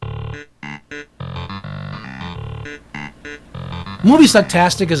Movie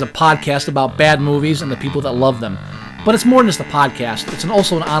Sucktastic is a podcast about bad movies and the people that love them. But it's more than just a podcast, it's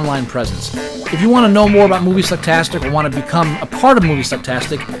also an online presence. If you want to know more about Movie Sucktastic or want to become a part of Movie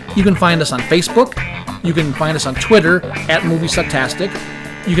Sucktastic, you can find us on Facebook, you can find us on Twitter at Movie Sucktastic,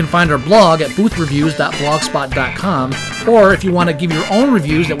 you can find our blog at boothreviews.blogspot.com, or if you want to give your own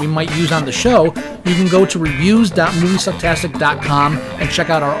reviews that we might use on the show, you can go to reviews.moviesucktastic.com and check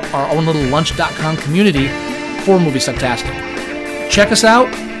out our own little lunch.com community for Movie Sucktastic. Check us out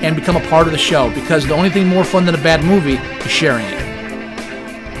and become a part of the show, because the only thing more fun than a bad movie is sharing it.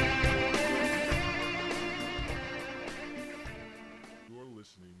 You're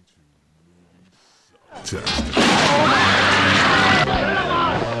listening to Movie Sucktastic.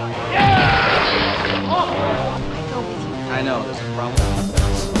 I know, there's a problem.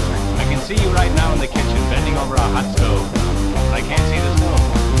 I can see you right now in the kitchen bending over a hot stove. I can't see the stove.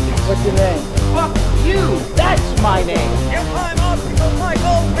 What's your name? Fuck you! That's my name! If I'm Optical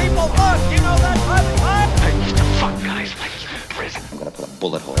Michael, people fuck! You know that private time? I used to fuck guys like you in prison. I'm gonna put a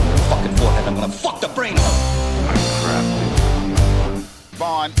bullet hole in your fucking forehead. I'm gonna fuck the brain out.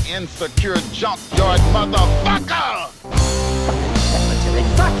 Born insecure junkyard motherfucker! Cemetery,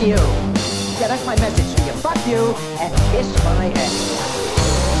 fuck you! Yeah, that's my message to you. Fuck you and kiss my ass.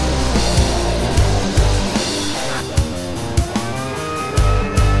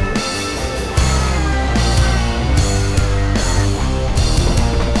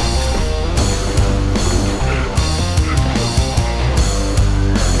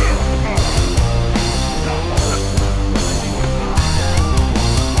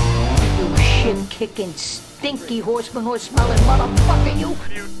 Kicking, stinky horseman, horse-smelling motherfucker, you!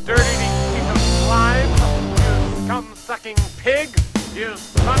 You dirty piece of slime! You scum-sucking pig! You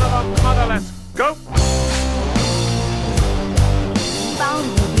son of a motherless goat! Found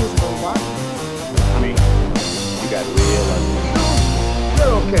you, beautiful one. Honey, you got real ugly.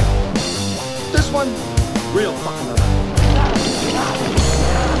 You're okay. This one, real fucking ugly.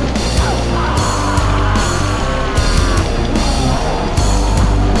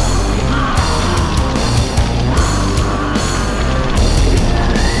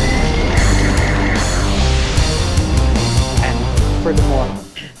 Furthermore,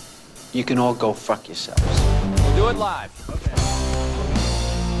 You can all go fuck yourselves. We'll do it live. Okay.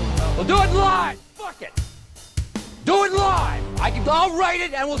 We'll do it live. Fuck it. Do it live. I'll write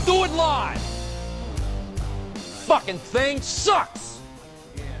it and we'll do it live. Fucking thing sucks.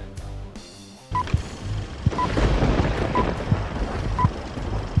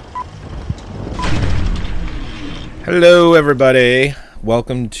 Hello, everybody.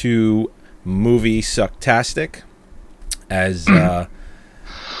 Welcome to Movie Sucktastic. As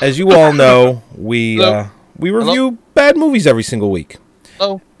you all know, we review bad movies every single week.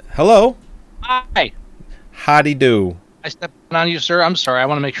 Hello. Hello. Hi. Howdy do. I stepped on you, sir. I'm sorry. I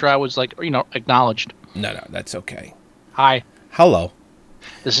want to make sure I was, acknowledged. No, that's okay. Hi. Hello.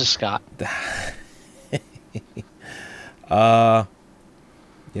 This is Scott. You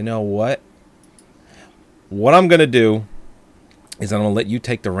know what? What I'm going to do is I'm going to let you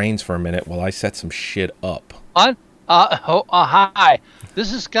take the reins for a minute while I set some shit up. What? Hi.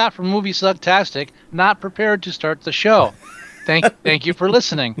 This is Scott from Movie Sucktastic, not prepared to start the show. Thank you for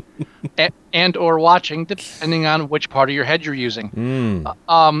listening and or watching, depending on which part of your head you're using.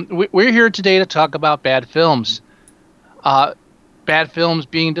 We're here today to talk about bad films. Bad films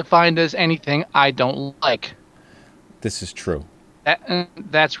being defined as anything I don't like. This is true.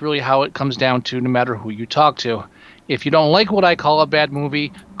 That's really how it comes down to, no matter who you talk to. If you don't like what I call a bad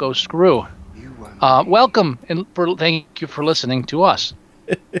movie, go screw. Welcome, and thank you for listening to us.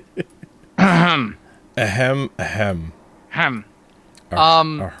 Ahem. Ahem. Ahem.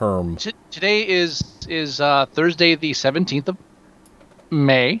 Today is Thursday, the 17th of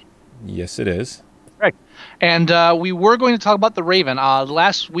May. Yes, it is. Right. And we were going to talk about The Raven.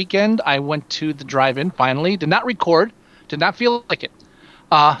 Last weekend, I went to the drive-in, finally. Did not record. Did not feel like it.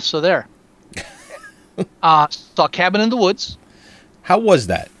 So there. Saw Cabin in the Woods. How was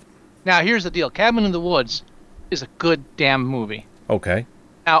that? Now, here's the deal. Cabin in the Woods is a good damn movie. Okay.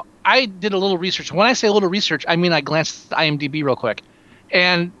 Now, I did a little research. When I say a little research, I mean I glanced at IMDb real quick.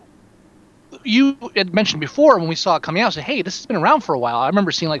 And you had mentioned before when we saw it coming out, said, hey, this has been around for a while. I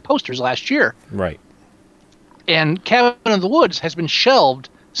remember seeing posters last year. Right. And Cabin in the Woods has been shelved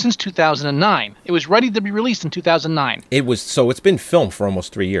since 2009. It was ready to be released in 2009. It's been filmed for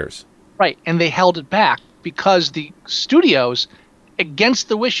almost 3 years. Right, and they held it back because the studios, against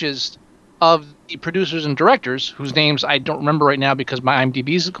the wishes of the producers and directors, whose names I don't remember right now because my IMDb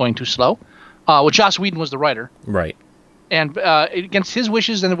is going too slow, Joss Whedon was the writer. Right. And against his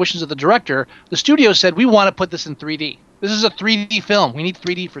wishes and the wishes of the director, the studio said, we want to put this in 3D. This is a 3D film. We need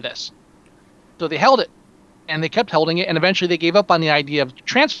 3D for this. So they held it, and they kept holding it, and eventually they gave up on the idea of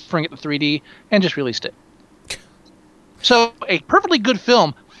transferring it to 3D and just released it. So a perfectly good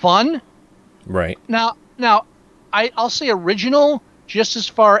film, fun. Right. Now I'll say original, just as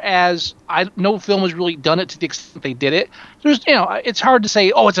far as no film has really done it to the extent they did it. There's, it's hard to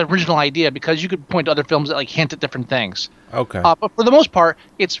say, oh, it's an original idea, because you could point to other films that like hint at different things. Okay. But for the most part,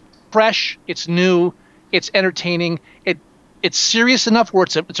 it's fresh, it's new, it's entertaining. It's serious enough where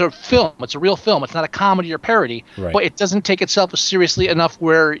it's a film. It's a real film. It's not a comedy or parody, Right. But it doesn't take itself seriously enough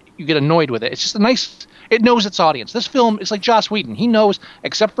where you get annoyed with it. It's just it knows its audience. This film is like Joss Whedon. He knows,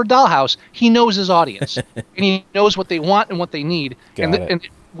 except for Dollhouse, he knows his audience. And he knows what they want and what they need. And it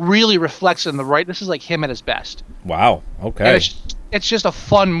really reflects in the right. This is like him at his best. Wow. Okay. And it's just a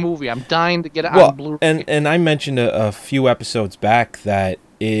fun movie. I'm dying to get it on Blu-ray. And I mentioned a few episodes back that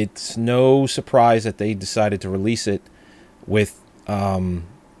it's no surprise that they decided to release it with the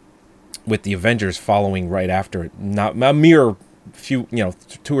Avengers following right after it, not a mere few,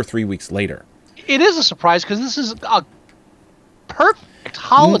 2 or 3 weeks later. It is a surprise because this is a perfect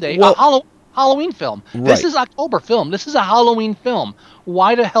holiday, Halloween film. Right. This is October film. This is a Halloween film.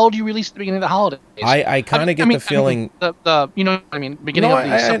 Why the hell do you release at the beginning of the holidays? I kind of get the feeling beginning of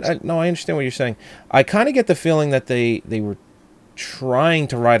the No, I understand what you're saying. I kind of get the feeling that they were trying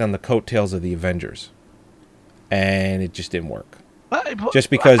to ride on the coattails of the Avengers, and it just didn't work.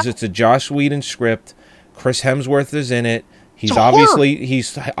 Just because it's a Joss Whedon script, Chris Hemsworth is in it. He's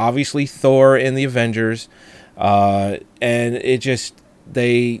obviously Thor in the Avengers, and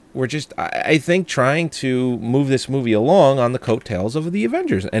they were just, I think, trying to move this movie along on the coattails of the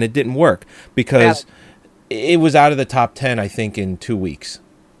Avengers, and it didn't work because it was out of the top 10, I think, in 2 weeks.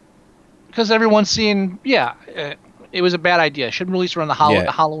 Because everyone's seeing, it was a bad idea. It shouldn't release around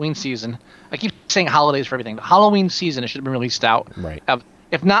the Halloween season. I keep saying holidays for everything. The Halloween season, it should have been released out. Right.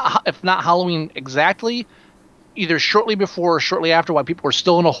 If not Halloween exactly, either shortly before or shortly after, while people were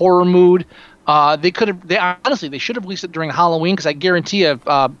still in a horror mood. They should have released it during Halloween, because I guarantee you,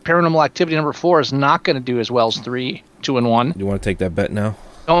 Paranormal Activity number 4 is not going to do as well as 3, 2, and 1. You want to take that bet now?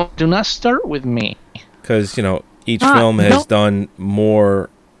 Do not start with me. Because each film has done more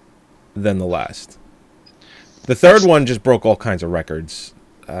than the last. The third one just broke all kinds of records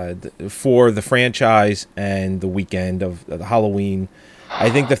for the franchise and the weekend of the Halloween. I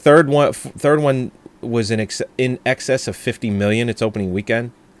think the third one was in excess of 50 million its opening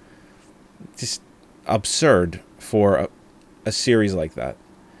weekend. Just absurd for a series like that.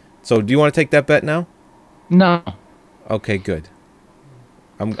 So, do you want to take that bet now? No. Okay, good.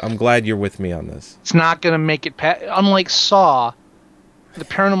 I'm glad you're with me on this. It's not going to make it unlike Saw, the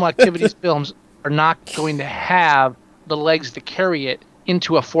Paranormal Activities films are not going to have the legs to carry it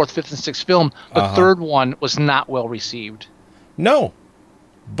into a 4th, 5th, and 6th film. The third one was not well received. No.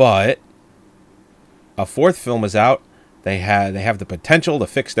 But a 4th film is out. They have the potential to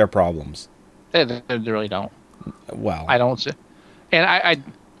fix their problems. They really don't. Well, I don't see. And I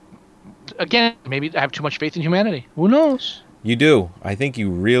again, maybe I have too much faith in humanity. Who knows? You do. I think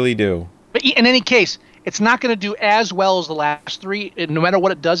you really do. But in any case, it's not going to do as well as the last 3. No matter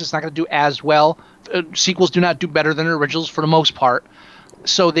what it does, it's not going to do as well. Sequels do not do better than originals for the most part.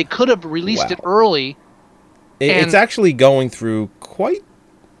 So they could have released it early. It's actually going through quite.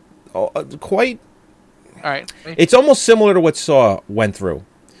 All right. It's almost similar to what Saw went through,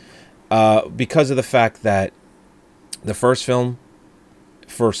 because of the fact that the first film,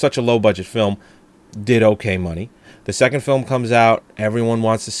 for such a low-budget film, did okay money. The second film comes out, everyone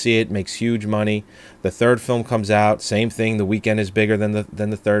wants to see it, makes huge money. The third film comes out, same thing. The weekend is bigger than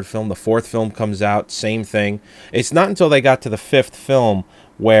the third film. The fourth film comes out, same thing. It's not until they got to the fifth film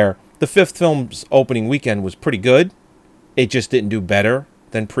where the fifth film's opening weekend was pretty good. It just didn't do better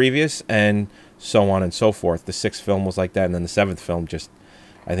than previous, and so on and so forth. The sixth film was like that, and then the seventh film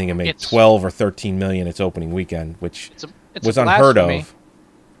I think it made 12 or 13 million its opening weekend, which was unheard of.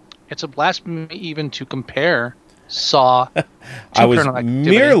 It's a blasphemy even to compare Saw to I was Paranormal Activity.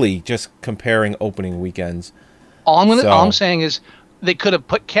 merely just comparing opening weekends. All I'm saying is they could have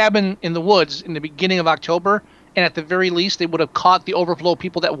put Cabin in the Woods in the beginning of October, and at the very least they would have caught the overflow of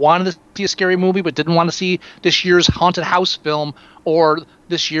people that wanted to see a scary movie but didn't want to see this year's haunted house film or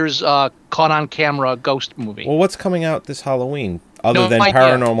this year's caught on camera ghost movie. Well, what's coming out this Halloween other than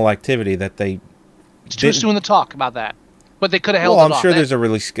Paranormal Activity that they... It's too soon to talk about that. But they could have held it off. I'm sure there's a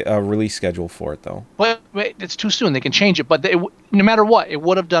release schedule for it, though. But it's too soon. They can change it. But no matter what, it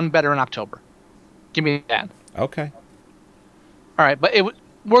would have done better in October. Give me that. Okay. All right, but it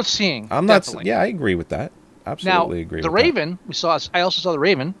worth seeing. I agree with that. absolutely agree. The with Raven, I also saw The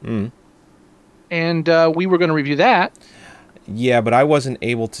Raven, Mm. and we were going to review that. that. Yeah, but I wasn't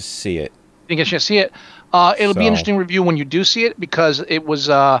able to see it. Didn't get a chance to see it. It'll be an interesting review when you do see it because it was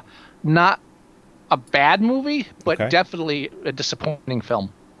not a bad movie, but Okay. definitely a disappointing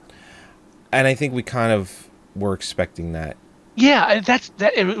film. And I think we kind of were expecting that. Yeah,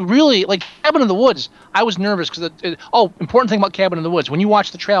 it really, like Cabin in the Woods. I was nervous because important thing about Cabin in the Woods. When you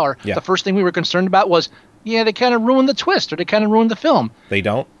watch the trailer, Yeah. the first thing we were concerned about was, they kind of ruined the twist or they kind of ruined the film. They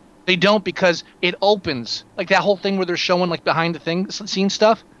don't? They don't because it opens like that whole thing where they're showing like behind the scene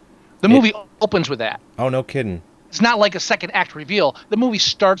stuff. The movie opens with that. Oh, no kidding. It's not like a second act reveal. The movie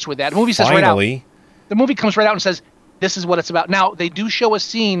starts with that. The movie says right out. Finally. The movie comes right out and says, "This is what it's about." Now they do show a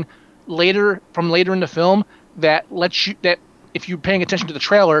scene later in the film that lets you that if you're paying attention to the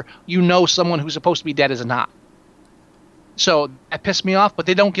trailer, someone who's supposed to be dead is not. So that pissed me off. But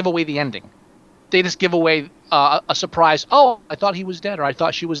they don't give away the ending. They just give away a surprise. Oh, I thought he was dead, or I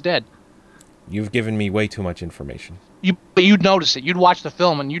thought she was dead. You've given me way too much information. But you'd notice it. You'd watch the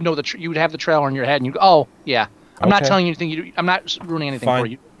film, and you'd know you'd have the trailer in your head, and you'd go, "Oh, yeah." I'm not Okay. telling you anything. I'm not ruining anything Fine. for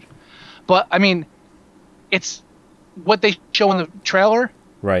you. But I mean, it's what they show in the trailer.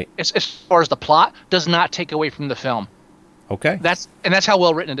 Right. As far as the plot, does not take away from the film. Okay. That's how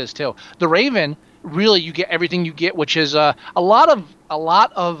well written it is too. The Raven, really, you get everything you get, which is a lot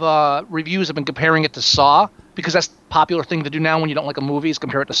of reviews have been comparing it to Saw because that's the popular thing to do now when you don't like a movie is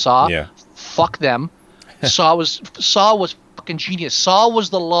compare it to Saw. Yeah. Fuck them. Saw was fucking genius. Saw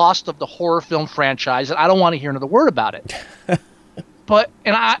was the Lost of the horror film franchise, and I don't want to hear another word about it. But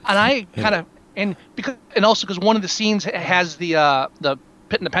I kind of also because one of the scenes has the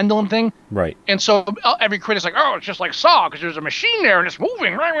Pit and the Pendulum thing. Right. And so every critic's like, "Oh, it's just like Saw because there's a machine there and it's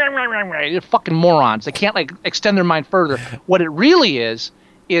moving." They're fucking morons. They can't like extend their mind further. What it really is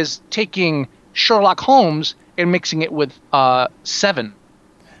taking Sherlock Holmes and mixing it with Seven.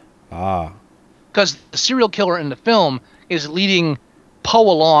 Ah. Because the serial killer in the film is leading Poe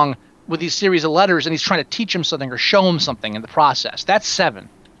along with these series of letters, and he's trying to teach him something or show him something in the process. That's Seven.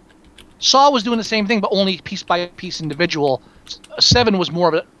 Saw was doing the same thing, but only piece by piece individual. Seven was more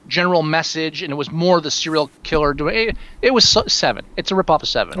of a general message, and it was more the serial killer doing it. It was Seven. It's a ripoff of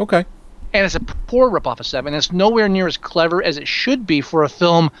Seven. Okay. And it's a poor ripoff of Seven. It's nowhere near as clever as it should be for a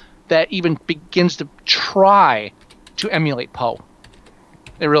film that even begins to try to emulate Poe.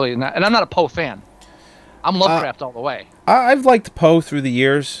 It really is not. And I'm not a Poe fan. I'm Lovecraft all the way. I've liked Poe through the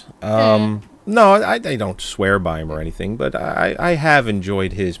years. No, I don't swear by him or anything, but I have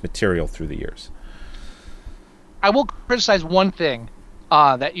enjoyed his material through the years. I will criticize one thing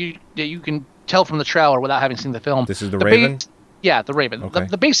that you can tell from the trailer without having seen the film. This is the Raven? Yeah, the Raven. Okay.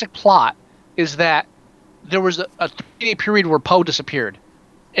 The basic plot is that there was a 3-day period where Poe disappeared.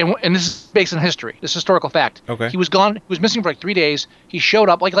 And this is based on history. This is historical fact. Okay. He was gone. He was missing for like 3 days. He showed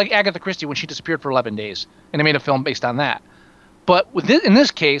up like Agatha Christie when she disappeared for 11 days, and they made a film based on that. But in this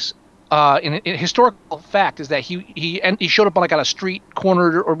case, in historical fact is that he showed up on a street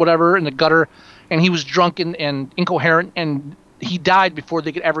corner or whatever in the gutter, and he was drunk and incoherent, and he died before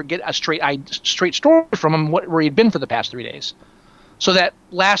they could ever get a straight story from him where he'd been for the past 3 days. So that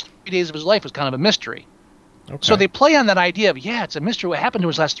last 3 days of his life was kind of a mystery. Okay. So they play on that idea of, it's a mystery what happened to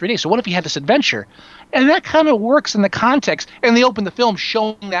his last 3 days. So what if he had this adventure? And that kind of works in the context. And they open the film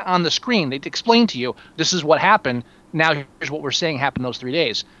showing that on the screen. They explain to you, this is what happened. Now here's what we're saying happened those 3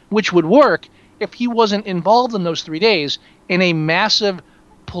 days. Which would work if he wasn't involved in those 3 days in a massive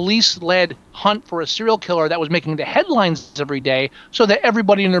police-led hunt for a serial killer that was making the headlines every day so that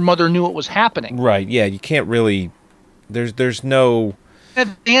everybody and their mother knew it was happening. Right, yeah, you can't really... There's no...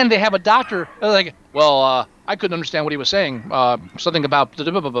 At the end, they have a doctor like, well, I couldn't understand what he was saying. Something about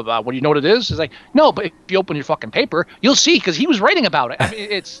what do you know what it is? It's like, no, but if you open your fucking paper, you'll see because he was writing about it. I mean,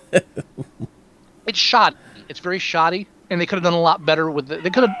 it's shoddy. It's very shoddy, and they could have done a lot better with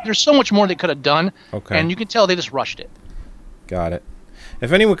it. There's so much more they could have done, Okay. And you can tell they just rushed it. Got it.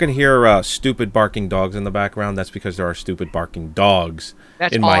 If anyone can hear stupid barking dogs in the background, that's because there are stupid barking dogs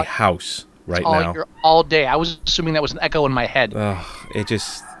in my house right now. All day. I was assuming that was an echo in my head. It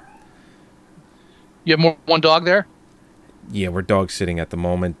just... You have one dog there? Yeah, we're dog sitting at the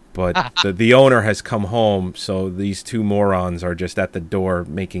moment, but the owner has come home, so these two morons are just at the door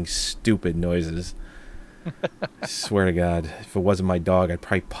making stupid noises. I swear to God, if it wasn't my dog, I'd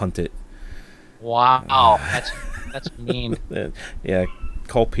probably punt it. Wow, that's mean. Yeah,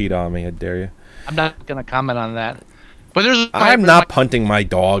 call Pete on me, I dare you. I'm not going to comment on that. But I'm not punting my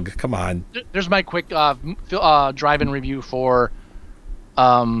dog. Come on. There's my quick drive-in review for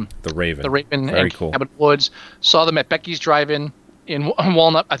The Raven. The Raven Very and cool. Cabin Woods. Saw them at Becky's Drive-In in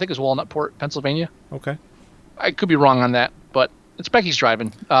Walnut. I think it's Walnutport, Pennsylvania. Okay. I could be wrong on that, but it's Becky's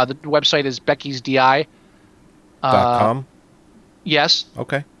Driving. The website is beckysdi. .com. Yes.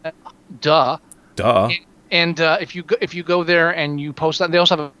 Okay. Duh. And if you go there and you post that, they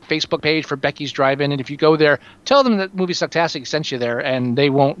also have a Facebook page for Becky's Drive-In, and if you go there, tell them that Movie Sucktastic sent you there, and they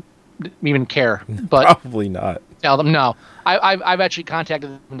won't even care. But probably not. Tell them no. I've actually contacted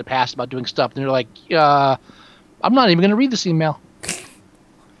them in the past about doing stuff, and they're like, I'm not even going to read this email.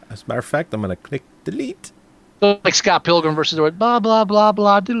 As a matter of fact, I'm going to click delete. So, like Scott Pilgrim versus the word blah blah blah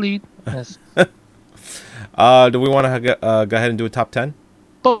blah delete. Yes. Do we want to go ahead and do a top 10?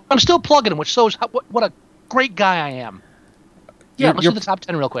 But I'm still plugging him, which shows what a great guy I am. Yeah, let's do the top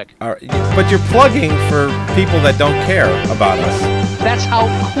 10 real quick. All right, but you're plugging for people that don't care about us. That's how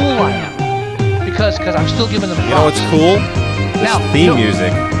cool I am. Because I'm still giving them props. You know what's cool? Now, theme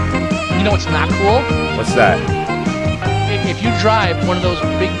music. You know what's not cool? What's that? If you drive one of those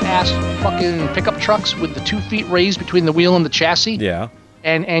big-ass fucking pickup trucks with the 2 feet raised between the wheel and the chassis, yeah,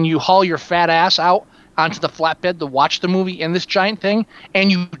 and you haul your fat ass out onto the flatbed to watch the movie in this giant thing,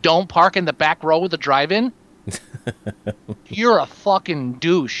 and you don't park in the back row of the drive-in, you're a fucking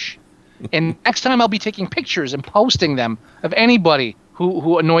douche. And next time I'll be taking pictures and posting them of anybody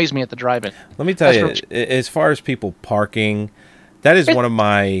who annoys me at the drive-in. Let me tell you, as far as people parking, that is one of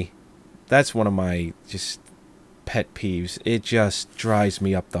my just pet peeves. It just drives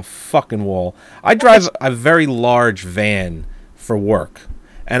me up the fucking wall. I drive a very large van for work,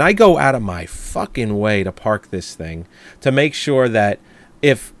 and I go out of my fucking way to park this thing to make sure that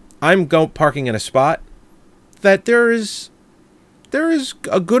if I'm parking in a spot, that there is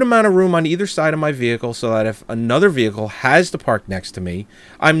a good amount of room on either side of my vehicle, so that if another vehicle has to park next to me,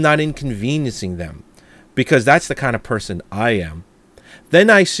 I'm not inconveniencing them, because that's the kind of person I am. Then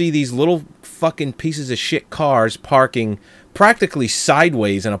I see these little fucking pieces of shit cars parking practically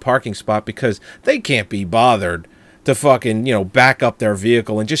sideways in a parking spot because they can't be bothered to fucking, back up their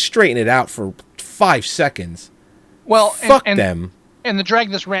vehicle and just straighten it out for 5 seconds. Well, fuck them. And to drag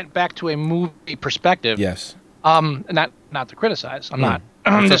this rant back to a movie perspective. Yes. Not to criticize. I'm not.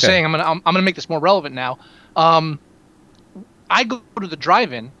 I'm just saying I'm gonna make this more relevant now. I go to the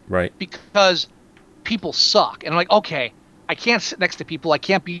drive-in right because people suck, and I'm like, okay, I can't sit next to people. I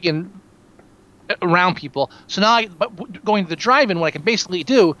can't be around people. So now, going to the drive-in, what I can basically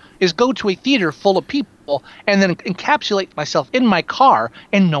do is go to a theater full of people and then encapsulate myself in my car,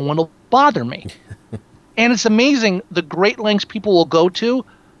 and no one will bother me. And it's amazing the great lengths people will go to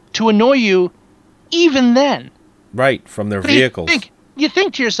annoy you, even then. Right, from their vehicles. You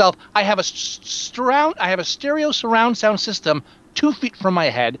think to yourself, I have a stereo surround sound system 2 feet from my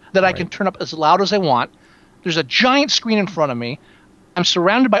head that I can turn up as loud as I want. There's a giant screen in front of me. I'm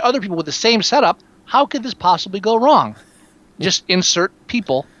surrounded by other people with the same setup. How could this possibly go wrong? Just insert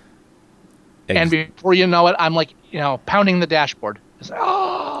people. And before you know it, I'm like, pounding the dashboard. It's like,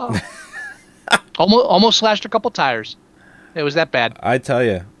 oh. almost slashed a couple tires. It was that bad. I tell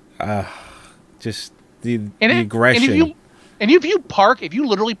you, just the aggression. And if you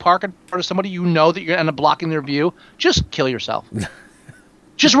literally park in front of somebody that you're going to end up blocking their view, just kill yourself.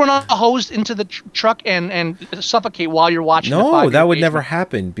 Just run a hose into the truck and suffocate while you're watching. No, that would never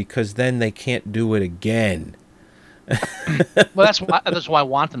happen, because then they can't do it again. Well, that's why I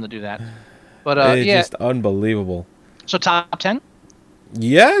want them to do that. But it's just unbelievable. So top 10?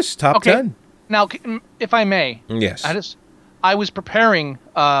 Yes, top 10. Now, if I may, yes, I was preparing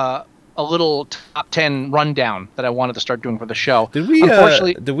a little top 10 rundown that I wanted to start doing for the show. Did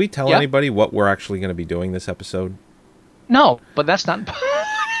we tell anybody what we're actually going to be doing this episode? No, but that's not.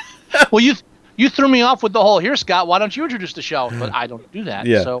 Well, you threw me off with the whole, here, Scott, why don't you introduce the show? But I don't do that.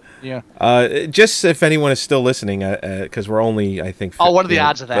 Yeah. So, yeah. Just if anyone is still listening, because we're only, I think... what are the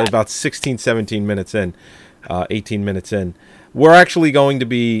odds of that? About 16, 17 minutes in, 18 minutes in. We're actually going to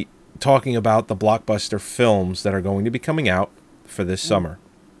be talking about the blockbuster films that are going to be coming out for this summer.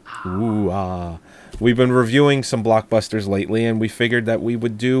 We've been reviewing some blockbusters lately, and we figured that we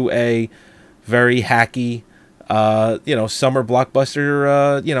would do a very hacky... summer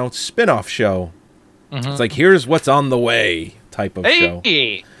blockbuster, spin-off show. Mm-hmm. It's like, here's what's on the way type of show.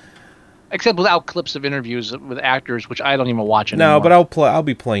 Except without clips of interviews with actors, which I don't even watch anymore. No, but I'll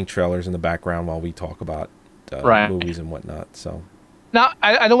be playing trailers in the background while we talk about movies and whatnot. So now,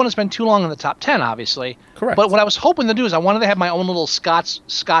 I don't want to spend too long on the top 10, obviously. Correct. But what I was hoping to do is I wanted to have my own little Scott's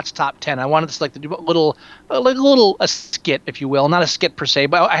top 10. I wanted to do a skit, if you will, not a skit per se,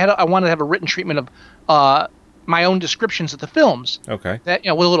 but I wanted to have a written treatment of my own descriptions of the films. Okay. That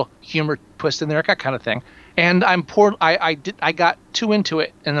with a little humor twist in there, that kind of thing. And I got too into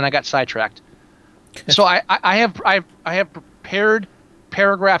it, and then I got sidetracked. So I have prepared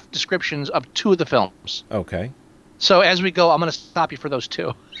paragraph descriptions of 2 of the films. Okay. So as we go, I'm going to stop you for those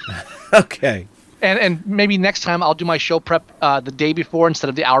 2. Okay. And maybe next time I'll do my show prep the day before instead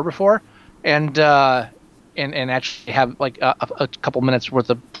of the hour before, and actually have like a couple minutes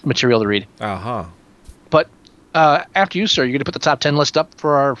worth of material to read. Uh-huh. But after you, sir, you're going to put the top 10 list up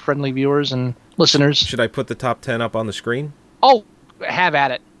for our friendly viewers and listeners. Should I put the top 10 up on the screen? Oh, have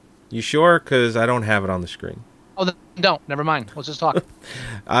at it. You sure? Because I don't have it on the screen. Oh, then don't. Never mind. Let's just talk.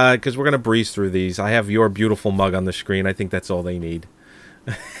 Because we're going to breeze through these. I have your beautiful mug on the screen. I think that's all they need.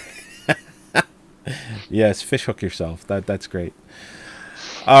 Yes, fishhook yourself. That's great.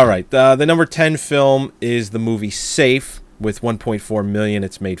 All right. The number 10 film is the movie Safe with 1.4 million.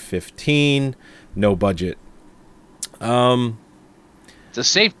 It's made 15. No budget. It's a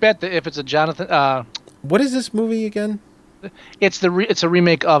safe bet that if it's a Jonathan... what is this movie again? It's a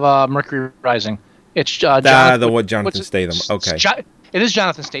remake of Mercury Rising. It's Jonathan Statham. Okay. It is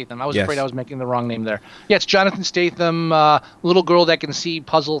Jonathan Statham. I was Yes. afraid I was making the wrong name there. Yeah, it's Jonathan Statham, little girl that can see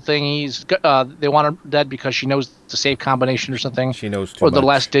puzzle thingies. They want her dead because she knows the safe combination or something. She knows too Or the much.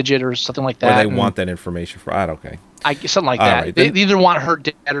 last digit or something like that. Or they want that information for... okay. Something like All that. right, They then- either want her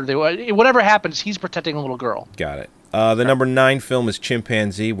dead or whatever happens, he's protecting a little girl. Got it. The number 9 film is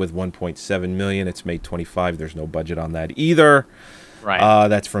Chimpanzee with 1.7 million. It's made 25. There's no budget on that either. Right.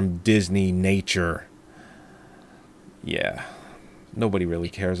 That's from Disney Nature. Yeah. Nobody really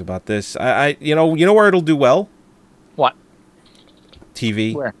cares about this. You know where it'll do well? What?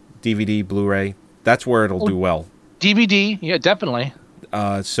 TV, Where? DVD, Blu-ray. That's where it'll do well. DVD, yeah, definitely.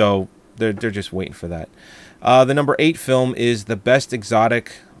 So they're just waiting for that. The number 8 film is The Best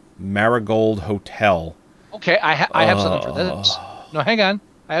Exotic Marigold Hotel. Okay, I have something for this. No, hang on.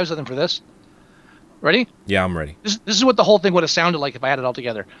 I have something for this. Ready? Yeah, I'm ready. This is what the whole thing would have sounded like if I had it all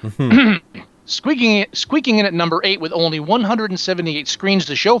together. Squeaking in at number 8 with only 178 screens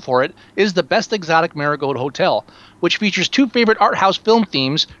to show for it is The Best Exotic Marigold Hotel, which features 2 favorite art house film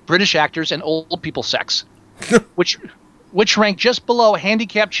themes, British actors and old people sex, which rank just below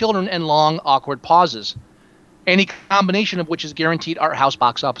handicapped children and long, awkward pauses. Any combination of which is guaranteed art house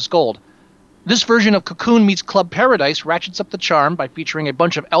box office gold. This version of Cocoon meets Club Paradise ratchets up the charm by featuring a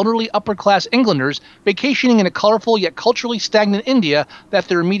bunch of elderly upper-class Englanders vacationing in a colorful yet culturally stagnant India that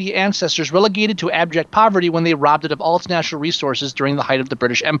their immediate ancestors relegated to abject poverty when they robbed it of all its natural resources during the height of the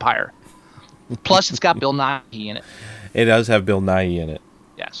British Empire. Plus, it's got Bill Nighy in it. It does have Bill Nighy in it.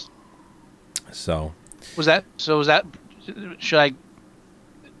 Yes. So.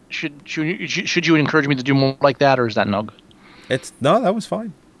 Should you encourage me to do more like that, or is that no good? That was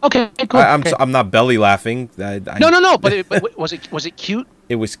fine. Okay, cool. I'm not belly laughing. No. But was it cute?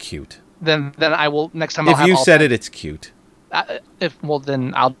 It was cute. Then I will next time. If you said it, it's cute.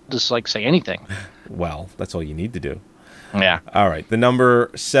 Then I'll just say anything. Well, that's all you need to do. Yeah. All right. The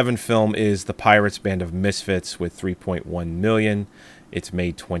number 7 film is The Pirates Band of Misfits with 3.1 million. It's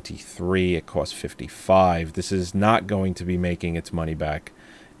made 23. It cost 55. This is not going to be making its money back.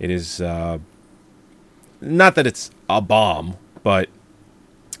 It is not that it's a bomb, but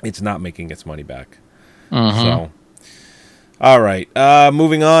it's not making its money back. So, all right.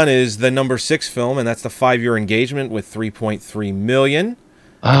 Moving on is the number 6 film, and that's The 5-Year Engagement with 3.3 million.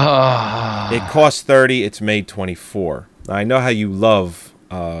 It cost 30. It's made 24. I know how you love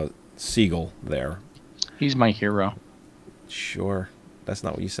Siegel there. He's my hero. Sure. That's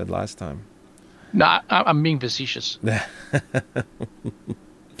not what you said last time. No, I'm being facetious.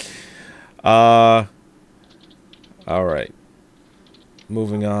 All right.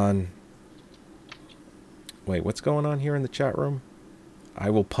 Moving on. Wait, what's going on here in the chat room? I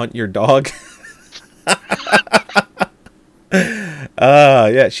will punt your dog.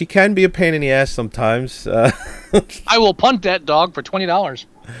 Yeah, she can be a pain in the ass sometimes. I will punt that dog for $20.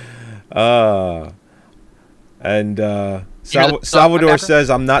 Salvador says,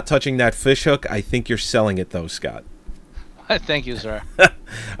 I'm not touching that fish hook. I think you're selling it, though, Scott. Thank you, sir.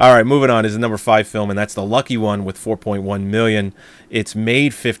 All right, moving on is the number 5 film, and that's The Lucky One with 4.1 million. It's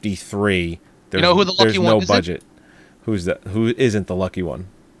made 53. You know who the Lucky One There's no budget. Who's that? Who isn't the Lucky One?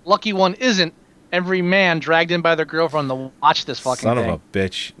 Lucky One isn't every man dragged in by their girlfriend to watch this fucking Son thing. of a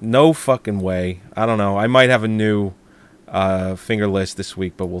bitch. No fucking way. I don't know. I might have a new finger list this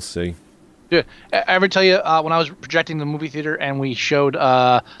week, but we'll see. Dude, I ever tell you when I was projecting the movie theater and we showed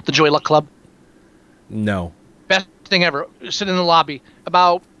the Joy Luck Club? No. Best thing ever. Sitting in the lobby.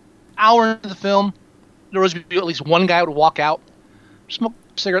 About an hour into the film, there was at least one guy would walk out, smoke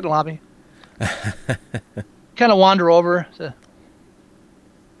a cigarette in the lobby, kind of wander over. Say,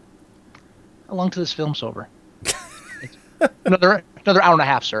 how long till this film's over? another hour and a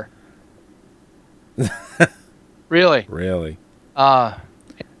half, sir. Really? Really? And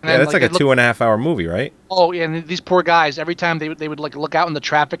Yeah, then, that's like a they look- 2.5 hour movie, right? Oh, yeah, and these poor guys, every time they would like look out in the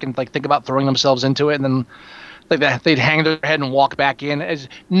traffic and like think about throwing themselves into it, and then like that they'd hang their head and walk back in. As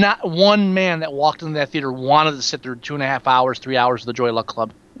not one man that walked into that theater wanted to sit through 2.5 hours, 3 hours of the Joy Luck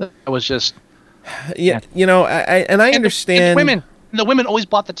Club. It was just Yeah, you know, I understand. The women always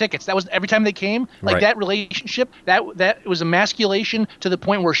bought the tickets. That was every time they came. Like Right. that relationship, that was emasculation to the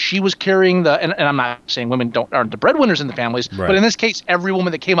point where she was carrying the. And I'm not saying women aren't the breadwinners in the families, Right. but in this case, every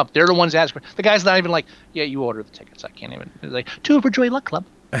woman that came up, they're the ones asking for. The guy's not even like, yeah, you order the tickets. I can't even. It's like 2 for Joy Luck Club.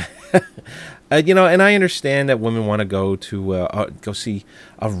 You know, and I understand that women want to go to go see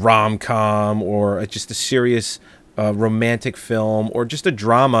a rom-com or just a serious romantic film or just a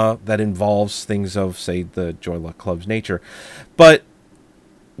drama that involves things of, say, the Joy Luck Club's nature. But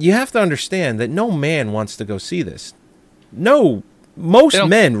you have to understand that no man wants to go see this. No, most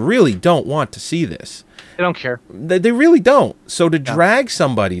men really don't want to see this. They don't care. They really don't. So to drag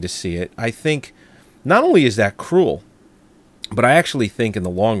somebody to see it, I think not only is that cruel, but I actually think in the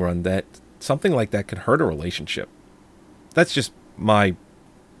long run that something like that could hurt a relationship. That's just my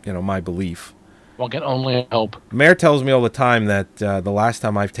belief. One can only hope. Mare tells me all the time that the last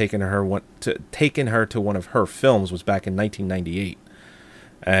time I've taken her to one of her films was back in 1998,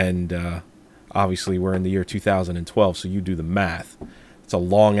 and obviously we're in the year 2012, so you do the math. It's a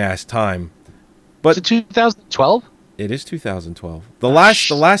long ass time. But is it 2012? It is 2012. The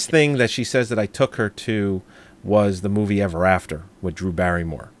last thing that she says that I took her to was the movie Ever After with Drew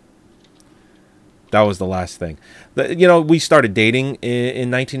Barrymore. That was the last thing. We started dating in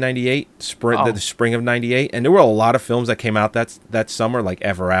 1998, the spring of 98, and there were a lot of films that came out that summer, like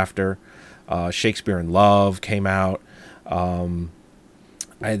Ever After, Shakespeare in Love came out.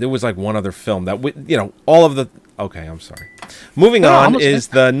 There was like one other film that, all of the... Okay, I'm sorry. Moving on is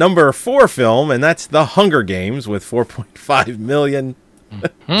the number 4 film, and that's The Hunger Games with $4.5 million.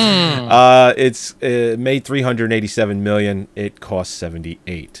 It's made $387 million. It cost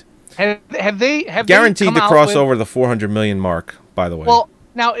 $78. Have they guaranteed they to cross over the $400 million mark? By the way. Well,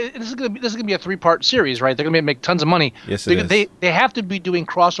 now this is gonna be a 3-part series, right? They're gonna make tons of money. Yes, it is. They have to be doing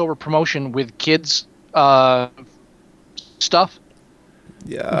crossover promotion with kids stuff.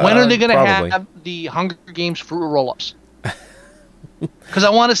 Yeah. When are they gonna probably. have the Hunger Games fruit roll-ups? Because I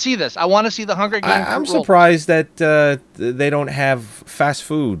want to see this. I want to see the Hunger Games. I'm surprised that they don't have fast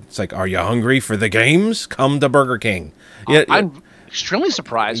food. It's like, are you hungry for the games? Come to Burger King. Yeah, I'm extremely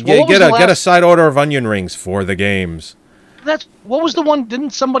surprised. Yeah, get a side order of onion rings for the games. What was the one?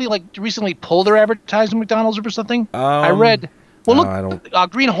 Didn't somebody like recently pull their advertising at McDonald's or something? I read. Well, look, I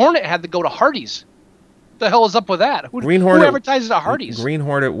don't. Green Hornet had to go to Hardee's. What the hell is up with that? Who advertises at Hardee's? Green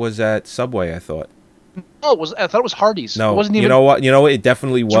Hornet was at Subway, I thought. No, I thought it was Hardee's. No, it wasn't even. You know what? It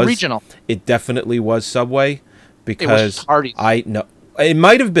definitely was regional. It definitely was Subway because it was Hardee's. It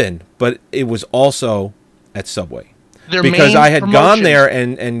might have been, but it was also at Subway. Because I had gone there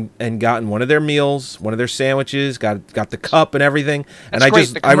and gotten one of their meals, one of their sandwiches, got the cup and everything, and I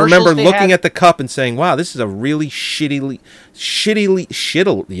remember looking at the cup and saying, "Wow, this is a really real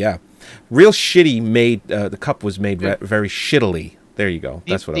shitty made." The cup was made very shittily. There you go.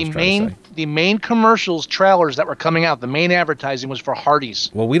 That's what I was trying to say. The main commercials, trailers that were coming out, the main advertising was for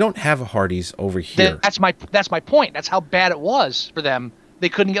Hardee's. Well, we don't have a Hardee's over here. That's my point. That's how bad it was for them. They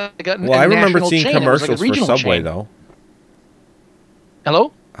couldn't get Well, I remember seeing commercials for Subway though.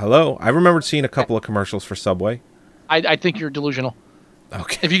 Hello? I remembered seeing a couple of commercials for Subway. I think you're delusional.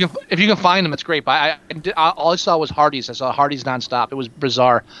 Okay. If you can find them, it's great. But all I saw was Hardee's. I saw Hardee's nonstop. It was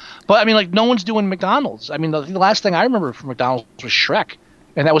bizarre. But I mean, like no one's doing McDonald's. I mean, the last thing I remember from McDonald's was Shrek,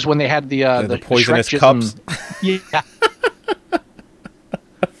 and that was when they had the poisonous Shrek cups. Yeah.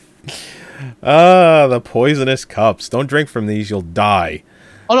 The poisonous cups. Don't drink from these; you'll die.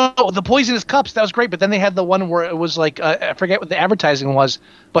 Oh no, the poisonous cups. That was great. But then they had the one where it was like I forget what the advertising was.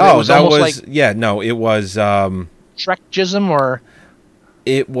 But it was almost like it was Shrekism or.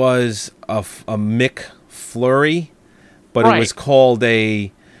 It was a McFlurry, but right. It was called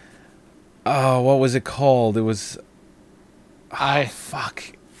a. What was it called? It was. Fuck.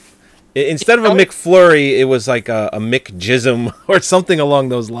 Instead of a McFlurry, it was like a McJism or something along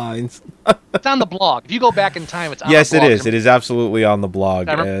those lines. It's on the blog. If you go back in time, it's on yes, the blog. it is. It is absolutely on the blog.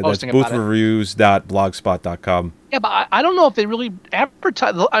 That's boothreviews.blogspot.com. Yeah, but I don't know if they really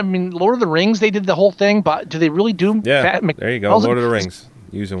advertise. I mean, Lord of the Rings, they did the whole thing, but do they really do? Yeah, there you go. Lord of the Rings.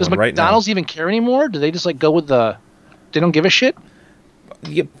 Using one right now. Does McDonald's even care anymore? Do they just like go with the? They don't give a shit.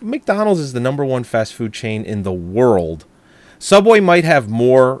 Yeah, McDonald's is the #1 fast food chain in the world. Subway might have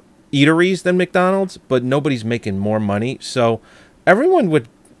more eateries than McDonald's, but nobody's making more money. So everyone would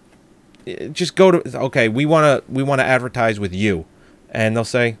just go to, okay, we want to advertise with you. And they'll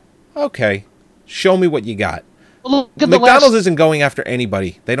say, okay, show me what you got. Look at McDonald's isn't going after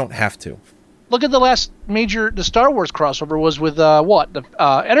anybody. They don't have to. Look at the last the Star Wars crossover was with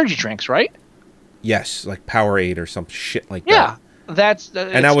the energy drinks, right? Yes, like Powerade or some shit like that. Yeah, that's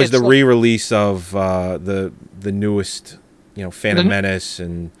and that was the re-release of the newest, Phantom Menace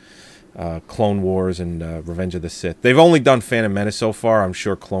and Clone Wars and Revenge of the Sith. They've only done Phantom Menace so far. I'm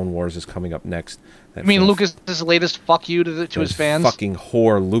sure Clone Wars is coming up next. I mean, Lucas's latest fuck you to his fans. Fucking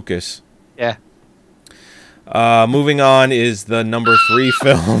whore, Lucas. Yeah. Moving on is the number 3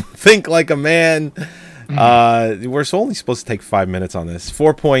 film, Think Like a Man. We're only supposed to take 5 minutes on this.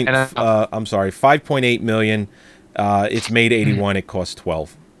 5.8 million. It's made 81. It cost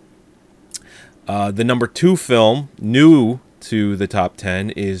 12. The number 2 film, new to the top 10,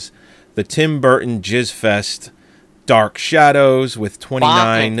 is the Tim Burton Jizz Fest Dark Shadows with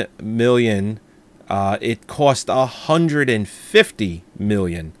 29 million. It cost 150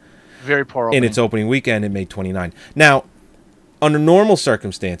 million. Very poor opening. In its opening weekend. It made 29. Now, under normal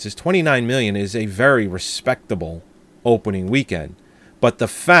circumstances, 29 million is a very respectable opening weekend. But the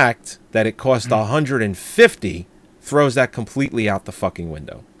fact that it cost 150 throws that completely out the fucking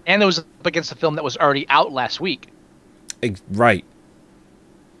window. And it was up against a film that was already out last week. Right.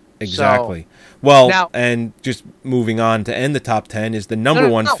 Exactly. And just moving on to end the top 10 is the number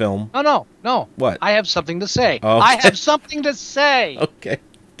 1 film. No. What? I have something to say. Okay. I have something to say. Okay.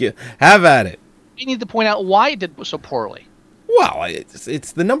 Have at it. You need to point out why it did so poorly. Well,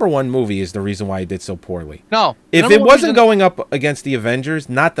 it's the number 1 movie is the reason why it did so poorly. No. If it wasn't going up against the Avengers,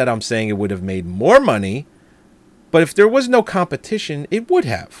 not that I'm saying it would have made more money, but if there was no competition, it would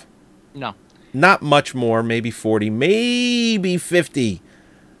have. No. Not much more, maybe 40, maybe 50.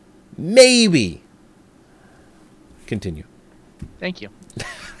 Maybe. Continue. Thank you.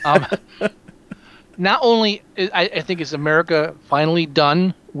 Not only, I think, is America finally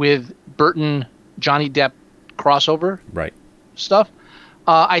done with Burton, Johnny Depp crossover stuff.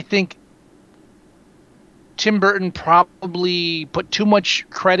 I think Tim Burton probably put too much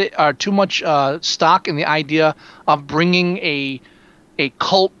credit or too much stock in the idea of bringing a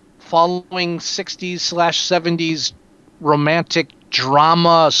cult following 60s/70s romantic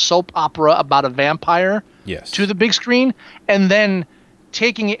drama soap opera about a vampire to the big screen, and then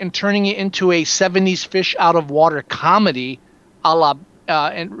taking it and turning it into a 70s fish out of water comedy a la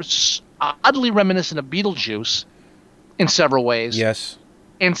and oddly reminiscent of Beetlejuice in several ways. Yes.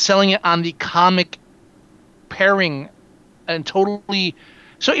 And selling it on the comic pairing and totally.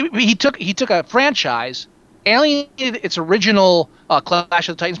 So he took a franchise, alienated its original Clash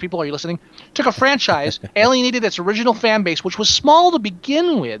of the Titans people. Are you listening? Took a franchise, alienated its original fan base, which was small to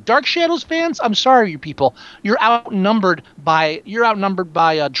begin with. Dark Shadows fans, I'm sorry, you people, you're outnumbered by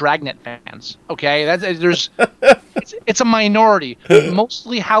Dragnet fans. Okay, it's a minority,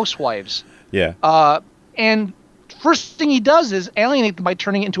 mostly housewives. Yeah. And first thing he does is alienate them by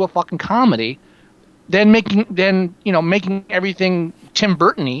turning it into a fucking comedy, then making everything Tim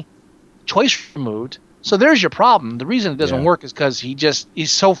Burton-y, choice removed. So there's your problem. The reason it doesn't work is because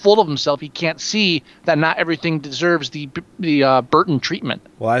he's so full of himself he can't see that not everything deserves the Burton treatment.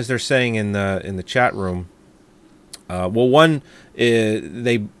 Well, as they're saying in the chat room, Salvador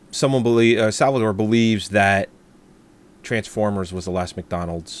believes that Transformers was the last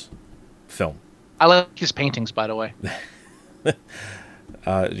McDonald's film. I like his paintings, by the way.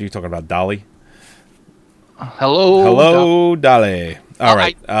 Are you talking about Dolly? Hello, Dolly. All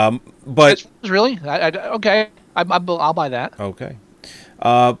right. But really, okay, I'll buy that. Okay,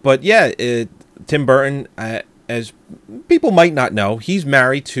 but yeah, Tim Burton, as people might not know, he's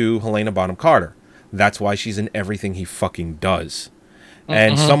married to Helena Bonham Carter. That's why she's in everything he fucking does. Mm-hmm.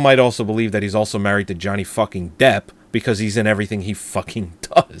 And some might also believe that he's also married to Johnny fucking Depp because he's in everything he fucking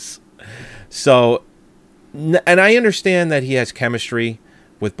does. So, and I understand that he has chemistry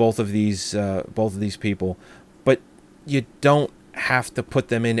with both of these people, but you don't have to put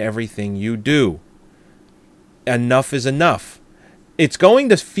them in everything you do. Enough is enough. It's going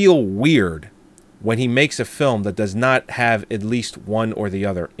to feel weird when he makes a film that does not have at least one or the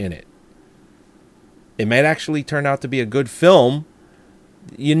other in it. It might actually turn out to be a good film.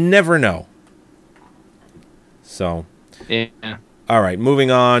 You never know. So, yeah. All right,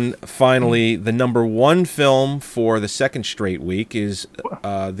 moving on. Finally, the number 1 film for the second straight week is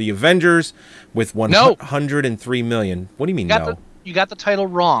The Avengers with 103 million. What do you mean no? You got the title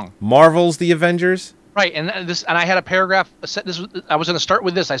wrong. Marvel's The Avengers? Right, and I had a paragraph. I was going to start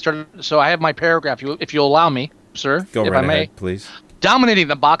with this. So I have my paragraph. If you'll allow me, sir. Go if right I may. ahead, please. Dominating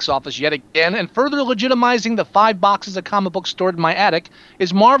the box office yet again and further legitimizing the 5 boxes of comic books stored in my attic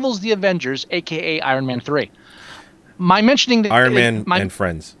is Marvel's The Avengers, aka Iron Man 3. My mentioning that Iron Man and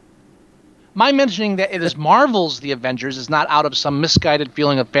Friends. My mentioning that it is Marvel's The Avengers is not out of some misguided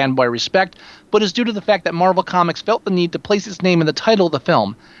feeling of fanboy respect, but is due to the fact that Marvel Comics felt the need to place its name in the title of the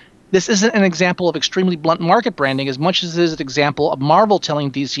film. This isn't an example of extremely blunt market branding as much as it is an example of Marvel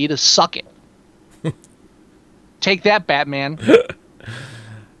telling DC to suck it. Take that, Batman.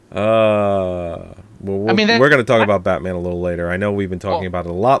 We're going to talk about Batman a little later. I know we've been talking about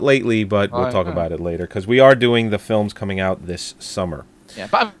it a lot lately, but we'll talk about it later because we are doing the films coming out this summer. Yeah,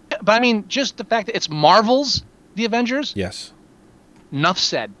 but I mean, just the fact that it's Marvel's The Avengers. Yes. Enough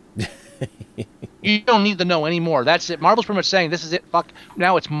said. You don't need to know anymore. That's it. Marvel's pretty much saying this is it. Fuck.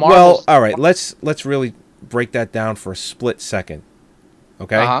 Now it's Marvel's. Well, all right. Let's really break that down for a split second.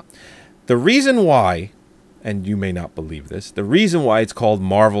 Okay. Uh-huh. The reason why, and you may not believe this, the reason why it's called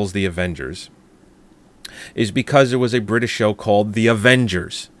Marvel's The Avengers is because there was a British show called The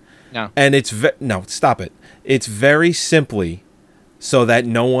Avengers. No. And no, stop it. It's very simply so that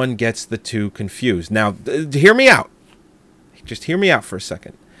no one gets the two confused. Now, hear me out. Just hear me out for a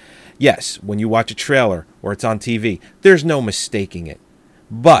second. Yes, when you watch a trailer or it's on TV, there's no mistaking it.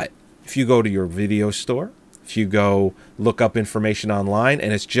 But if you go to your video store, if you go look up information online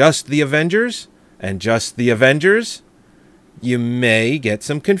and it's just The Avengers and just The Avengers, you may get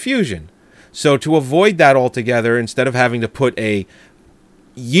some confusion. So to avoid that altogether, instead of having to put a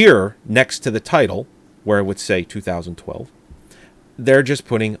year next to the title, where it would say 2012, they're just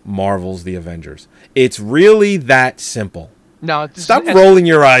putting Marvel's The Avengers. It's really that simple. No, stop rolling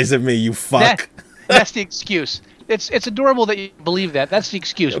your eyes at me, you fuck. That's the excuse. It's adorable that you believe that. That's the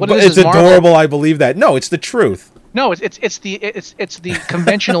excuse. What But it is it's adorable. Marvel. I believe that. No, it's the truth. No, it's the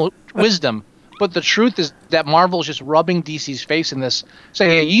conventional wisdom. But the truth is that Marvel's just rubbing DC's face in this, saying,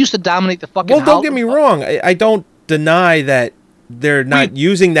 "Hey, you used to dominate the fucking." Well, don't get me wrong. I don't deny that they're not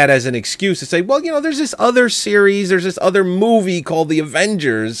using that as an excuse to say, well, there's this other series, there's this other movie called The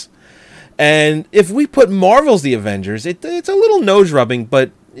Avengers. And if we put Marvel's The Avengers, it's a little nose-rubbing,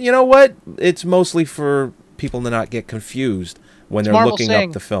 but you know what? It's mostly for people to not get confused when they're Marvel looking saying,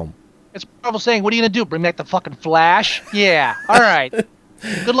 up the film. It's Marvel saying, what are you going to do, bring back the fucking Flash? Yeah, all right.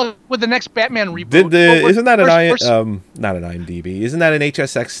 Good luck with the next Batman reboot. Isn't that not an IMDb, isn't that an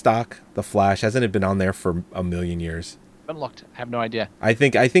HSX stock, The Flash? Hasn't it been on there for a million years? I haven't looked. I have no idea. I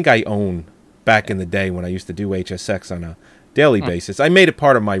think I own, back in the day when I used to do HSX on a daily basis. I made it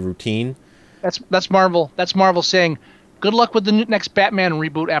part of my routine. That's Marvel. That's Marvel saying, good luck with the next Batman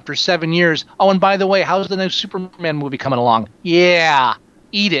reboot after 7 years. Oh, and by the way, how's the new Superman movie coming along? Yeah,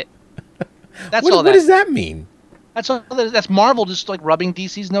 eat it. That's all. What does that mean? That's Marvel just like rubbing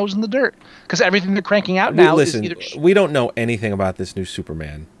DC's nose in the dirt because everything they're cranking out now is either. We don't know anything about this new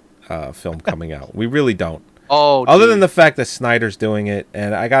Superman film coming out. We really don't. Oh, other than the fact that Snyder's doing it,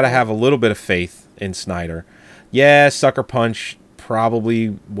 and I got to have a little bit of faith in Snyder. Yeah, Sucker Punch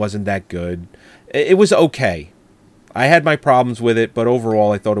probably wasn't that good. It was okay. I had my problems with it, but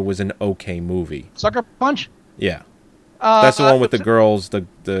overall I thought it was an okay movie. Sucker Punch? Yeah. That's the one with the girls,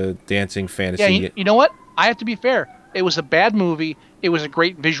 the dancing fantasy. Yeah, you know what? I have to be fair. It was a bad movie. It was a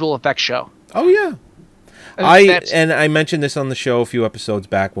great visual effects show. Oh, yeah. I mentioned this on the show a few episodes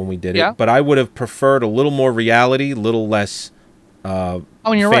back when we did it, but I would have preferred a little more reality, a little less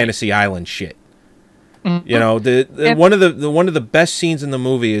fantasy island shit. Mm-hmm. You know, one of the best scenes in the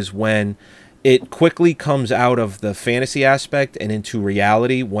movie is when it quickly comes out of the fantasy aspect and into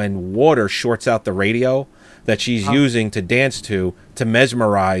reality when Water shorts out the radio that she's using to dance to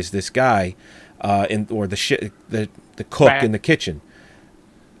mesmerize this guy, or the cook in the kitchen.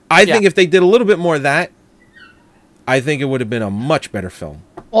 I think if they did a little bit more of that, I think it would have been a much better film.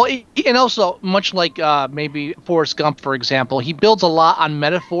 Well, and also, much like maybe Forrest Gump, for example, he builds a lot on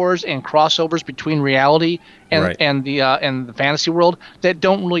metaphors and crossovers between reality and the fantasy world that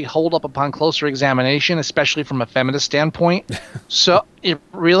don't really hold up upon closer examination, especially from a feminist standpoint. So it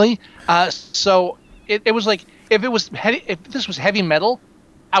really, it was like if this was heavy metal,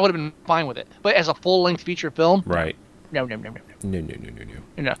 I would have been fine with it. But as a full-length feature film, right? No.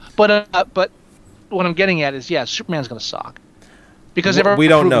 But what I'm getting at is, Superman's going to suck. Because we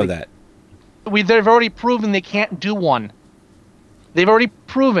don't know that. They've already proven they can't do one. They've already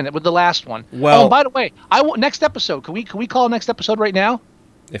proven it with the last one. Well, and by the way, next episode. Can we call next episode right now?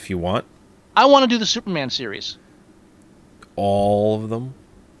 If you want. I want to do the Superman series. All of them.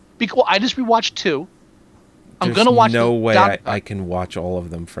 Because I just rewatched 2. I'm going to watch. No way I can watch all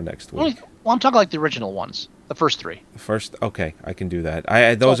of them for next week. Well, I'm talking like the original ones, the first 3. Okay, I can do that. I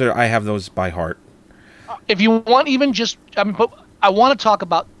have those by heart. If you want, even just, but I want to talk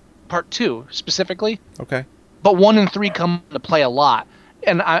about part 2 specifically. Okay. But 1 and 3 come into play a lot,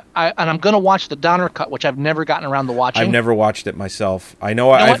 and I'm gonna watch the Donner cut, which I've never gotten around to watching. I've never watched it myself. I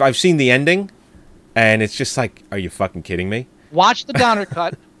know, I've seen the ending, and it's just like, are you fucking kidding me? Watch the Donner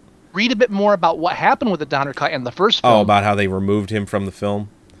cut. Read a bit more about what happened with the Donner cut in the first film. Oh, about how they removed him from the film.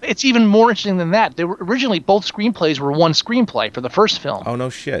 It's even more interesting than that. They were originally both screenplays were one screenplay for the first film. Oh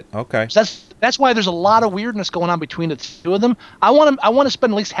no shit. Okay. So that's why there's a lot of weirdness going on between the two of them. I want to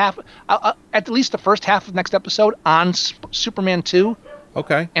spend at least at least the first half of next episode on Superman 2.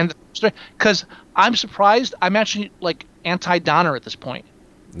 Okay. And because I'm surprised, I'm actually like anti-Donner at this point.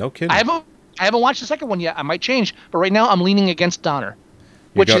 No kidding. I haven't watched the second one yet. I might change, but right now I'm leaning against Donner.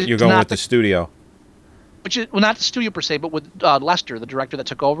 You're going with the studio. Which is, well, not the studio per se, but with Lester, the director that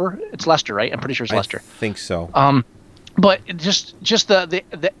took over. It's Lester, right? I'm pretty sure it's Lester. I think so. But just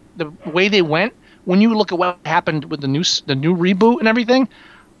the way they went, when you look at what happened with the new reboot and everything,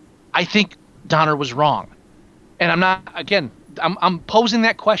 I think Donner was wrong. And I'm posing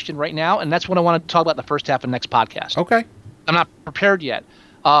that question right now, and that's what I want to talk about the first half of next podcast. Okay. I'm not prepared yet.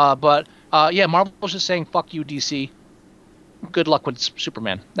 But Marvel's just saying, fuck you, DC. Good luck with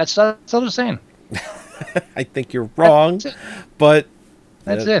Superman. That's what they're saying. I think you're wrong, but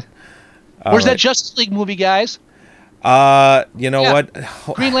that's it. Where's that Justice League movie, guys? You know what?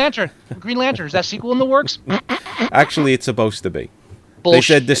 Green Lantern. Is that sequel in the works? Actually, it's supposed to be. Bullshit. They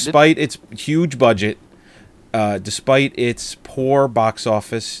said despite its huge budget, despite its poor box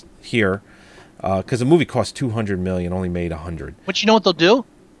office here, because the movie cost $200 million, only made $100. But you know what they'll do?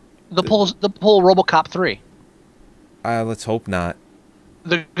 They'll pull RoboCop 3. Let's hope not.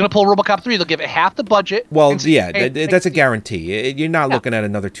 They're going to pull RoboCop 3. They'll give it half the budget. Well, that's a guarantee. You're not looking at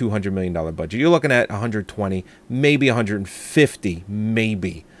another $200 million budget. You're looking at 120, maybe 150,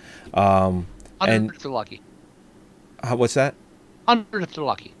 maybe. 100 if they're lucky. What's that? 100 if they're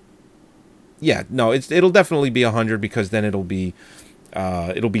lucky. Yeah, no, it'll definitely be 100 because then it'll be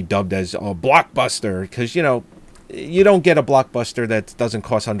dubbed as a blockbuster because you don't get a blockbuster that doesn't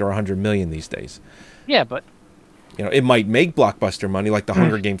cost under $100 million these days. Yeah, but it might make blockbuster money like the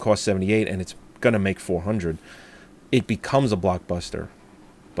Hunger Game cost 78 and it's gonna make 400. It becomes a blockbuster.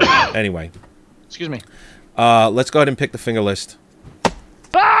 But anyway, excuse me. Let's go ahead and pick the finger list.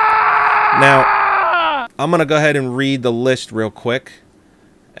 Now, I'm gonna go ahead and read the list real quick,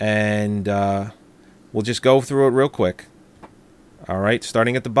 and we'll just go through it real quick. All right,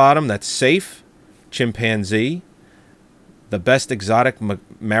 starting at the bottom, that's Safe, Chimpanzee, The Best Exotic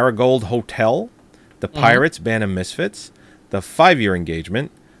Marigold Hotel, The Pirates, Band of Misfits, The 5-Year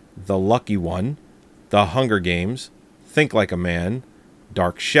Engagement, The Lucky One, The Hunger Games, Think Like a Man,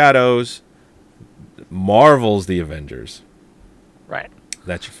 Dark Shadows, Marvel's The Avengers. Right.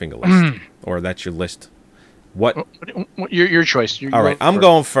 That's your finger list. Or that's your list. What? Your choice. All right, I'm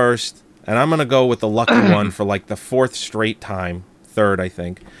going first, and I'm going to go with The Lucky One for like the 4th straight time. 3rd, I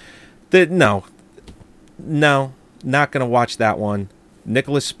think. No, not going to watch that one.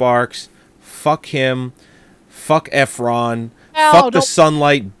 Nicholas Sparks. Fuck him. Fuck Efron. Fuck the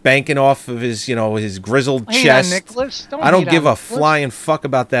sunlight banking off of his, his grizzled chest. I don't give a flying fuck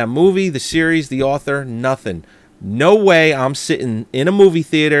about that movie, the series, the author, nothing. No way I'm sitting in a movie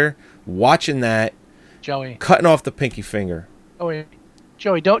theater watching that. Joey. Cutting off the pinky finger.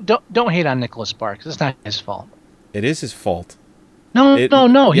 Joey, don't hate on Nicholas Sparks. It's not his fault. It is his fault.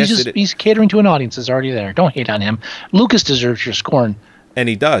 No. He's catering to an audience that's already there. Don't hate on him. Lucas deserves your scorn. And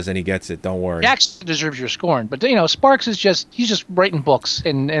he does, and he gets it. Don't worry. Jackson deserves your scorn, but Sparks is he's just writing books,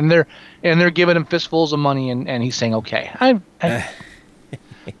 and they're giving him fistfuls of money, and he's saying okay.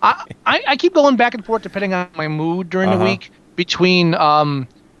 I keep going back and forth depending on my mood during the week between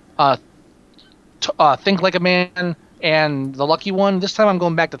Think Like a Man and The Lucky One. This time I'm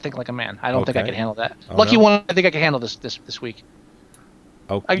going back to Think Like a Man. I don't think I can handle that. Lucky One, I think I can handle this week.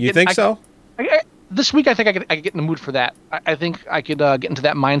 Oh, you think so? This week, I think I could get in the mood for that. I think I could get into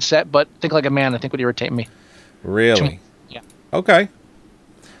that mindset, but Think Like a Man, I think would irritate me. Really? Yeah. Okay.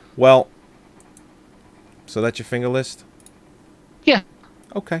 Well, so that's your finger list? Yeah.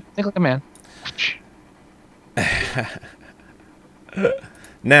 Okay. Think Like a Man.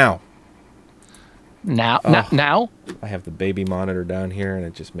 Now. Now? I have the baby monitor down here, and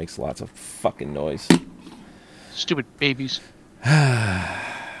it just makes lots of fucking noise. Stupid babies.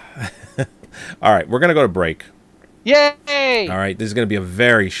 All right, we're going to go to break. Yay! All right, this is going to be a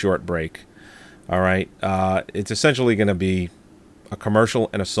very short break. All right, it's essentially going to be a commercial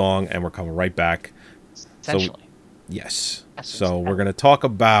and a song, and we're coming right back. Essentially. Yes. So we're going to talk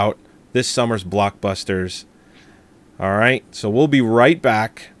about this summer's blockbusters. All right, so we'll be right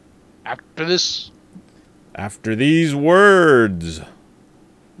back. After this. after these words.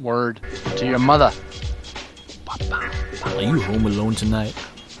 Word to your mother. Are you home alone tonight?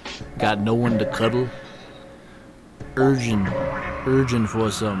 Got no one to cuddle? Urging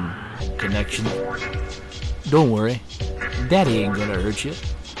for some connection? Don't worry, Daddy ain't gonna hurt you.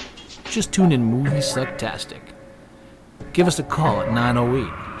 Just tune in Movie Sucktastic. Give us a call at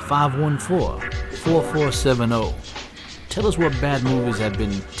 908-514-4470. Tell us what bad movies have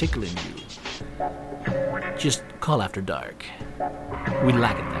been tickling you. Just call after dark. We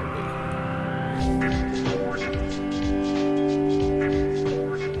like it that way.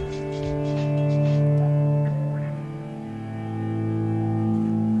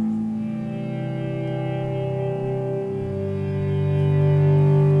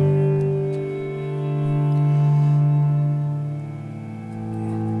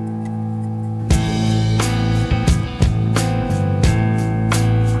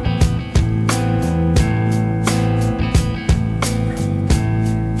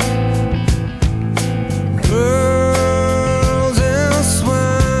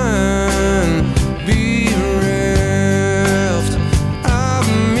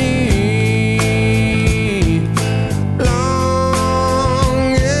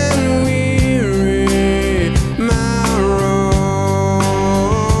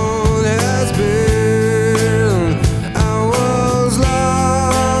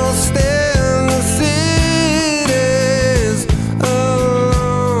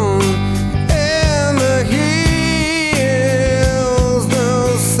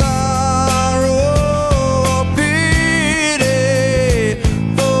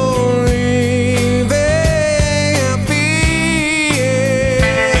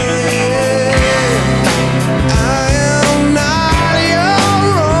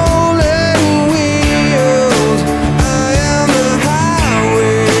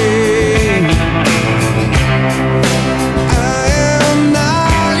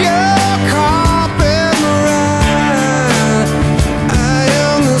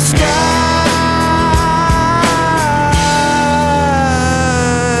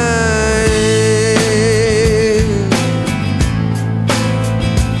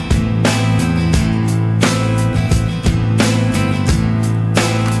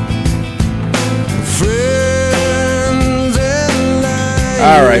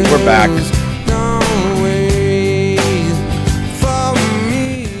 All right, we're back.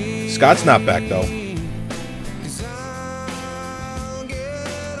 Scott's not back, though.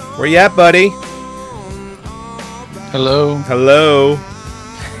 Where you at, buddy? Hello. Hello.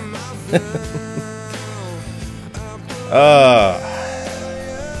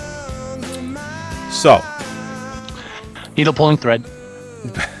 So. Needle pulling thread.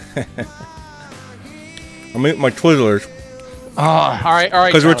 I'm eating my Twizzlers. Oh, all right.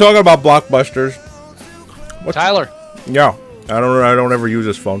 Because we're talking about blockbusters. Tyler. Yeah, I don't ever use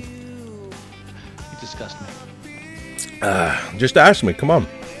this phone. You disgust me. Just ask me. Come on.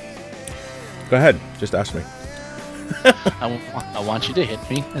 Go ahead. Just ask me. I want you to hit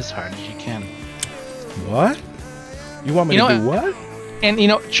me as hard as you can. What? You want me to do what? And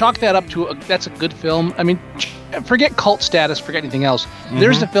chalk that up to that's a good film. I mean, forget cult status, forget anything else. Mm-hmm.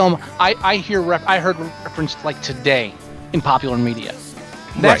 There's the film I heard referenced like today in popular media.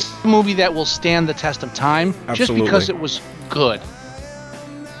 That's a movie that will stand the test of time. Absolutely. Just because it was good.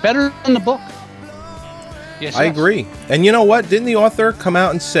 Better than the book. Yes, I agree. And you know what? Didn't the author come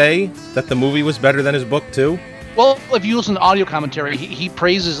out and say that the movie was better than his book too? Well, if you listen to audio commentary, he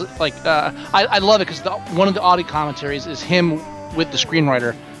praises I love it because one of the audio commentaries is him with the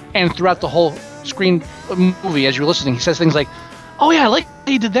screenwriter, and throughout the whole movie, as you're listening, he says things like, "Oh yeah, I like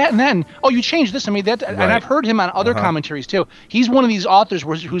he did that and then. Oh, you changed this and made that." Right. And I've heard him on other commentaries too. He's one of these authors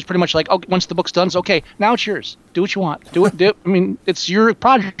who's pretty much like, "Oh, once the book's done, it's okay. Now it's yours. Do what you want. Do it. I mean, it's your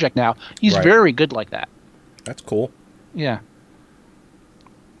project now." He's very good like that. That's cool. Yeah.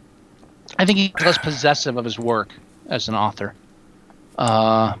 I think he's less possessive of his work as an author.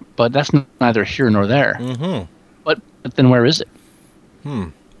 But that's neither here nor there. Mm-hmm. But then where is it?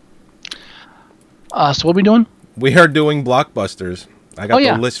 So what are we doing? We are doing blockbusters. I got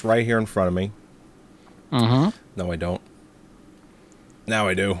the list right here in front of me. Mm-hmm. No, I don't. Now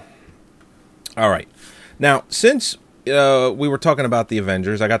I do. All right. Now, since we were talking about the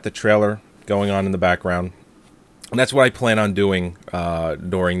Avengers, I got the trailer going on in the background. And that's what I plan on doing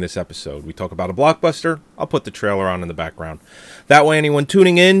during this episode. We talk about a blockbuster. I'll put the trailer on in the background. That way, anyone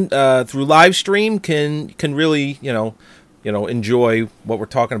tuning in through live stream can really, enjoy what we're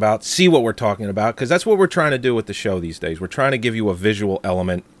talking about, see what we're talking about, because that's what we're trying to do with the show these days. We're trying to give you a visual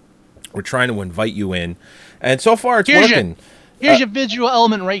element. We're trying to invite you in, and so far it's working. Here's your visual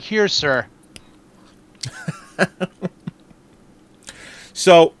element right here, sir.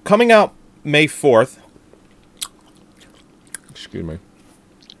 So, coming out May 4th. Excuse me.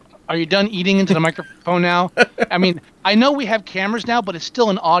 Are you done eating into the microphone now? I mean, I know we have cameras now, but it's still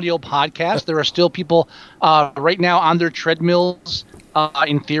an audio podcast. There are still people right now on their treadmills,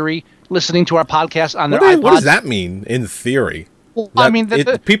 in theory, listening to our podcast on their iPods. What does that mean, in theory? Well, I mean,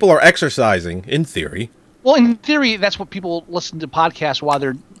 people are exercising, in theory. Well, in theory, that's what people listen to podcasts while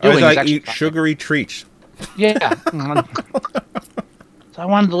they're Or doing. as I eat sugary treats. Yeah. So I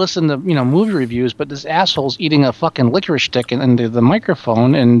wanted to listen to movie reviews, but this asshole's eating a fucking licorice stick into the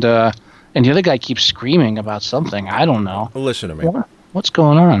microphone, and the other guy keeps screaming about something. I don't know. Well, listen to me. What's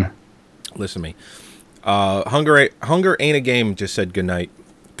going on? Listen to me. Hunger Ain't a Game just said good night.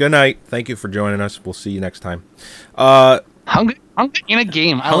 Good night. Thank you for joining us. We'll see you next time. Hunger Ain't a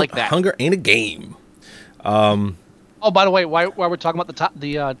Game. I like that. Hunger Ain't a Game. Oh, by the way, while we're talking about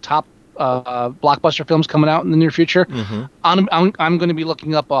the top blockbuster films coming out in the near future, I'm going to be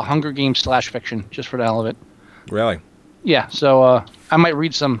looking up a Hunger Games /fiction just for the hell of it. Really? Yeah. So I might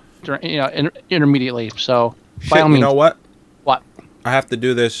read some intermediately. So by all means. You know what? What? I have to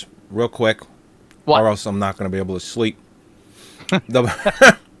do this real quick, or else I'm not going to be able to sleep.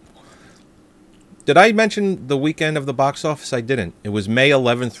 Did I mention the weekend of the box office? I didn't. It was May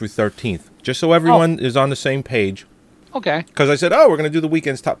 11th through 13th. Just so everyone is on the same page. Okay. Because I said, we're going to do the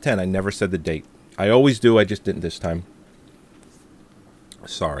weekend's top 10. I never said the date. I always do. I just didn't this time.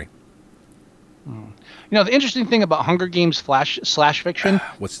 Sorry. The interesting thing about Hunger Games /fiction.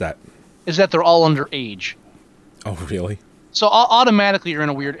 What's that? Is that they're all underage. Oh, really? So automatically you're in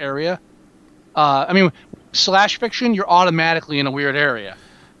a weird area. /fiction, you're automatically in a weird area.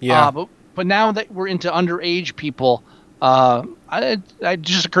 Yeah. But now that we're into underage people, it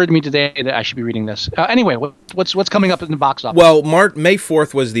just occurred to me today that I should be reading this. Anyway, what's coming up in the box office? Well, May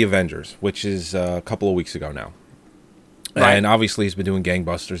 4th was The Avengers, which is a couple of weeks ago now. Right. And obviously he's been doing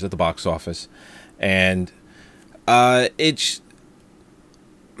gangbusters at the box office. And we're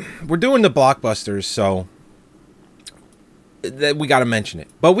doing the blockbusters, so we got to mention it.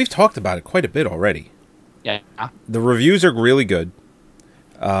 But we've talked about it quite a bit already. Yeah. The reviews are really good.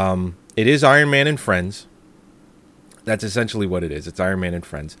 It is Iron Man and Friends. That's essentially what it is. It's Iron Man and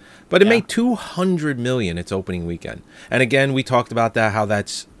Friends. But it made $200 million its opening weekend. And again, we talked about that, how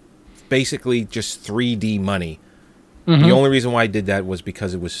that's basically just 3D money. Mm-hmm. The only reason why I did that was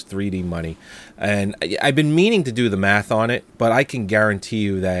because it was 3D money. And I've been meaning to do the math on it, but I can guarantee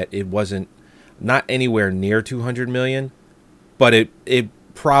you that it wasn't not anywhere near 200 million, but it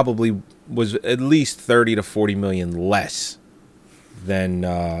probably was at least 30 to 40 million less than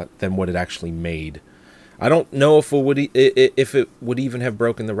what it actually made. I don't know if it would even have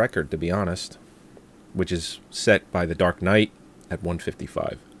broken the record, to be honest, which is set by The Dark Knight at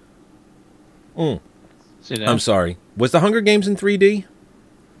 155. I'm sorry. Was The Hunger Games in 3D?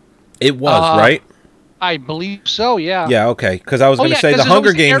 It was, right? I believe so, yeah. Yeah, okay. Because I was going to say The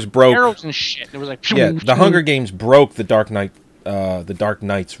Hunger Games broke... arrows and shit. It was like... The Hunger Games broke The Dark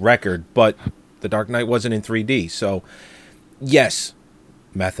Knight's record, but The Dark Knight wasn't in 3D. So, yes,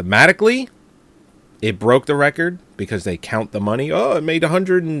 mathematically, it broke the record because they count the money. Oh, it made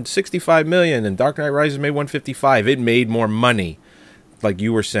 165 million, and Dark Knight Rises made 155. It made more money, like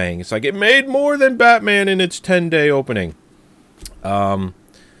you were saying. It's like it made more than Batman in its 10-day opening. But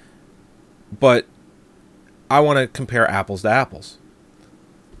I want to compare apples to apples.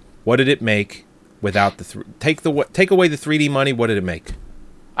 What did it make without the take away the 3D money? What did it make?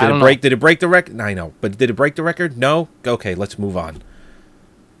 Did it break the record? I know, but did it break the record? No. Okay, let's move on.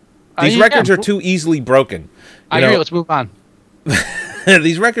 These records are too easily broken. I agree. Let's move on.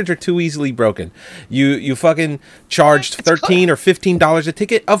 These records are too easily broken. You fucking charged $13 or $15 a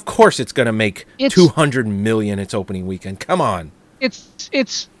ticket. Of course, it's gonna make 200 million its opening weekend. Come on.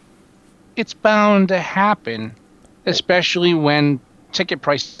 It's bound to happen, especially when ticket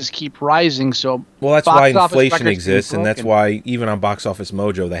prices keep rising. So that's why inflation exists, and that's why even on Box Office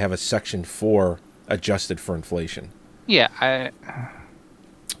Mojo they have a Section 4 adjusted for inflation. Yeah.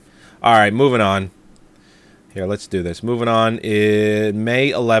 All right, moving on. Here, let's do this. Moving on.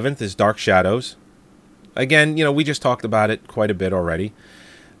 May 11th is Dark Shadows. Again, we just talked about it quite a bit already.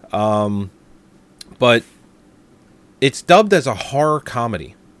 But it's dubbed as a horror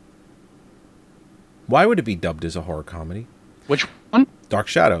comedy. Why would it be dubbed as a horror comedy? Which one? Dark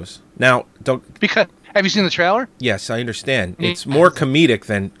Shadows. Now, because have you seen the trailer? Yes, I understand. It's more comedic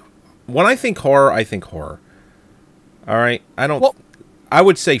than when I think horror. I think horror. All right, I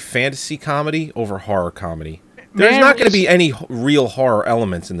would say fantasy comedy over horror comedy. There's not going to be any real horror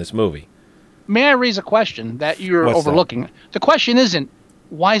elements in this movie. May I raise a question that you're overlooking? The question isn't,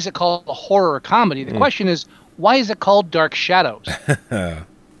 why is it called a horror comedy? The question is, why is it called Dark Shadows?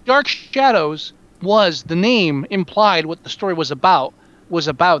 Dark Shadows was the name implied what the story was about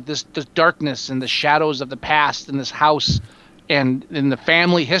this darkness and the shadows of the past in this house and in the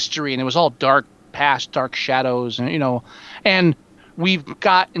family history, and it was all dark past, dark shadows, and and we've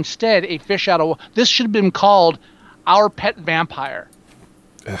got instead a fish out of this should have been called Our Pet Vampire.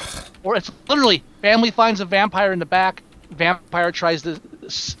 Ugh. Or it's literally family finds a vampire in the back, vampire tries to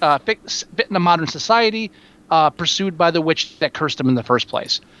fit in a modern society, pursued by the witch that cursed him in the first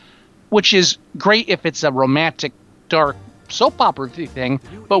place, which is great if it's a romantic dark soap opera thing,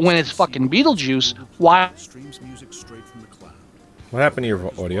 but when it's fucking Beetlejuice, why? Streams music straight from the cloud. What happened to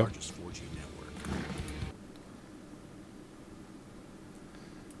your audio?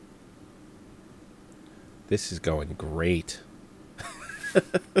 This is going great.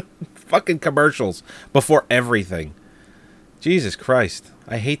 Fucking commercials before everything. Jesus Christ.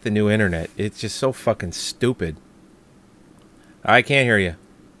 I hate the new internet. It's just so fucking stupid. I can't hear you.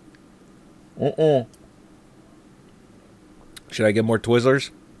 Should I get more Twizzlers?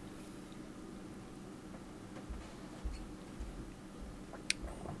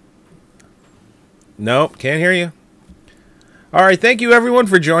 Nope, can't hear you. All right, thank you everyone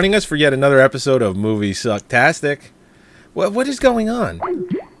for joining us for yet another episode of Movie Sucktastic. What is going on?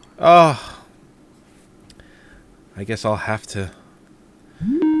 Oh, I guess I'll have to.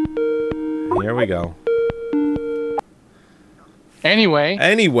 Here we go.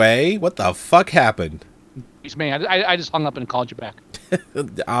 Anyway, what the fuck happened? It's me. I just hung up and called you back.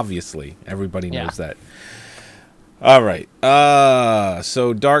 Obviously, everybody knows that. All right.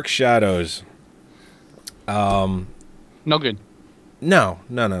 So Dark Shadows. No good. No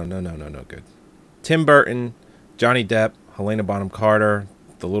good. Tim Burton, Johnny Depp, Helena Bonham Carter,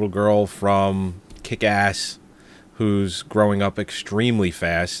 the little girl from Kick-Ass, who's growing up extremely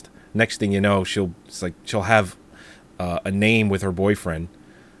fast. Next thing you know, she'll have a name with her boyfriend.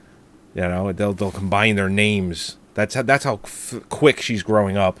 You know, they'll combine their names. That's how quick she's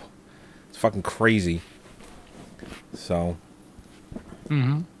growing up. It's fucking crazy. So.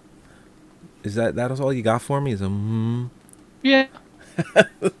 Mm-hmm. Is that all you got for me? Is Yeah.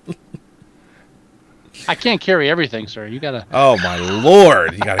 I can't carry everything, sir. You gotta. Oh my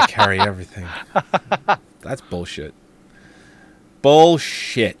lord! You gotta carry everything. That's bullshit.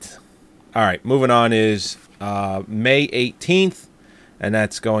 Bullshit. All right, moving on is May 18th, and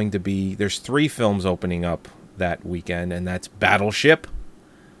that's going to be. There's 3 films opening up that weekend, and that's Battleship.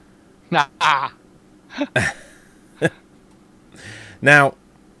 Now,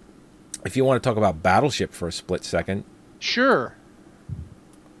 if you want to talk about Battleship for a split second. Sure.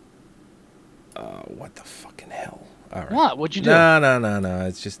 What the fucking hell? All right. What? What'd you do? No.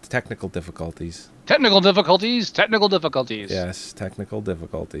 It's just technical difficulties. Technical difficulties. Yes, technical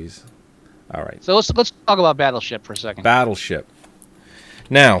difficulties. All right. So let's talk about Battleship for a second. Battleship.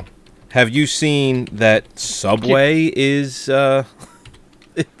 Now, have you seen that Subway is they're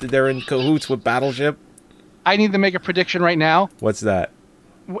in cahoots with Battleship? I need to make a prediction right now. What's that?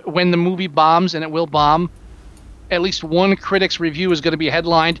 When the movie bombs, and it will bomb, at least one critic's review is going to be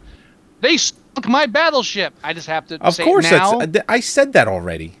headlined, "They sunk my battleship." I just have to say it now. Of course, I said that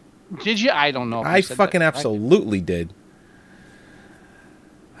already. Did you? I don't know. If I fucking absolutely did.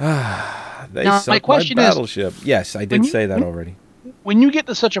 They now, sunk my question my battleship. Yes, I did say that already. When you get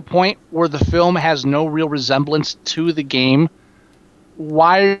to such a point where the film has no real resemblance to the game,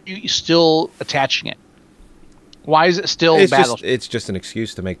 why are you still attaching it? Why is it still Battleship? It's just an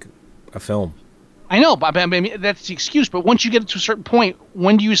excuse to make a film. I know, but I mean, that's the excuse. But once you get to a certain point,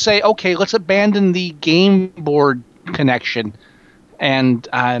 when do you say, okay, let's abandon the game board connection? And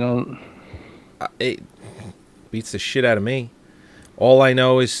I don't... It beats the shit out of me. All I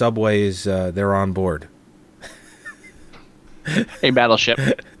know is Subway is they're on board. A Battleship.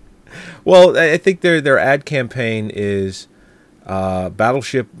 Well, I think their ad campaign is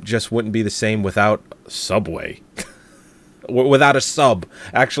Battleship just wouldn't be the same without Subway. Without a sub.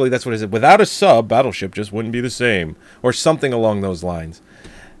 Actually, that's what it is. Without a sub, Battleship just wouldn't be the same. Or something along those lines.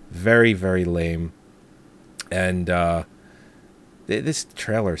 Very, very lame. And this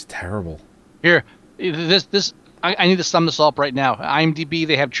trailer is terrible. Here, I need to sum this up right now. IMDb,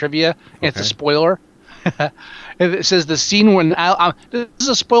 they have trivia. And it's a spoiler. It says the scene when this is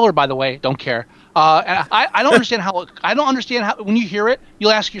a spoiler, by the way. Don't care. I don't understand how. I don't understand how. When you hear it,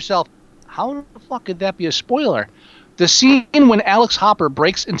 you'll ask yourself, how the fuck could that be a spoiler? The scene when Alex Hopper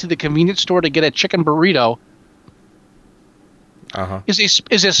breaks into the convenience store to get a chicken burrito is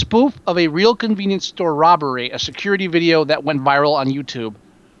a spoof of a real convenience store robbery, a security video that went viral on YouTube.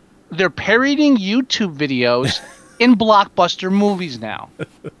 They're parodying YouTube videos in blockbuster movies now.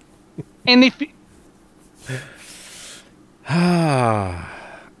 And if I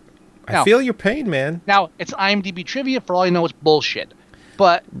Now- feel your pain, man. now it's IMDb trivia, for all you know, it's bullshit.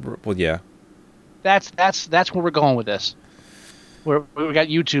 But Well, yeah. that's where we're going with this. We got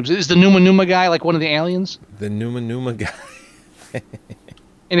YouTube's. Is the Numa Numa guy like one of the aliens? The Numa Numa guy.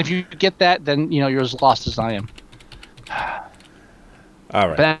 And if you get that, then you're as lost as I am. All right.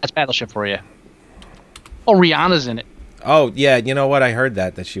 But that's Battleship for you. Oh, Rihanna's in it. Oh, yeah, you know what? I heard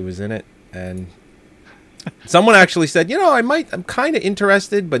that she was in it, and someone actually said, I'm kind of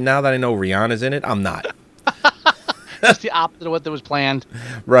interested, but now that I know Rihanna's in it, I'm not. That's the opposite of what was planned.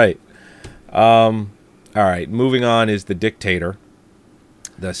 Right. All right, moving on is The Dictator,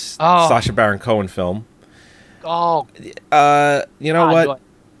 the Sacha Baron Cohen film. Oh. You know God, what?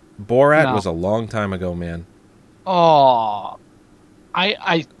 Borat No. was a long time ago, man. Oh.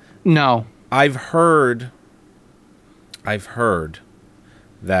 No. I've heard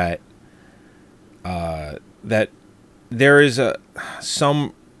that that there is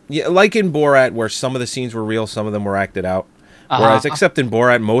like in Borat, where some of the scenes were real, some of them were acted out. Whereas, except in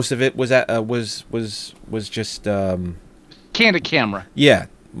Borat, most of it was just candid camera. Yeah,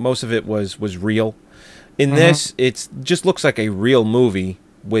 most of it was real. In this, it just looks like a real movie,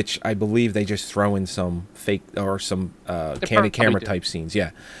 which I believe they just throw in some fake or some candid camera type scenes.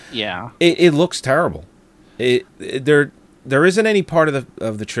 Yeah, yeah. It looks terrible. There isn't any part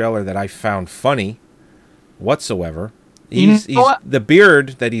of the trailer that I found funny whatsoever. He's the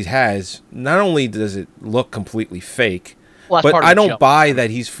beard that he has. Not only does it look completely fake, but I don't buy that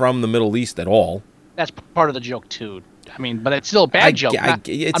he's from the Middle East at all. That's part of the joke too. I mean, but it's still a bad joke.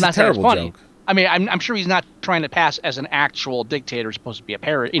 It's I'm not a saying terrible it's funny. joke. I mean, I'm sure he's not trying to pass as an actual dictator. It's supposed to be a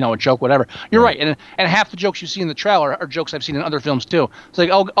parody, a joke, whatever. You're right. And half the jokes you see in the trailer are jokes I've seen in other films too. It's like,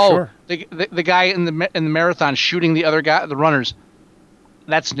 Sure. the guy in the marathon shooting the other guy, the runners.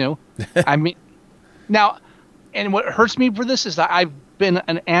 That's new. I mean, now, and what hurts me for this is that I've been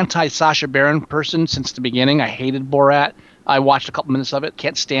an anti-Sacha Baron person since the beginning. I hated Borat. I watched a couple minutes of it.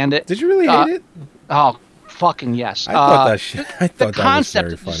 Can't stand it. Did you really hate it? Oh, fucking yes. I thought that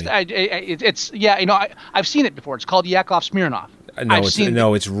concept, was very funny. I've seen it before. It's called Yakov Smirnoff.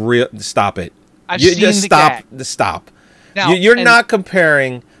 It's real. Stop it. I've seen just the stop. gag. Stop. Now, You're not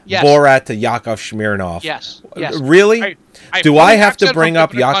comparing Yes. Borat to Yakov Smirnoff. Yes. Really? Do I have to bring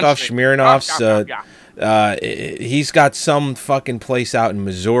up Yakov Smirnoff's? Yeah. He's got some fucking place out in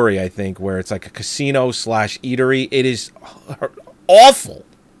Missouri, I think, where it's like a casino/eatery. It is awful.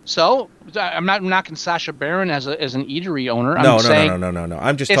 So I'm not knocking Sacha Baron as an eatery owner. No.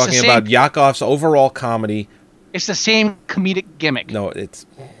 I'm just it's talking the about same- Yakov's overall comedy. It's the same comedic gimmick. No, it's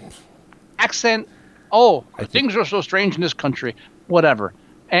Accent. Things are so strange in this country. Whatever.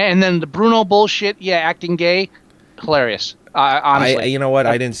 And then the Bruno bullshit. Yeah, acting gay. Hilarious. Honestly. you know what?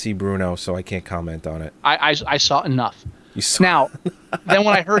 I didn't see Bruno, so I can't comment on it. I saw enough. You saw Now, then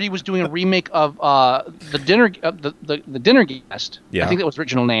when I heard he was doing a remake of the Dinner Guest, Yeah. I think that was the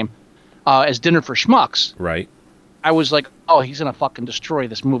original name, as Dinner for Schmucks, Right. I was like, oh, he's gonna fucking destroy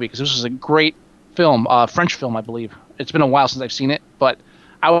this movie because this is a great film, French film, I believe. It's been a while since I've seen it, but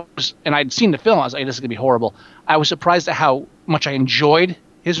I'd seen the film. I was like, this is gonna be horrible. I was surprised at how much I enjoyed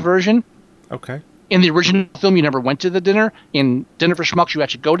his version. Okay. In the original film, you never went to the dinner. In Dinner for Schmucks, you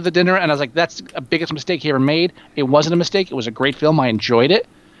actually go to the dinner. And I was like, that's the biggest mistake he ever made. It wasn't a mistake. It was a great film. I enjoyed it.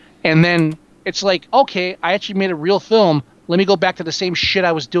 And then it's like, okay, I actually made a real film. Let me go back to the same shit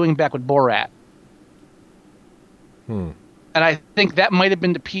I was doing back with Borat. And I think that might have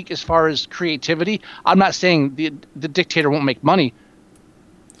been the peak as far as creativity. I'm not saying the dictator won't make money.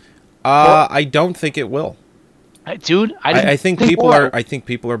 I don't think it will. Dude, I think people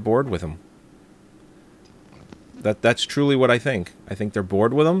are bored with him. That's truly what I think. I think they're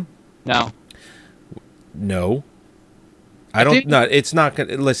bored with him. No. I don't. No, it's not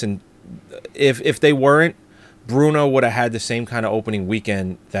gonna. Listen, if they weren't, Bruno would have had the same kind of opening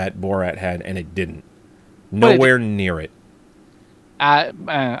weekend that Borat had, and it didn't. Nowhere near it. I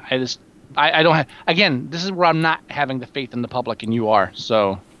don't have. Again, this is where I'm not having the faith in the public, and you are.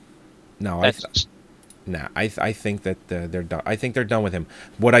 So. No, I think that they're done. I think they're done with him.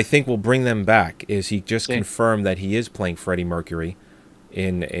 What I think will bring them back is he just confirmed that he is playing Freddie Mercury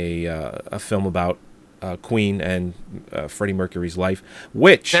in a film about Queen and Freddie Mercury's life.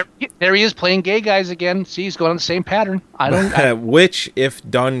 Which there he is playing gay guys again. See, he's going on the same pattern. Which, if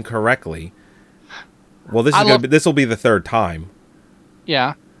done correctly, well, this will be the third time.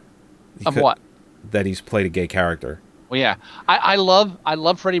 Yeah. Of what? That he's played a gay character. Well, yeah, I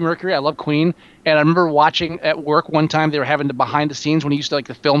love Freddie Mercury. I love Queen, and I remember watching at work one time they were having the behind the scenes when he used to like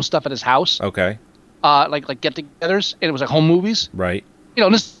the film stuff at his house. Okay. like get-togethers, and it was like home movies. Right. You know,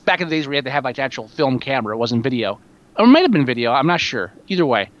 and this is back in the days where you had to have like the actual film camera. It wasn't video. Or it might have been video. I'm not sure. Either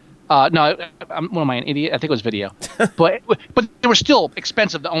way. No, what am I, an idiot? I think it was video. but they were still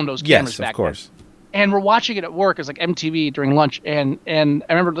expensive to own those cameras back Yes, of course. then. And we're watching it at work. It was like MTV during lunch. And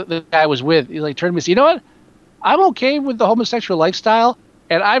I remember the guy I was with, he like turned to me and said, you know what? I'm okay with the homosexual lifestyle.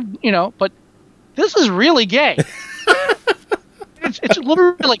 And but this is really gay. It's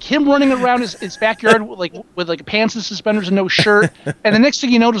literally like him running around his backyard with like pants and suspenders and no shirt. And the next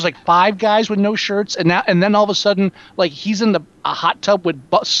thing you know, there's like 5 guys with no shirts. And then all of a sudden, like he's in a hot tub with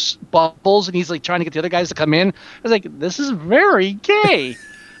bubbles, and he's like trying to get the other guys to come in. I was like, this is very gay.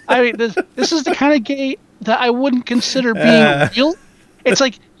 I mean, this is the kind of gay that I wouldn't consider being real. It's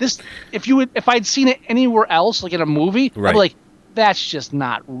like this. If I'd seen it anywhere else, like in a movie, Right. I'd be like, that's just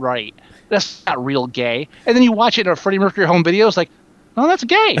not right. That's not real gay. And then you watch it in a Freddie Mercury home video. It's like, no, that's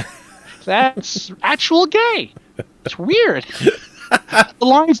gay. That's actual gay. It's weird. The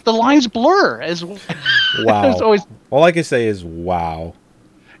lines blur as well. Wow. It's always, All I can say is wow.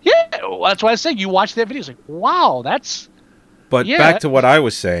 yeah, well, that's why I say you watch that video. It's like, wow, that's. But Yeah. back to what I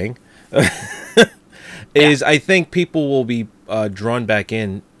was saying, is I think people will be drawn back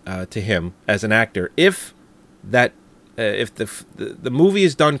in to him as an actor if the movie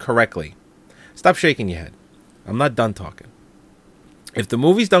is done correctly. Stop shaking your head. I'm not done talking. If the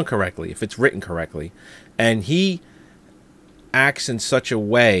movie's done correctly, if it's written correctly, and he acts in such a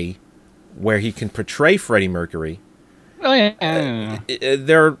way where he can portray Freddie Mercury, Oh yeah.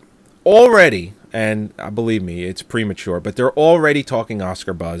 they're already, and believe me, it's premature, but they're already talking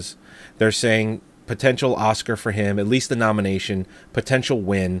Oscar buzz. They're saying potential Oscar for him, at least a nomination, potential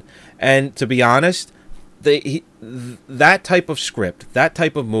win. And to be honest, that type of script, that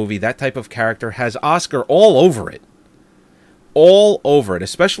type of movie, that type of character has Oscar all over it. All over it,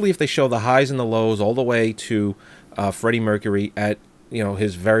 especially if they show the highs and the lows all the way to Freddie Mercury at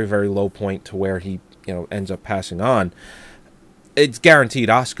his very, very low point to where he ends up passing on. It's guaranteed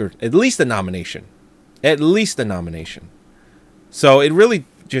Oscar, at least a nomination. At least a nomination. So it really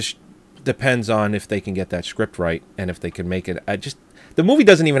just depends on if they can get that script right and if they can make it. The movie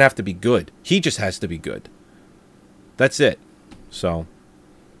doesn't even have to be good. He just has to be good. That's it. So,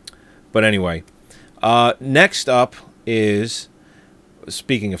 but anyway, next up is,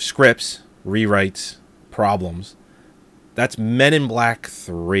 speaking of scripts, rewrites, problems, that's Men in Black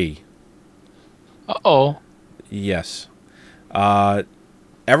 3. Uh-oh. Yes.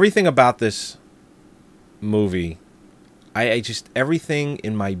 Everything about this movie, I just, everything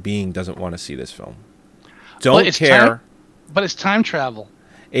in my being doesn't want to see this film. Don't care. But it's time travel.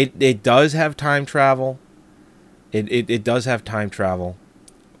 It does have time travel. It does have time travel.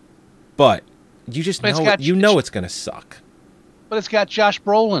 But you just know it's going to suck. But it's got Josh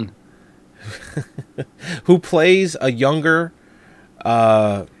Brolin. Who plays a younger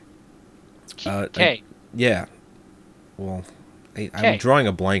K. Yeah. Well, I'm drawing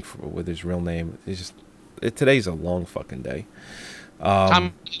a blank with his real name. Today's a long fucking day.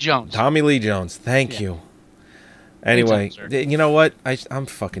 Tommy Lee Jones. Tommy Lee Jones. Thank you. Anyway, you know what? I'm a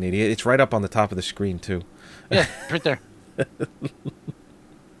fucking idiot. It's right up on the top of the screen too. Yeah, right there.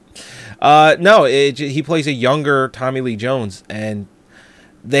 No, he plays a younger Tommy Lee Jones, and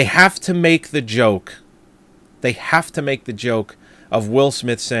they have to make the joke. They have to make the joke of Will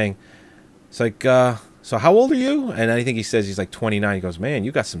Smith saying, "It's like, so how old are you?" And I think he says he's like 29. He goes, "Man,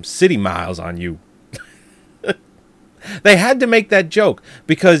 you got some city miles on you." They had to make that joke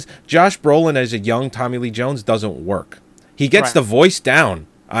because Josh Brolin as a young Tommy Lee Jones doesn't work. He gets the voice down.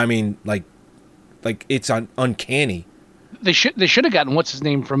 I mean, like it's uncanny. They should have gotten what's his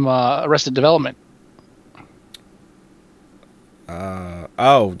name from Arrested Development.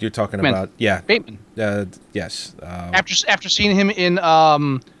 Oh, you're talking about Bateman. Yes. After seeing him in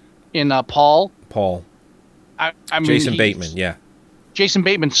Paul. I mean, Jason Bateman. Yeah. Jason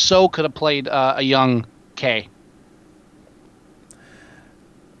Bateman could have played a young K.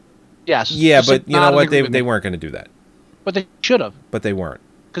 Yes. Yeah, but you know what? They weren't going to do that. But they should have. But they weren't.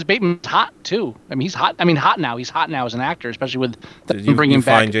 Because Bateman's hot too. I mean, he's hot. I mean, hot now. He's hot now as an actor, especially with bringing you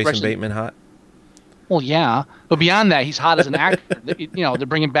back. Find Jason Bateman hot? Well, yeah, but beyond that, he's hot as an actor. They're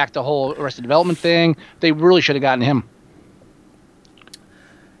bringing back the whole Arrested Development thing. They really should have gotten him.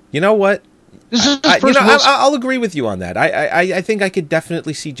 You know what? This is his first I'll agree with you on that. I think I could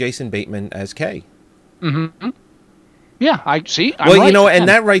definitely see Jason Bateman as K. Mm-hmm. Yeah, I see. Well, right. And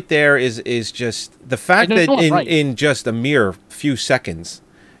that right there is just the fact that in just a mere few seconds,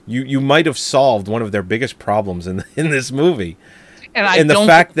 you might have solved one of their biggest problems in this movie. And the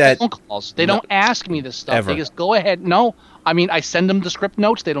fact that phone calls. They don't ask me this stuff. Ever. They just go ahead. No, I mean I send them the script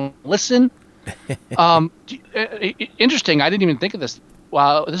notes. They don't listen. Interesting. I didn't even think of this.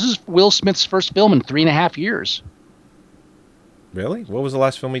 Wow, this is Will Smith's first film in 3.5 years. Really? What was the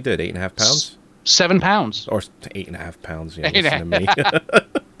last film he did? 8.5 pounds? 7 pounds. Or 8.5 pounds. Yeah, 8.5. listen to me.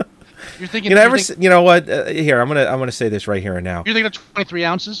 You're thinking. You know what? Here, I'm gonna say this right here and now. You're thinking of 23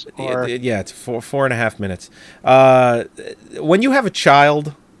 ounces? Or? Yeah, it's 4.5 minutes. When you have a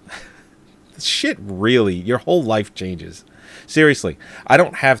child, shit really, your whole life changes. Seriously, I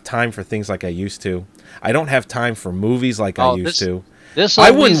don't have time for things like I used to. I don't have time for movies like I used to.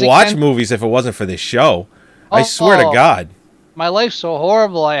 I wouldn't watch movies if it wasn't for this show. I swear to God. My life's so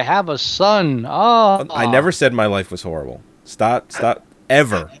horrible. I have a son. Oh. I never said my life was horrible. Stop,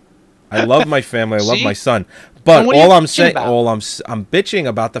 ever. I love my family. I love my son. But all I'm saying, I'm bitching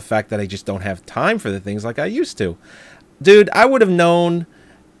about the fact that I just don't have time for the things like I used to. Dude, I would have known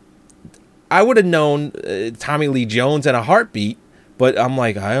Tommy Lee Jones in a heartbeat. But I'm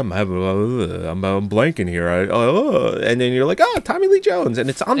like, I'm blanking here. And then you're like, oh, Tommy Lee Jones, and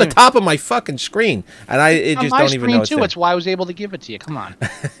it's on the top of my fucking screen, and I just don't even know it's there. It's why I was able to give it to you. Come on.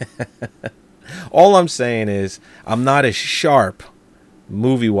 All I'm saying is, I'm not as sharp,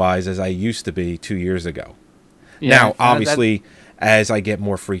 movie-wise, as I used to be 2 years ago. Yeah, now, obviously, as I get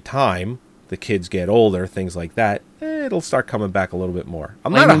more free time, the kids get older, things like that, it'll start coming back a little bit more.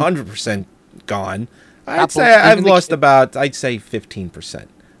 I'm not 100% gone. I'd say I've lost about, I'd say 15%.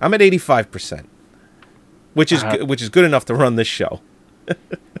 I'm at 85%, which is good enough to run this show.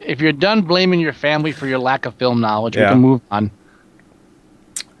 If you're done blaming your family for your lack of film knowledge, we can move on.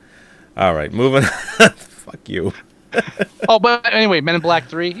 All right, moving on. Fuck you. Oh, but anyway, Men in Black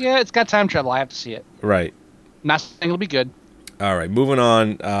 3, yeah, it's got time travel. I have to see it. Right. Not saying it'll be good. All right, moving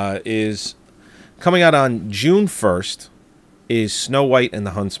on is coming out on June 1st is Snow White and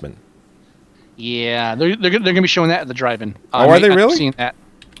the Huntsman. Yeah, they're going to be showing that at the drive-in. Are they really? Seeing that.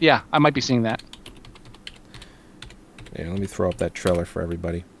 Yeah, I might be seeing that. Yeah, let me throw up that trailer for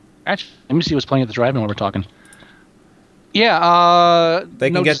everybody. Actually, let me see what's playing at the drive-in while we're talking. Yeah,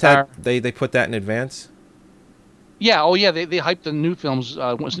 they can get that. They put that in advance. Yeah. Oh, yeah. They hyped the new films.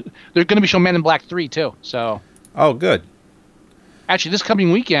 They're going to be showing Men in Black 3 too. So. Oh, good. Actually, this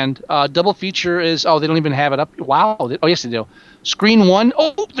coming weekend, double feature is. Oh, they don't even have it up. Wow. Oh, yes, they do. Screen 1.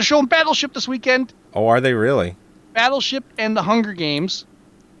 Oh, they're showing Battleship this weekend. Oh, are they really? Battleship and The Hunger Games.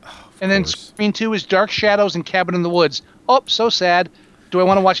 And then Screen 2 is Dark Shadows and Cabin in the Woods. Oh, so sad. Do I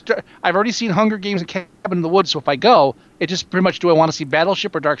want to watch... I've already seen Hunger Games and Cabin in the Woods, so if I go, it just pretty much, do I want to see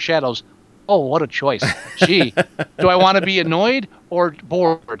Battleship or Dark Shadows? Oh, what a choice. Gee. Do I want to be annoyed or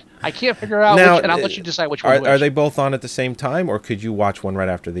bored? I can't figure out which, and I'll let you decide which one. Are they both on at the same time, or could you watch one right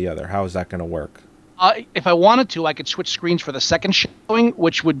after the other? How is that going to work? If I wanted to, I could switch screens for the second showing,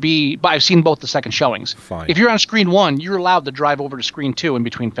 which would be... But I've seen both the second showings. Fine. If you're on Screen 1, you're allowed to drive over to Screen 2 in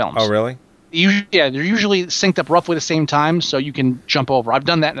between films. Oh, really? Yeah, they're usually synced up roughly the same time, so you can jump over. I've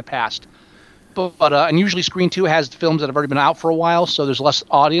done that in the past. But and usually Screen 2 has films that have already been out for a while, so there's less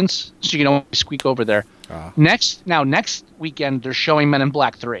audience, so you can always squeak over there. Next weekend, they're showing Men in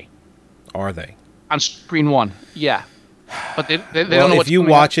Black 3. Are they? On Screen 1, yeah. But they don't know what's if you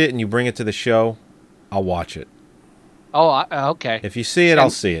watch it and you bring it to the show, I'll watch it. Oh, okay. If you see it, I'll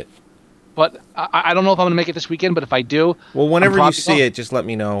see it. But I don't know if I'm going to make it this weekend, but if I do... Well, whenever you see it, just let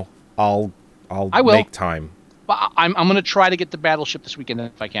me know. I'll make time. But I'm going to try to get the Battleship this weekend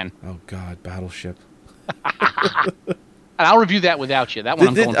if I can. Oh, God, Battleship. And I'll review that without you. That one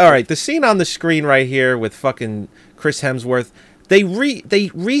I'm going all right, the scene on the screen right here with fucking Chris Hemsworth, they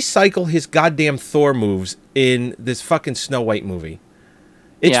recycle his goddamn Thor moves in this fucking Snow White movie.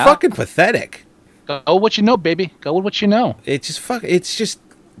 It's fucking pathetic. Go what you know, baby. Go with what you know. It's just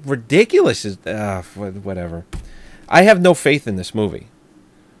ridiculous. Whatever. I have no faith in this movie.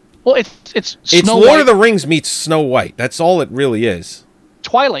 Well, it's Lord of the Rings meets Snow White. That's all it really is.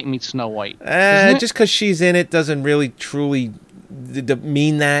 Twilight meets Snow White. Just because she's in it doesn't really truly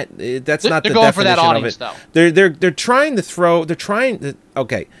mean that. That's not the definition of it. They're going for that audience, though. They're trying to throw. They're trying to.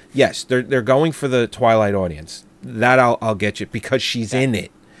 Okay, yes, they're going for the Twilight audience. That I'll get you because she's in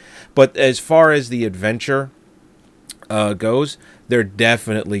it. But as far as the adventure goes, they're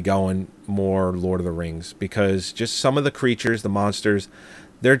definitely going more Lord of the Rings because just some of the creatures, the monsters,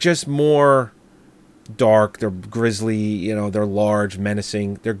 they're just more dark. They're grisly, they're large,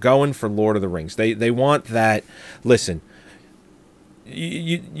 menacing. They're going for Lord of the Rings. They want that. Listen,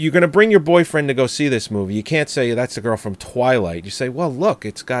 you're going to bring your boyfriend to go see this movie. You can't say that's the girl from Twilight. You say, well, look,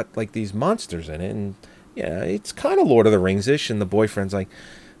 it's got like these monsters in it, and yeah, it's kind of Lord of the Rings-ish. And the boyfriend's like,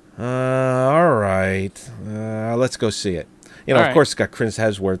 all right, let's go see it. Of course, it's got Chris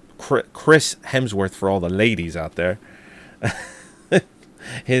Hemsworth for all the ladies out there.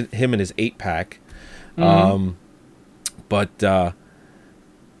 him and his 8-pack. Mhm.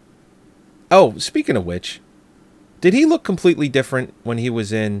 Oh, speaking of which, did he look completely different when he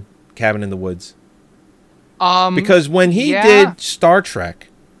was in Cabin in the Woods? Because when he did Star Trek,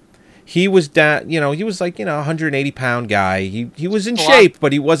 he was down. He was like 180-pound guy. He was in shape,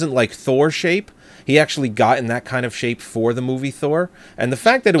 but he wasn't like Thor shape. He actually got in that kind of shape for the movie Thor, and the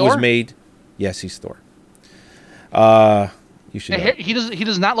fact that it was made, yes, he's Thor. You should know. He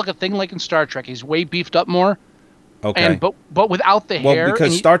does not look a thing like in Star Trek. He's way beefed up more. Okay. But without the hair. Well,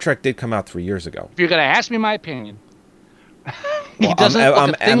 because Star Trek did come out 3 years ago. If you're gonna ask me my opinion, Well,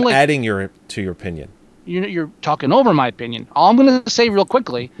 I'm adding to your opinion. You're talking over my opinion. All I'm gonna say real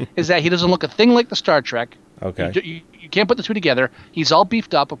quickly is that he doesn't look a thing like the Star Trek. Okay. You can't put the two together. He's all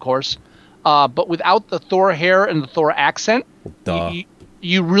beefed up, of course, but without the Thor hair and the Thor accent,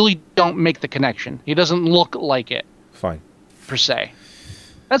 you really don't make the connection. He doesn't look like it. Fine. Per se.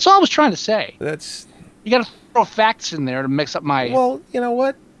 That's all I was trying to say. You got to throw facts in there to mix up my. Well, you know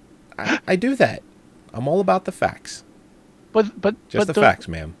what? I do that. I'm all about the facts. But Just the facts,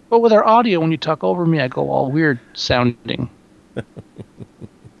 ma'am. But with our audio, when you talk over me, I go all weird sounding.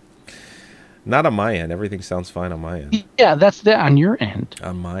 Not on my end. Everything sounds fine on my end. Yeah, that's on your end.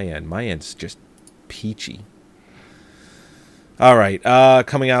 On my end. My end's just peachy. All right.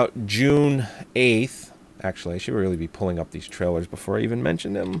 Coming out June 8th. Actually, I should really be pulling up these trailers before I even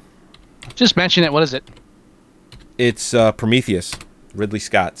mention them. Just mention it. What is it? It's Prometheus. Ridley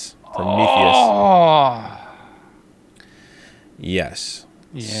Scott's Prometheus. Oh. Yes.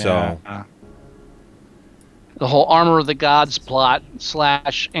 Yeah. So. The whole Armor of the Gods plot /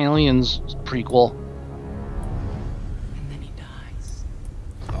 Aliens prequel. And then he dies.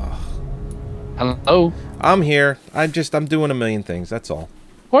 Hello? I'm here. I'm doing a million things. That's all.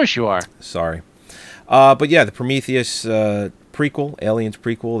 Of course you are. Sorry. But yeah, the Prometheus prequel, Aliens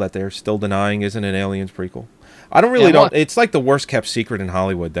prequel, that they're still denying isn't an Aliens prequel. I don't really don't. It's like the worst kept secret in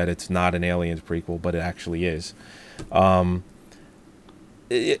Hollywood that it's not an Aliens prequel, but it actually is.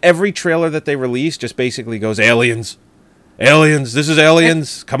 Every trailer that they release just basically goes Aliens, Aliens. This is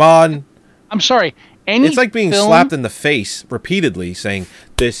Aliens. Come on. I'm sorry. It's like being slapped in the face repeatedly, saying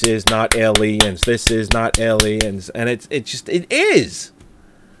this is not Aliens. This is not Aliens, and it is.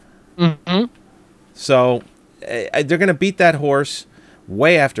 Mm-hmm. So they're going to beat that horse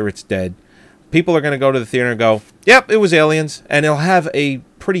way after it's dead. People are going to go to the theater and go, yep, it was Aliens. And it'll have a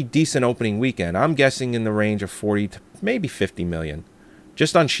pretty decent opening weekend. I'm guessing in the range of 40 to maybe 50 million.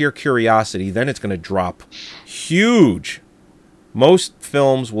 Just on sheer curiosity. Then it's going to drop huge. Most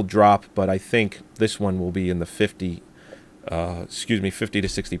films will drop, but I think this one will be in the 50 to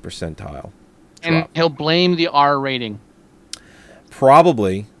 60 percentile. And he'll blame the R rating.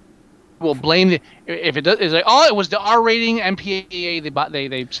 Probably. Will blame if it does. It's like, oh, it was the R rating. MPAA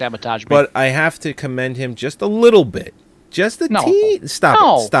they sabotaged me. But I have to commend him just a little bit, just a teen.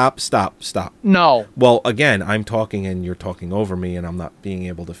 Stop. No. Well, again, I'm talking and you're talking over me, and I'm not being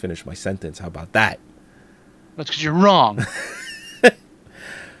able to finish my sentence. How about that? That's because you're wrong.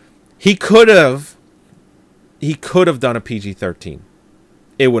 He could have done a PG-13.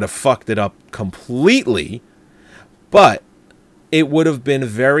 It would have fucked it up completely, but it would have been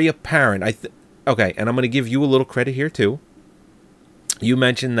very apparent. Okay, and I'm going to give you a little credit here too. You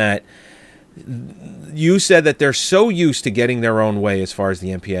mentioned that you said that they're so used to getting their own way as far as the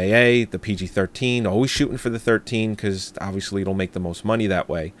MPAA, the PG-13, always shooting for the 13 because obviously it'll make the most money that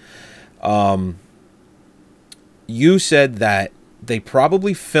way. You said that they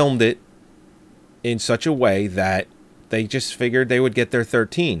probably filmed it in such a way that they just figured they would get their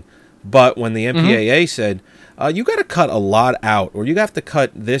 13. But when the MPAA said, you got to cut a lot out, or you have to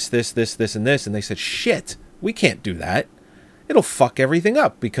cut this, and this, and they said, shit, we can't do that. It'll fuck everything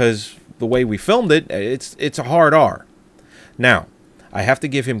up because the way we filmed it, it's a hard R. Now, I have to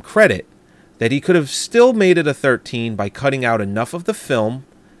give him credit that he could have still made it a 13 by cutting out enough of the film.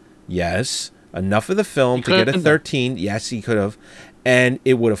 Yes, enough of the film to get a 13. Yes, he could have. And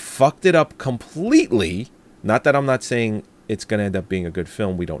it would have fucked it up completely. Not that I'm not saying it's going to end up being a good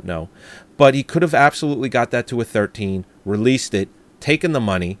film. We don't know. But he could have absolutely got that to a 13, released it, taken the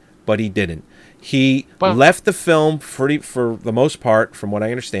money, but he didn't. He left the film for the most part, from what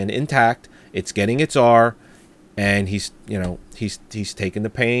I understand, intact. It's getting its R, and he's taking the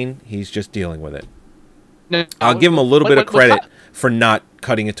pain. He's just dealing with it. No, I'll give him a little bit of credit for not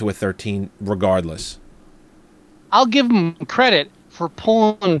cutting it to a 13 regardless. I'll give him credit for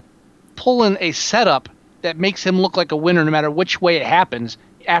pulling a setup that makes him look like a winner no matter which way it happens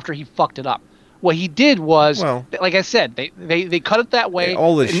after he fucked it up. What he did was, like I said, they cut it that way.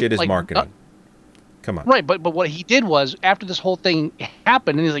 All this shit is marketing. Come on. Right, but what he did was, after this whole thing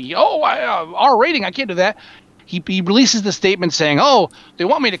happened, and he's like, "Oh, R rating, I can't do that." He releases the statement saying, "Oh, they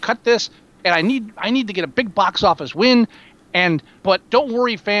want me to cut this, and I need to get a big box office win, but don't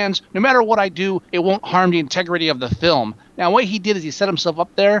worry, fans. No matter what I do, it won't harm the integrity of the film." Now, what he did is he set himself up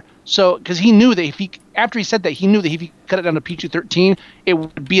there, so because he knew that after he said that, he knew that if he cut it down to PG-13, it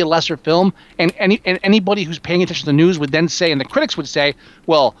would be a lesser film, and anybody who's paying attention to the news would then say, and the critics would say,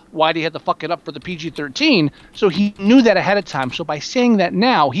 "Well, why do you have to fuck it up for the PG-13?" So he knew that ahead of time. So by saying that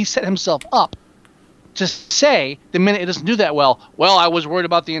now, he set himself up to say, the minute it doesn't do that well, I was worried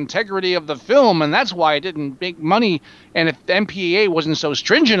about the integrity of the film, and that's why I didn't make money, and if the MPAA wasn't so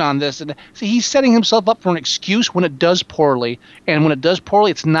stringent on this. And so he's setting himself up for an excuse when it does poorly, and when it does poorly,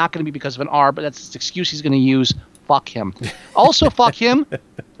 it's not going to be because of an R, but that's the excuse he's going to use. Fuck him. Also, fuck him.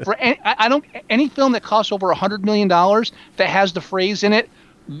 For any film that costs over $100 million that has the phrase in it,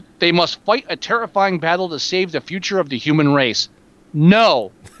 "They must fight a terrifying battle to save the future of the human race."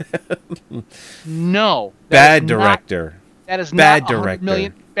 No. No. Bad director. That is bad not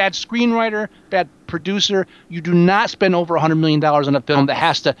director. Bad screenwriter, bad producer. You do not spend over $100 million on a film that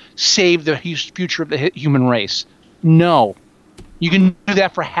has to save the future of the human race. No. You can do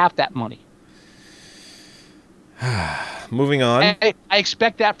that for half that money. Moving on. I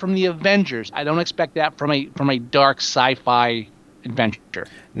expect that from the Avengers. I don't expect that from a dark sci-fi adventure.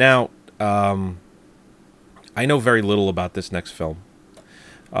 Now, I know very little about this next film.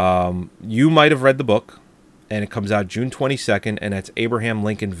 You might have read the book, and it comes out June 22nd, and that's Abraham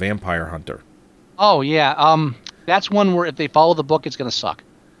Lincoln Vampire Hunter. Oh, yeah. That's one where if they follow the book, it's going to suck.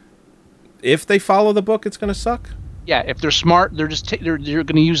 If they follow the book, it's going to suck? Yeah, if they're smart, they're going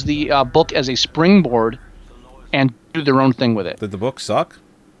to use the book as a springboard and do their own thing with it. Did the book suck?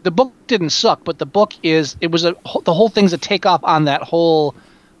 The book didn't suck, but the book the whole thing's a takeoff on that whole...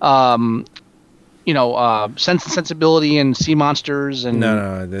 Sense and Sensibility and Sea Monsters and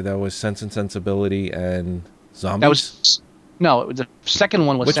no, that was Sense and Sensibility and Zombies. The second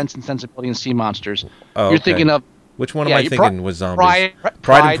one was Sense and Sensibility and Sea Monsters. Oh, you're thinking of which one am I thinking was Zombies?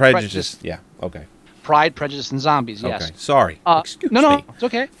 Pride and Prejudice. Yeah, okay. Pride, Prejudice, and Zombies. Yes. Okay, sorry. Excuse me. No, it's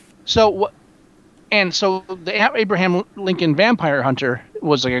okay. So the Abraham Lincoln Vampire Hunter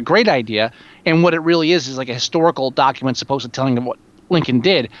was like a great idea, and what it really is like a historical document supposed to telling them what Lincoln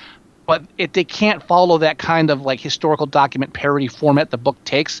did. But they can't follow that kind of like historical document parody format the book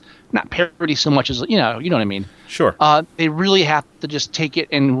takes. Not parody so much as you know what I mean. Sure. They really have to just take it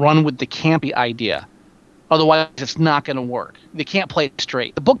and run with the campy idea. Otherwise, it's not going to work. They can't play it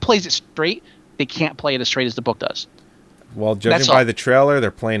straight. The book plays it straight. They can't play it as straight as the book does. Well, judging by the trailer,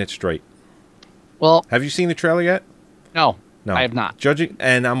 they're playing it straight. Well, have you seen the trailer yet? No, I have not.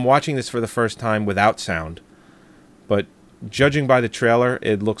 And I'm watching this for the first time without sound, but judging by the trailer,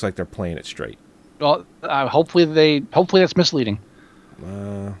 it looks like they're playing it straight. Well, hopefully that's misleading.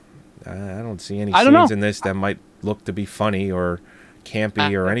 I don't see any scenes in this that might look to be funny or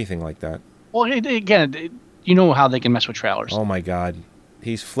campy or anything like that. Well, again, you know how they can mess with trailers. Oh my God,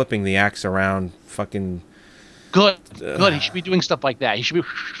 he's flipping the axe around, fucking. Good. He should be doing stuff like that. He should be.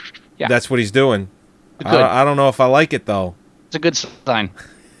 Yeah. That's what he's doing. I don't know if I like it though. It's a good sign.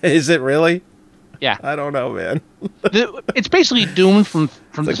 Is it really? Yeah. I don't know, man. It's basically doomed from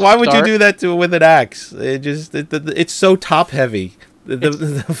the start. Why would you do that with an axe? It's so top heavy.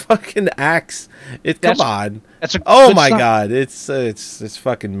 The fucking axe. Come on. Oh my God! It's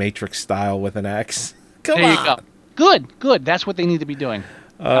fucking Matrix style with an axe. Come on. There you go. Good. That's what they need to be doing.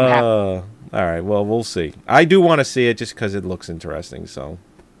 I'm happy. All right. Well, we'll see. I do want to see it just because it looks interesting. So.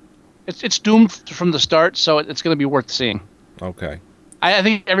 It's doomed from the start, so it's going to be worth seeing. Okay. I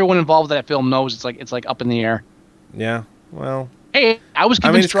think everyone involved in that film knows it's like up in the air. Yeah. Well. Hey, I was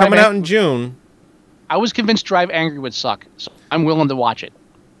convinced. It's coming out in June. I was convinced Drive Angry would suck, so I'm willing to watch it.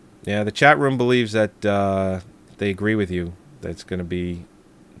 Yeah, the chat room believes that they agree with you that it's gonna be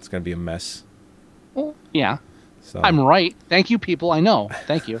a mess. Well, yeah. So. I'm right. Thank you, people. I know.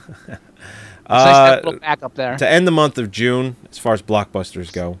 Thank you. It's nice to have a little back up there. To end the month of June, as far as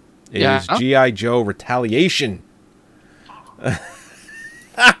blockbusters go, is G.I. Joe Retaliation.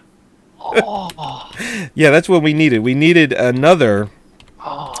 Yeah, that's what we needed. We needed another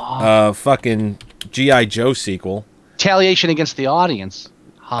fucking G.I. Joe sequel. Retaliation against the audience.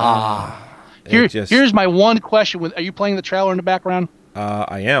 Here's my one question. Are you playing the trailer in the background?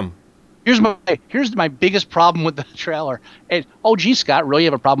 I am. Here's my biggest problem with the trailer. And, gee, Scott, really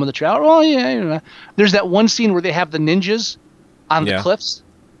have a problem with the trailer? Oh, yeah. There's that one scene where they have the ninjas on the cliffs,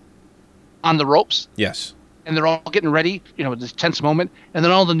 on the ropes. Yes. And they're all getting ready, this tense moment. And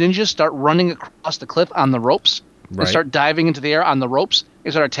then all the ninjas start running across the cliff on the ropes. Right. They start diving into the air on the ropes.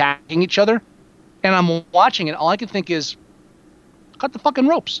 They start attacking each other. and I'm watching it. All I can think is, cut the fucking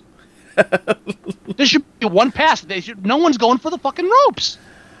ropes. There should be one pass. No one's going for the fucking ropes.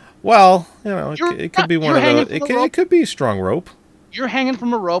 Well, it could be one of those. It could be a strong rope. You're hanging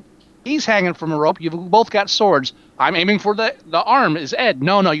from a rope. He's hanging from a rope. You've both got swords. I'm aiming for the arm. Is Ed?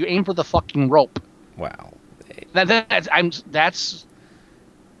 No, you aim for the fucking rope. Wow. That's.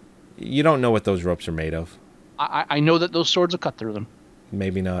 You don't know what those ropes are made of. I know that those swords will cut through them.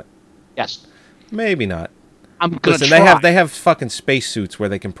 Maybe not. Yes. Maybe not. I'm gonna Listen, try. they have fucking spacesuits where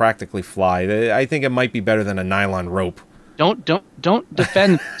they can practically fly. I think it might be better than a nylon rope. Don't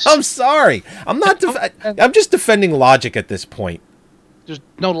defend. I'm sorry. I'm not. I'm just defending logic at this point. There's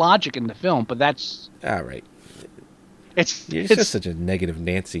no logic in the film, but that's all right. It's just such a negative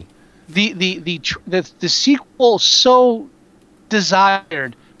Nancy. The sequel so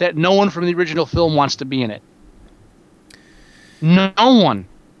desired that no one from the original film wants to be in it. No one.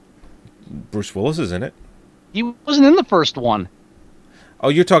 Bruce Willis is in it. He wasn't in the first one. Oh,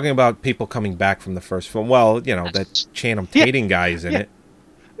 you're talking about people coming back from the first film. Well, that Channing Tatum guy is in it.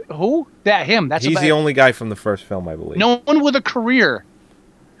 Who? Him. He's the only guy from the first film, I believe. No one with a career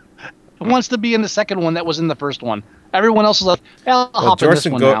wants to be in the second one that was in the first one. Everyone else is like, I'll hop in this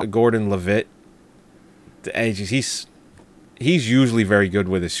one now. Gordon-Levitt, he's usually very good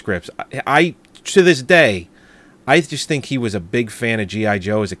with his scripts. I to this day, I just think he was a big fan of G.I.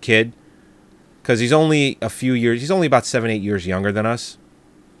 Joe as a kid. Because he's only about 7-8 years younger than us.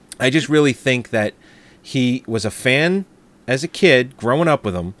 I just really think that he was a fan as a kid, growing up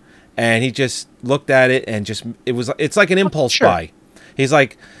with him, and he just looked at it and it's like an impulse buy. He's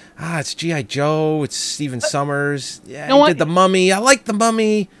like, it's G.I. Joe, it's Stephen Summers, he did The Mummy, I like The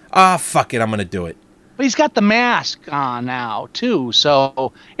Mummy, fuck it, I'm going to do it. But he's got the mask on now, too,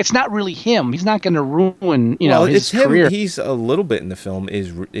 so it's not really him. He's not going to ruin, his career. He's a little bit in the film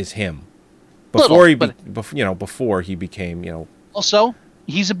is him. Before he became, Also,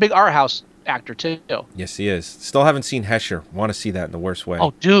 he's a big art house actor too. Yes, he is. Still haven't seen Hesher. Want to see that in the worst way.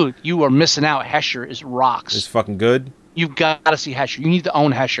 Oh, dude, you are missing out. Hesher is rocks. It's fucking good. You've got to see Hesher. You need to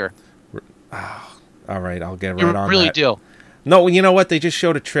own Hesher. All right, I'll get right on that. You really do. No, you know what? They just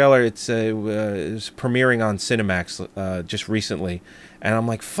showed a trailer. It was premiering on Cinemax just recently, and I'm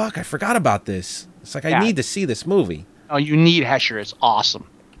like, fuck, I forgot about this. It's like I need to see this movie. Oh, you need Hesher. It's awesome.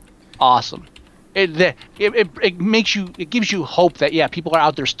 Awesome. It makes you. It gives you hope that people are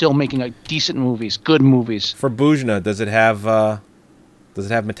out there still making decent movies, good movies. For Bujna, does it have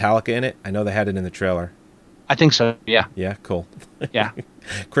Metallica in it? I know they had it in the trailer. I think so. Yeah. Yeah. Cool. Yeah.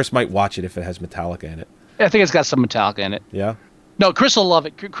 Chris might watch it if it has Metallica in it. I think it's got some Metallica in it. Yeah. No, Chris will love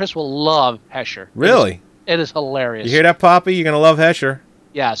it. Chris will love Hesher. Really? It is hilarious. You hear that, Poppy? You're gonna love Hesher.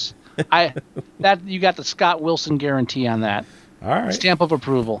 Yes. You got the Scott Wilson guarantee on that. All right. Stamp of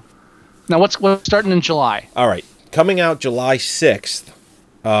approval. Now, what's starting in July? All right. Coming out July 6th,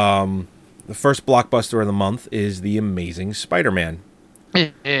 the first blockbuster of the month is The Amazing Spider-Man.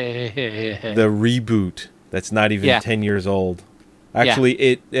 The reboot that's not even 10 years old. Actually,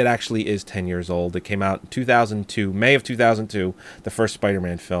 it actually is 10 years old. It came out in 2002, May of 2002, the first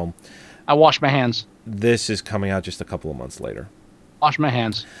Spider-Man film. I wash my hands. This is coming out just a couple of months later. Wash my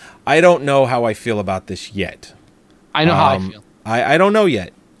hands. I don't know how I feel about this yet. I know how I feel. I don't know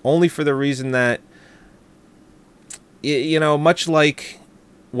yet. Only for the reason that, much like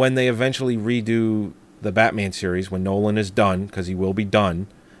when they eventually redo the Batman series, when Nolan is done, because he will be done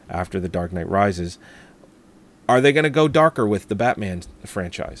after The Dark Knight Rises, are they going to go darker with the Batman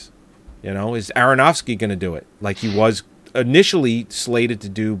franchise? Is Aronofsky going to do it like he was initially slated to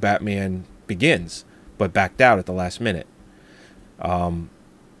do Batman Begins, but backed out at the last minute? Is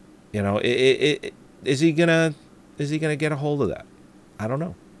he gonna get a hold of that? I don't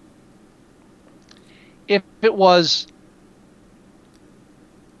know. If it was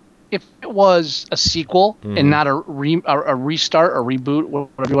a sequel and not a restart or reboot,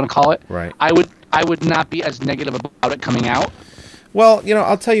 whatever you want to call it, right? I would not be as negative about it coming out. Well,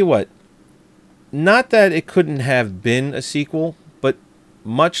 I'll tell you what. Not that it couldn't have been a sequel, but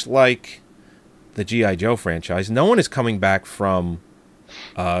much like the G.I. Joe franchise, no one is coming back from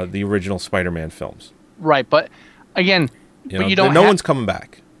the original Spider-Man films. Right, but again, no one's coming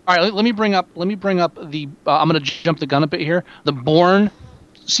back. All right, let me bring up the. I'm going to jump the gun a bit here. The Bourne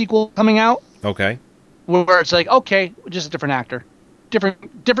sequel coming out. Okay. Where it's like, okay, just a different actor,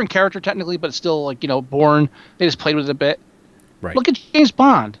 different character technically, but it's still like Bourne. They just played with it a bit. Right. Look at James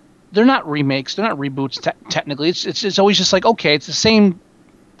Bond. They're not remakes. They're not reboots. Technically, it's always just like, okay, it's the same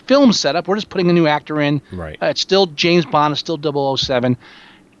film setup. We're just putting a new actor in. Right. It's still James Bond. It's still 007.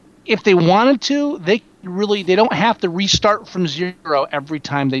 If they wanted to, they really, they don't have to restart from zero every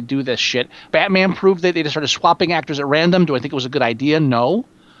time they do this shit. Batman proved that they just started swapping actors at random. Do I think it was a good idea? No.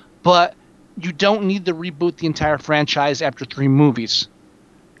 But you don't need to reboot the entire franchise after 3 movies.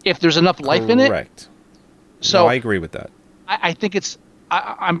 If there's enough life in it. Correct. So no, I agree with that. I think it's,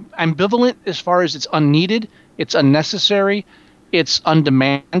 I'm ambivalent as far as it's unneeded, it's unnecessary, it's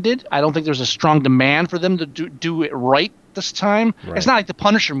undemanded. I don't think there's a strong demand for them to do it right this time. Right. It's not like the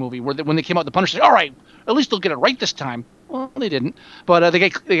Punisher movie where when they came out, the Punisher said, all right, at least they'll get it right this time. Well, they didn't, but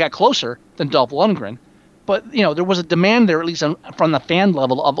they got closer than Dolph Lundgren. But there was a demand there, at least from the fan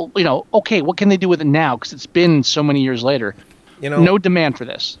level of okay, what can they do with it now? Because it's been so many years later. No demand for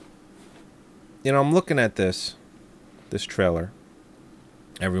this. I'm looking at this trailer.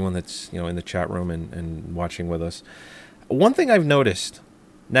 Everyone that's in the chat room and watching with us. One thing I've noticed.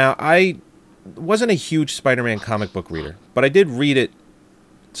 Now, I wasn't a huge Spider-Man comic book reader, but I did read it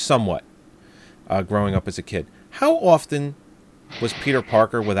somewhat growing up as a kid. How often was Peter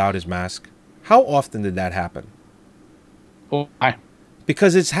Parker without his mask? How often did that happen? Why?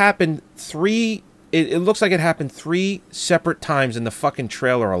 Because it's happened 3... It looks like it happened 3 separate times in the fucking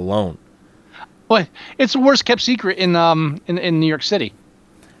trailer alone. Well, it's the worst kept secret in New York City.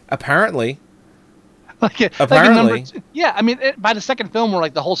 Apparently. Apparently. Yeah, I mean, by the second film, we're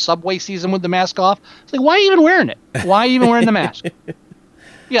like the whole subway season with the mask off. It's like, why are you even wearing it? Why are you even wearing the mask?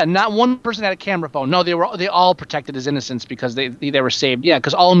 Yeah, not one person had a camera phone. No, they all protected his innocence because they were saved. Yeah,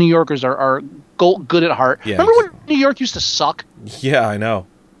 because all New Yorkers are good at heart. Yeah, remember when New York used to suck? Yeah, I know.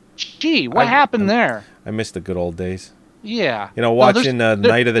 Gee, what happened there? I miss the good old days. Yeah. Watching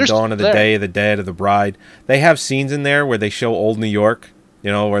Night of the Dawn of the Day of the Dead of the Bride. They have scenes in there where they show old New York.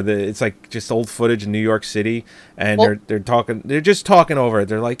 Where it's like just old footage in New York City, and they're just talking over it.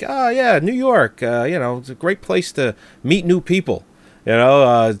 They're like, oh yeah, New York, it's a great place to meet new people.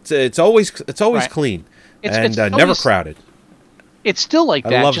 It's always right. Clean and never crowded. It's still like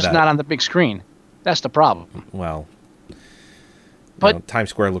that, just not on the big screen. That's the problem. Well, but Times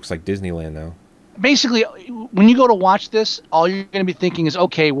Square looks like Disneyland now. Basically, when you go to watch this, all you're going to be thinking is,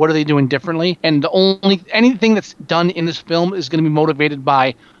 okay, what are they doing differently? And anything that's done in this film is going to be motivated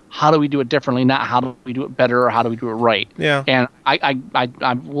by how do we do it differently, not how do we do it better or how do we do it right. Yeah. And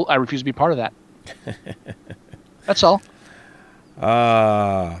I refuse to be part of that. That's all.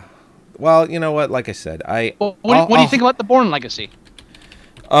 Well, you know what? Like I said, what do you think about the Bourne Legacy?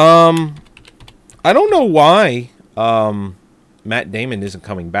 I don't know why. Matt Damon isn't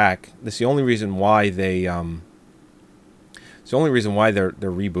coming back. That's the only reason why they're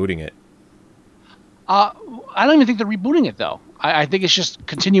rebooting it. I don't even think they're rebooting it though. I think it's just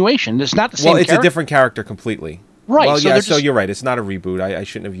continuation. It's not the same. Well, it's a different character completely. Right. Well, so you're right. It's not a reboot. I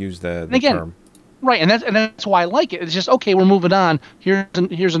shouldn't have used the term. Right, and that's why I like it. It's just okay. We're moving on.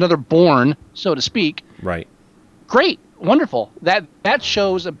 Here's another Bourne, so to speak. Right. Great, wonderful. That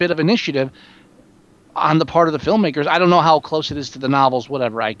shows a bit of initiative on the part of the filmmakers. I don't know how close it is to the novels.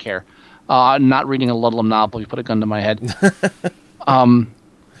 Whatever, I care. Not reading a Ludlum novel. You put a gun to my head.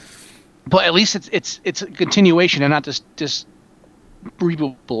 But at least it's a continuation and not this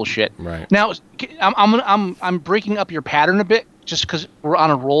reboot bullshit. Right. Now, I'm breaking up your pattern a bit just because we're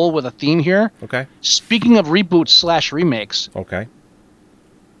on a roll with a theme here. Okay. Speaking of reboots / remakes. Okay.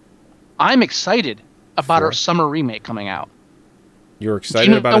 I'm excited about our summer remake coming out. You're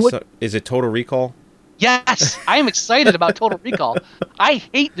excited about is it Total Recall? Yes, I am excited about Total Recall. I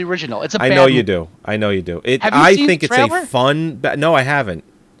hate the original. It's a bad I know you movie. do. I know you do. I think it's a fun. No, I haven't.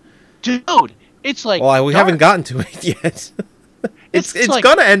 Dude, it's like. Well, we haven't gotten to it yet. It's like,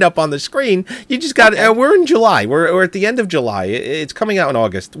 gonna end up on the screen. You just got. Okay. We're in July. We're at the end of July. It's coming out in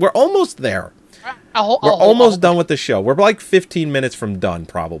August. We're almost there. We're almost done with the show. We're like 15 minutes from done,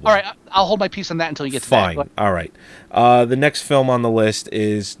 probably. All right, I'll hold my peace on that until you get to that. Fine. All right. The next film on the list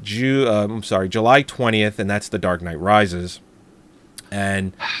is July 20th, and that's The Dark Knight Rises.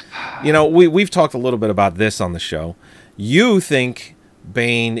 And we've talked a little bit about this on the show. You think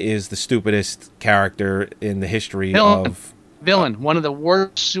Bane is the stupidest character in the history of villain, one of the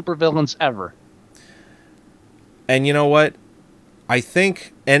worst supervillains ever. And you know what? I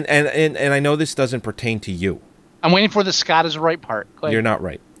think, and I know this doesn't pertain to you. I'm waiting for the Scott is right part. You're not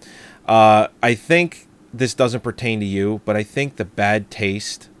right. I think this doesn't pertain to you, but I think the bad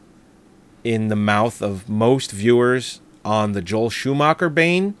taste in the mouth of most viewers on the Joel Schumacher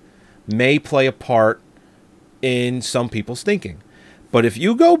Bane may play a part in some people's thinking. But if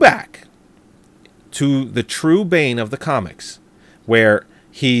you go back to the true Bane of the comics, where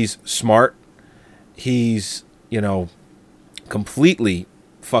he's smart, he's, completely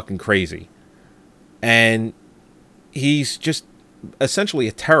fucking crazy, and he's just essentially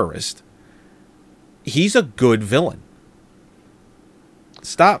a terrorist, he's a good villain.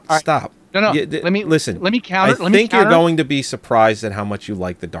 Stop. No. Listen. Let me counter. I think you're going to be surprised at how much you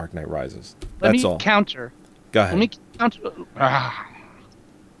like The Dark Knight Rises. That's all. Counter. Go ahead. Let me counter.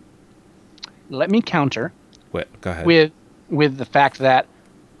 Let me counter. Wait, go ahead. With the fact that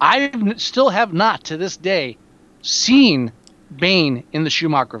I still have not to this day seen Bane in the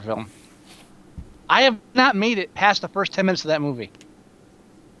Schumacher film. I have not made it past the first 10 minutes of that movie.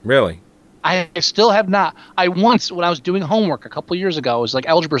 Really? I still have not. I once, when I was doing homework a couple of years ago, it was like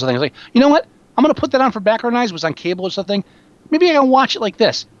algebra or something. I was like, you know what? I'm going to put that on for background noise. It was on cable or something. Maybe I can watch it like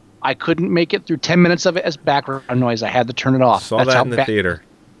this. I couldn't make it through 10 minutes of it as background noise. I had to turn it off. Saw that in the theater.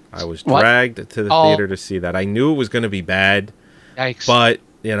 I was dragged to the theater to see that. I knew it was going to be bad. Yikes. But,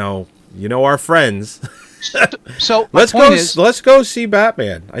 you know our friends. So let's go see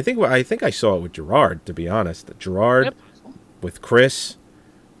Batman. I think I saw it with Gerard, to be honest. Gerard with Chris.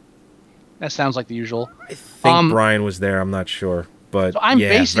 That sounds like the usual. I think Brian was there. I'm not sure, but so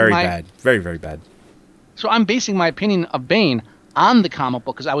very bad, very very bad. So I'm basing my opinion of Bane on the comic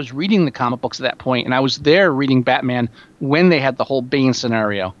book because I was reading the comic books at that point, and I was there reading Batman when they had the whole Bane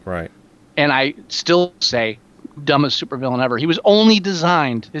scenario. Right. And I still say, dumbest supervillain ever. He was only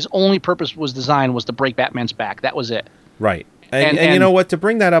designed. His only purpose was to break Batman's back. That was it. Right. And you know what? To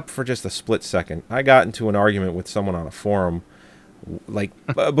bring that up for just a split second, I got into an argument with someone on a forum. Like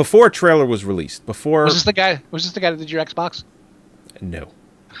before a trailer was released. Was this the guy that did your Xbox? No.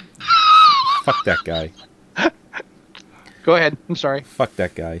 Fuck that guy. Go ahead. I'm sorry. Fuck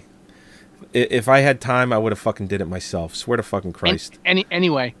that guy. If I had time, I would have fucking did it myself. Swear to fucking Christ.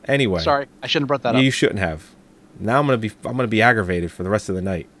 Anyway. Sorry, I shouldn't have brought that up. You shouldn't have. Now I'm gonna be aggravated for the rest of the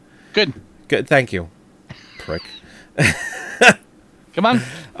night. Good. Thank you, prick. Come on.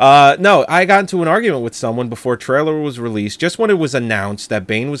 No, I got into an argument with someone before a trailer was released, just when it was announced that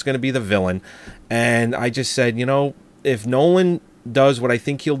Bane was going to be the villain, and I just said, if Nolan does what I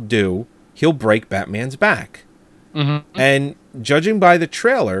think he'll do, he'll break Batman's back. Mm-hmm. And judging by the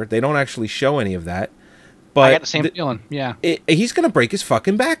trailer, they don't actually show any of that. But I got the same feeling. Yeah, he's going to break his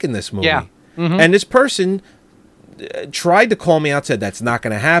fucking back in this movie. Yeah. Mm-hmm. And this person tried to call me out, said that's not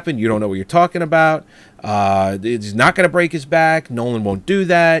going to happen. You don't know what you're talking about. It's not going to break his back. Nolan won't do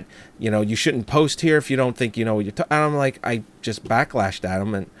that. You shouldn't post here if you don't think you know what you're talking. And I'm like, I just backlashed at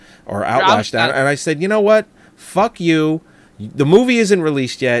him or outlashed at him, and I said, you know what? Fuck you. The movie isn't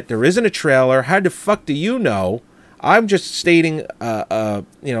released yet. There isn't a trailer. How the fuck do you know? I'm just stating,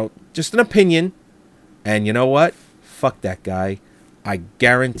 just an opinion. And you know what? Fuck that guy. I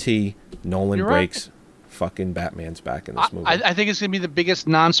guarantee Nolan breaks fucking Batman's back in this movie. I think it's going to be the biggest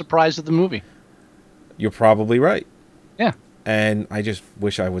non-surprise of the movie. You're probably right. Yeah. And I just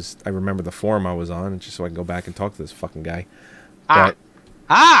wish I remember the forum I was on, just so I can go back and talk to this fucking guy. Obviously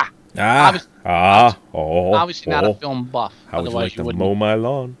not a film buff. How would you like to mow my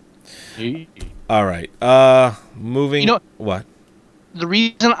lawn? All right. Moving. What? The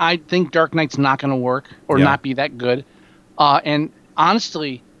reason I think Dark Knight's not going to work or not be that good, and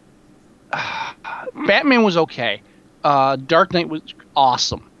honestly, Batman was okay. Dark Knight was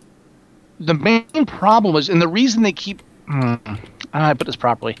awesome. The main problem is, and the reason they keep, I don't know how to put this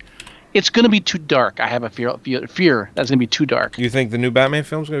properly, it's going to be too dark. I have a fear that's going to be too dark. You think the new Batman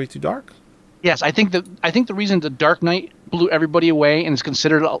film is going to be too dark? Yes, I think the reason the Dark Knight blew everybody away and is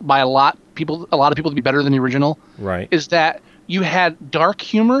considered by a lot of people to be better than the original, right, is that you had dark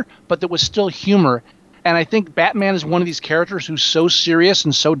humor, but there was still humor. And I think Batman is one of these characters who's so serious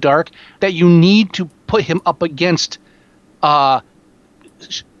and so dark that you need to put him up against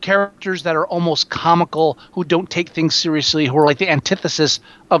characters that are almost comical, who don't take things seriously, who are like the antithesis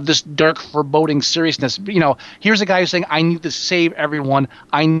of this dark, foreboding seriousness. Here's a guy who's saying, I need to save everyone.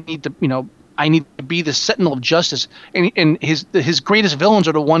 I need to be the sentinel of justice. And his greatest villains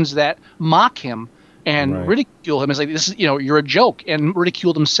are the ones that mock him and ridicule him. It's like, this is, you're a joke, and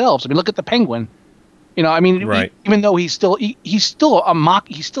ridicule themselves. I mean, look at the Penguin. Even though he's still a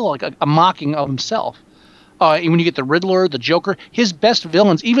mocking of himself. When you get the Riddler, the Joker, his best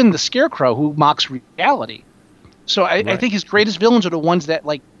villains, even the Scarecrow, who mocks reality. So I think his greatest villains are the ones that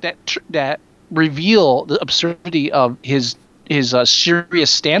that reveal the absurdity of his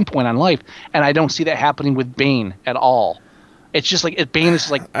serious standpoint on life, and I don't see that happening with Bane at all. It's just like Bane is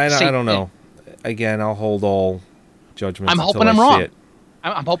like I don't know. Again, I'll hold all judgments. I'm hoping until I'm I wrong. see it.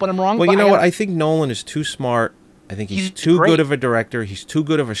 I'm hoping I'm wrong. Well, you know what? I think Nolan is too smart. I think he's too good of a director. He's too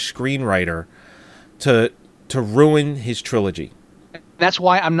good of a screenwriter to ruin his trilogy. That's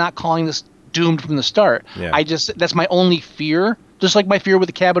why I'm not calling this doomed from the start. Yeah. That's my only fear. Just like my fear with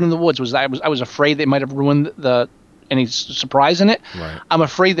the Cabin in the Woods was I was afraid they might have ruined any surprise in it. Right. I'm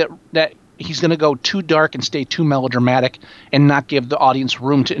afraid that he's going to go too dark and stay too melodramatic and not give the audience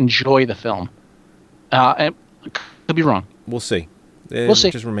room to enjoy the film. And could be wrong. We'll see. We'll see.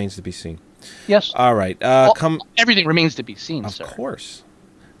 It just remains to be seen. Yes. All right. Everything remains to be seen, Of sir. course.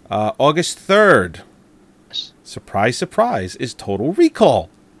 August 3rd. Surprise, surprise, is Total Recall.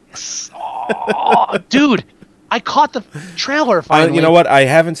 Oh, dude, I caught the trailer finally. You know what? I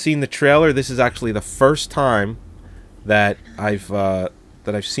haven't seen the trailer. This is actually the first time that I've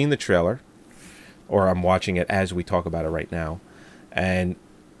seen the trailer, or I'm watching it as we talk about it right now. And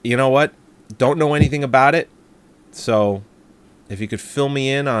you know what? Don't know anything about it. So if you could fill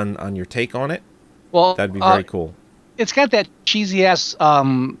me in on your take on it, well, that'd be very cool. It's got that cheesy ass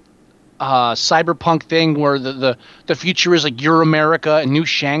cyberpunk thing where the future is like Euro America and New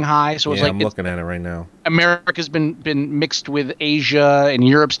Shanghai. So it's like I'm looking at it right now. America's been mixed with Asia and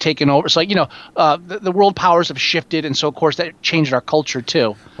Europe's taken over. So like, the world powers have shifted, and so of course that changed our culture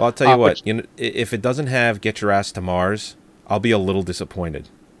too. Well, I'll tell you what. If it doesn't have "Get Your Ass to Mars," I'll be a little disappointed.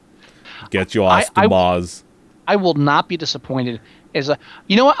 Get your ass to Mars. I will not be disappointed.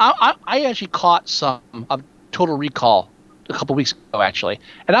 You know what? I actually caught some of Total Recall a couple weeks ago, actually,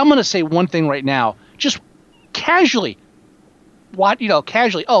 and I'm going to say one thing right now, just casually.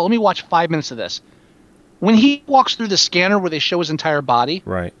 Casually. Oh, let me watch 5 minutes of this. When he walks through the scanner where they show his entire body,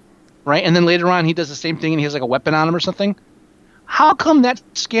 right, and then later on he does the same thing and he has like a weapon on him or something. How come that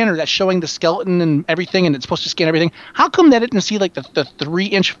scanner that's showing the skeleton and everything, and it's supposed to scan everything, how come that didn't see like the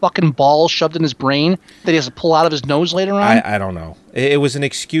 3-inch fucking ball shoved in his brain that he has to pull out of his nose later on? I don't know. It was an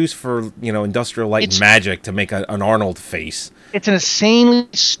excuse for, Industrial Light and Magic to make an Arnold face. It's an insanely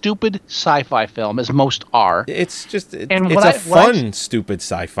stupid sci-fi film, as most are. It's just, it's a fun, stupid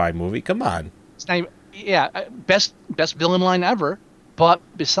sci-fi movie. Come on. It's not even, best villain line ever. But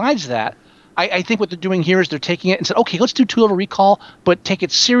besides that, I think what they're doing here is they're taking it and said, okay, let's do Total Recall, but take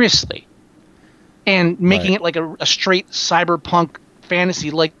it seriously. And making it like a straight cyberpunk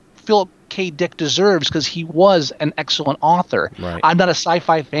fantasy like Philip K. Dick deserves, because he was an excellent author. Right. I'm not a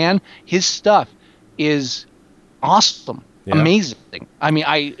sci-fi fan. His stuff is awesome, amazing. I mean,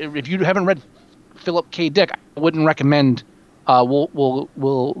 if you haven't read Philip K. Dick, I wouldn't recommend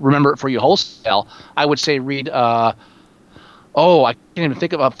we'll remember it for you wholesale. I would say read I can't even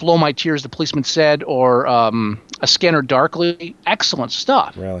think of Flow My Tears, The Policeman Said, or A Scanner Darkly. Excellent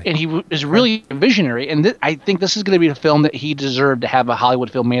stuff. Really? And he is really a visionary. And I think this is going to be a film that he deserved to have a Hollywood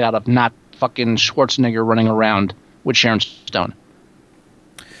film made out of, not fucking Schwarzenegger running around with Sharon Stone.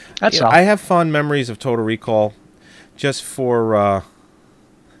 That's all. I have fond memories of Total Recall just for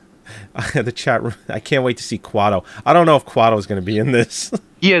the chat room. I can't wait to see Quado. I don't know if Quado is going to be in this.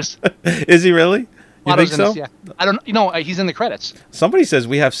 He is. Is he really? You think so? Yeah. I don't. He's in the credits. Somebody says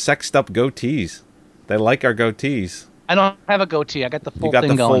we have sexed up goatees. They like our goatees. I don't have a goatee. I got the full You got thing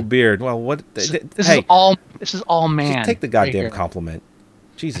the going. full beard. Well, what? This is all man. Just take the goddamn right compliment.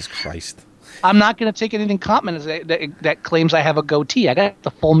 Jesus Christ. I'm not going to take anything compliment that claims I have a goatee. I got the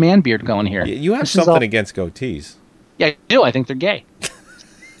full man beard going here. You have something against goatees. Yeah, I do. I think they're gay.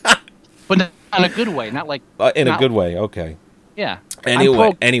 But in a good way, not like... in a good way, okay. Yeah.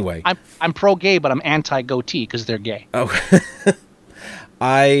 Anyway. I'm pro-gay, but I'm anti-goatee because they're gay. Oh.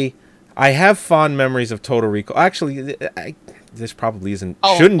 I have fond memories of Total Recall. Actually, this probably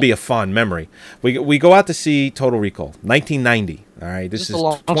shouldn't be a fond memory. We go out to see Total Recall, 1990. All right, this is a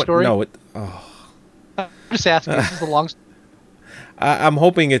long story. No, I'm just asking. This is a long. I'm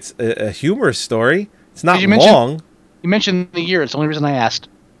hoping it's a humorous story. It's not long. You mentioned the year. It's the only reason I asked.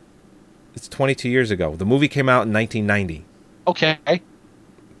 It's 22 years ago. The movie came out in 1990. Okay.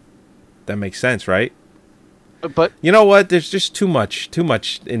 That makes sense, right? But you know what? There's just too much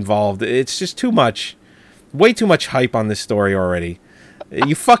involved. It's just too much. Way too much hype on this story already.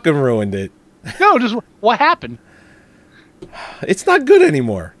 You fucking ruined it. No, just what happened? It's not good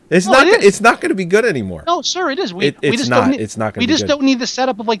anymore. It's not going to be good anymore. No, sir, it is. It's not going to be good. We just don't need the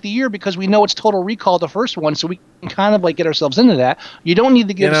setup of like the year, because we know it's Total Recall, the first one, so we can kind of like get ourselves into that. You don't need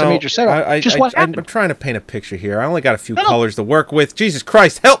to give us a major setup. What happened? I'm trying to paint a picture here. I only got a few colors to work with. Jesus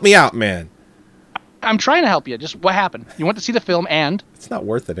Christ, help me out, man. I'm trying to help you. Just what happened? You went to see the film, and it's not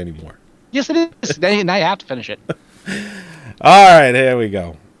worth it anymore. Yes, it is. Now you have to finish it. All right, here we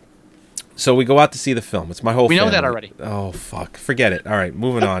go. So we go out to see the film. It's my whole family. We know that already. Oh, fuck. Forget it. All right,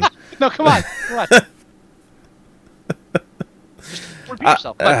 moving on. No, come on. Just repeat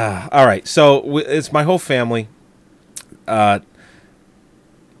yourself. All right, so it's my whole family. My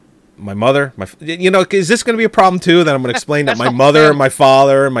mother, is this going to be a problem too? That I'm going to explain that my mother, my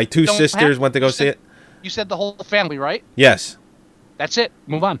father, and my two sisters went to go see it? You said the whole family, right? Yes. That's it.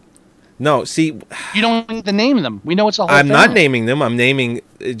 Move on. No, see, You don't need to name them. We know it's a whole I'm not family. naming them. I'm naming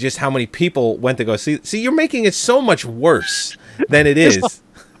just how many people went to go see. See, you're making it so much worse than it is.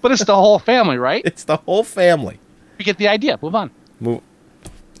 But it's the whole family, right? It's the whole family. You get the idea. Move on. All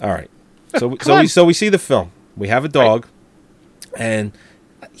right. So on. we see the film. We have a dog, and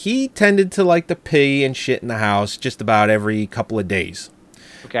he tended to like to pee and shit in the house just about every couple of days.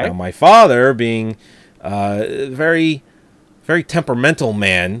 Okay. Now, my father, being a very, very temperamental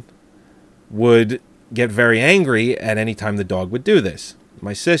man, would get very angry at any time the dog would do this.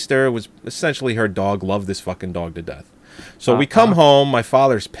 My sister was essentially her dog, loved this fucking dog to death. So we come home, my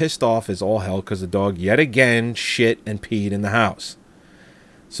father's pissed off as all hell because the dog yet again shit and peed in the house.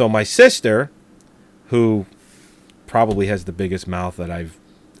 So my sister, who probably has the biggest mouth that I've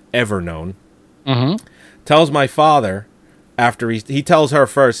ever known, tells my father, after he tells her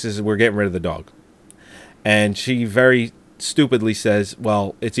first, says, we're getting rid of the dog. And she very stupidly says,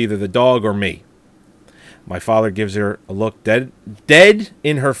 well, it's either the dog or me. My father gives her a look dead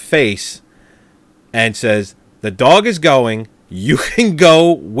in her face and says, the dog is going, you can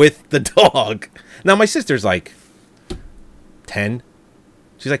go with the dog. Now my sister's like 10.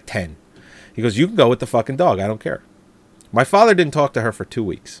 She's like 10. He goes, you can go with the fucking dog, I don't care. My father didn't talk to her for 2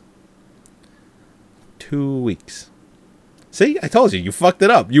 weeks. 2 weeks. See, I told you, you fucked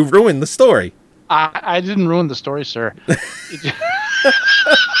it up. You ruined the story. I didn't ruin the story, sir.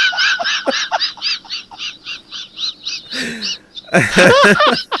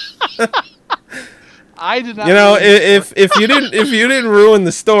 I did not. You know, if you didn't ruin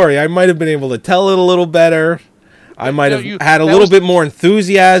the story, I might have been able to tell it a little better. I might have had a little bit more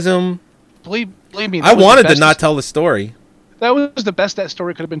enthusiasm. Believe me, I wanted to not tell the story. That was the best that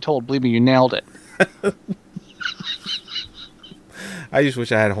story could have been told. Believe me, you nailed it. I just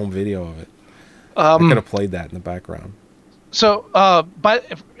wish I had a home video of it. I could have played that in the background. So, but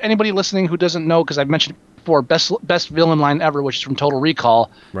if anybody listening who doesn't know, because I've mentioned before, best villain line ever, which is from Total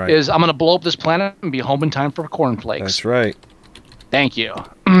Recall, is I'm going to blow up this planet and be home in time for cornflakes. That's right. Thank you.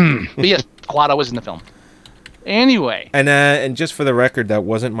 But yes, Quado was in the film. Anyway. And just for the record, that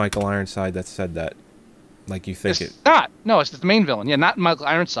wasn't Michael Ironside that said that. Like you think it's not. No, it's the main villain. Yeah, not Michael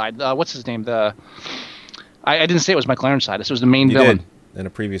Ironside. What's his name? I didn't say it was Michael Ironside. This was the main villain. Did. In a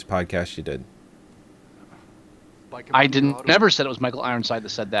previous podcast, you did. I never said it was Michael Ironside that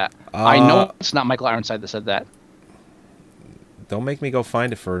said that. I know it's not Michael Ironside that said that. Don't make me go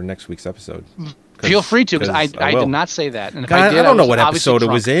find it for next week's episode. Feel free to, because I did not say that. And if God, I did, I don't know what obviously episode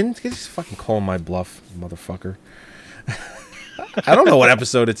drunk. it was in. Just fucking calling my bluff, motherfucker. I don't know what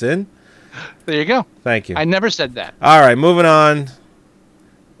episode it's in. There you go. Thank you. I never said that. All right, moving on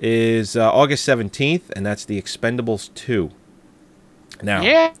is August 17th, and that's The Expendables 2. Now,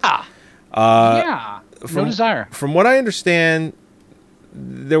 No desire. From what I understand,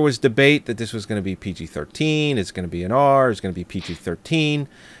 there was debate that this was going to be PG-13, it's going to be an R, it's going to be PG-13.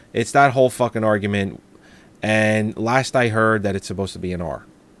 It's that whole fucking argument. And last I heard that it's supposed to be an R.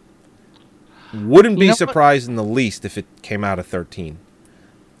 Wouldn't be surprised in the least if it came out of 13.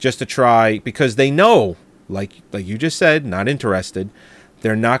 Just to try, because they know, like you just said, not interested.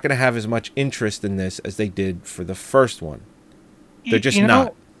 They're not going to have as much interest in this as they did for the first one. They're just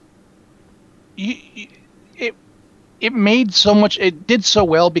not. It made so much. It did so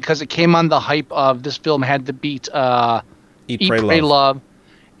well because it came on the hype of this film had to beat Eat, Pray, Love.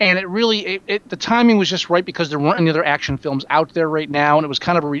 And it really, the timing was just right because there weren't any other action films out there right now, and it was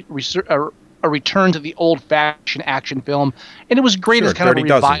kind of a return to the old-fashioned action film, and it was great as kind of a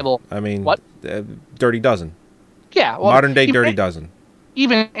revival. Dozen. I mean, what? Dirty Dozen. Yeah, well, modern-day Dirty Dozen.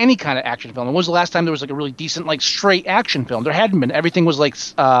 Even any kind of action film. When was the last time there was like a really decent, like straight action film? There hadn't been. Everything was like,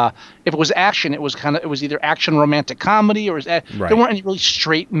 if it was action, it was either action romantic comedy or there weren't any really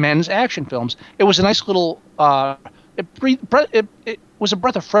straight men's action films. It was a nice little. It was a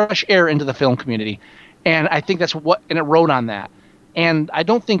breath of fresh air into the film community, and I think that's what. And it rode on that. And I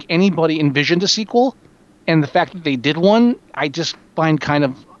don't think anybody envisioned a sequel, and the fact that they did one, I just find kind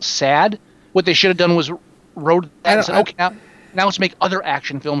of sad. What they should have done was rode that and said, okay, now let's make other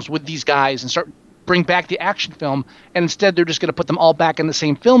action films with these guys and bring back the action film. And instead, they're just going to put them all back in the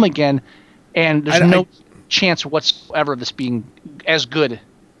same film again, and there's no chance whatsoever of this being as good.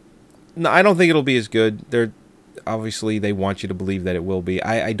 No, I don't think it'll be as good. Obviously, they want you to believe that it will be.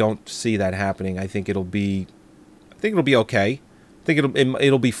 I don't see that happening. I think it'll be okay. I think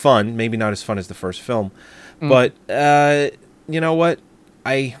it'll be fun. Maybe not as fun as the first film, but you know what?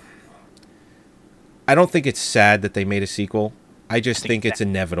 I don't think it's sad that they made a sequel. I just think it's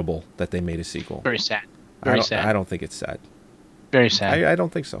inevitable that they made a sequel. Very sad. Very sad. I don't think it's sad. Very sad. I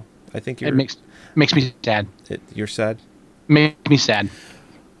don't think so. I think it makes me sad. You're sad? Makes me sad.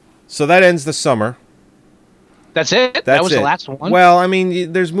 So that ends the summer. That's it? That was the last one? Well, I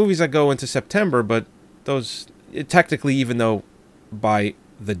mean, there's movies that go into September, but those technically, even though by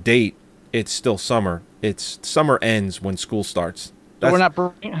the date it's still summer, summer ends when school starts. So we're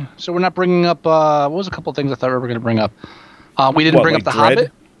not bringing up. What was a couple of things I thought we were going to bring up? We didn't bring up The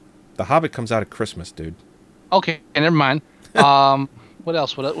Hobbit. The Hobbit comes out at Christmas, dude. Okay, never mind. What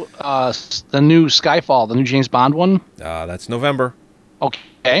else? The new Skyfall, the new James Bond one. That's November.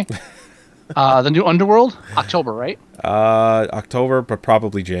 Okay. The new Underworld, October, right? October, but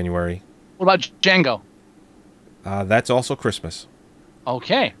probably January. What about Django? That's also Christmas.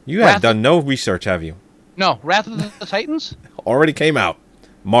 Okay. You have done no research, have you? No, Wrath of the Titans? Already came out.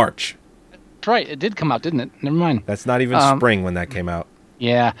 March. That's right. It did come out, didn't it? Never mind. That's not even spring when that came out.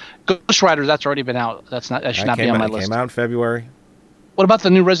 Yeah. Ghost Riders, that's already been out. That should not be on my list. It came out in February. What about the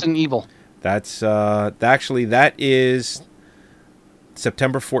new Resident Evil? That's actually that is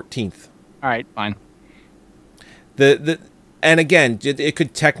September 14th. All right, fine. And again, it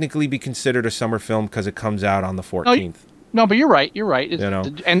could technically be considered a summer film because it comes out on the 14th. No, but you're right. You're right.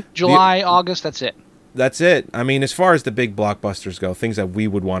 And July, August, that's it. That's it. I mean, as far as the big blockbusters go, things that we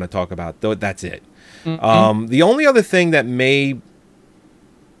would want to talk about, that's it. Mm-hmm. The only other thing that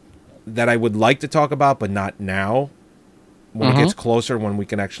I would like to talk about, but not now, when it gets closer, when we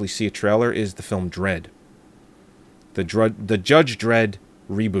can actually see a trailer, is the film Dredd. The Judge Dredd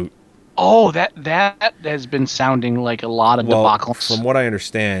reboot. Oh, that has been sounding like a lot of debacles. From what I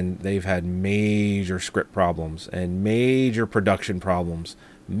understand, they've had major script problems and major production problems,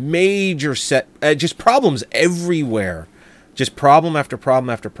 major just problems everywhere, just problem after problem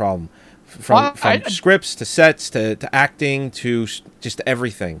after problem, from scripts to sets to acting to just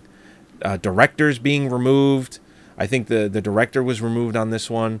everything. Directors being removed. I think the director was removed on this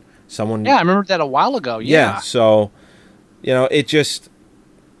one. Yeah, I remember that a while ago. Yeah. So, it just.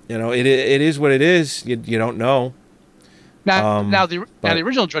 It is what it is. You don't know. Now the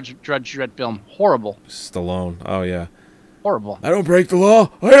original Judge Dredd film, horrible. Stallone. Oh yeah. Horrible. I don't break the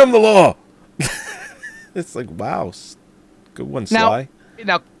law. I am the law. It's like, wow, good one, Sly.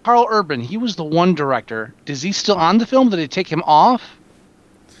 Now Carl Urban, he was the one director. Is he still on the film? Did they take him off?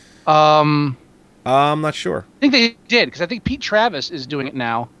 I'm not sure. I think they did because I think Pete Travis is doing it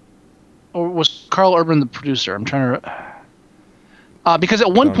now, or was Carl Urban the producer? I'm trying to. Because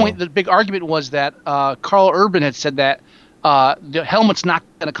at one point, the big argument was that Carl Urban had said that the helmet's not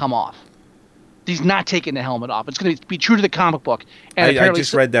going to come off. He's not taking the helmet off. It's going to be true to the comic book. And I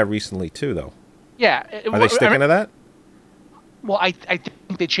just read that recently, too, though. Yeah. Are they sticking to that? Well, I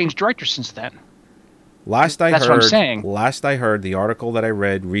think they changed directors since then. That's what I'm saying. Last I heard, the article that I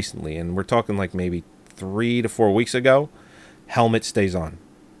read recently, and we're talking like maybe 3 to 4 weeks ago, helmet stays on.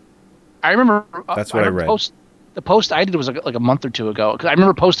 I remember. That's what I read. The post I did was like a month or two ago. Cause I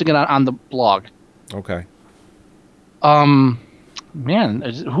remember posting it on the blog. Okay. Man,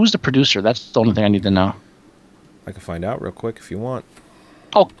 who's the producer? That's the only thing I need to know. I can find out real quick if you want.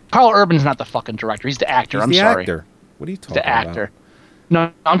 Oh, Carl Urban's not the fucking director. He's the actor. He's I'm the sorry. Actor. What are you talking about? The actor.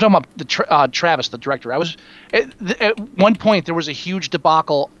 No, I'm talking about the Travis, the director. At one point there was a huge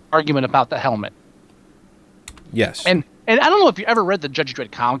debacle argument about the helmet. Yes. And I don't know if you ever read the Judge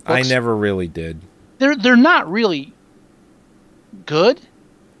Dredd comic books. I never really did. They're not really good.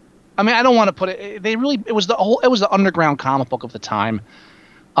 I mean, I don't want to put it. It was the underground comic book of the time,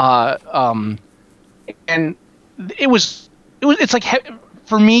 and it's like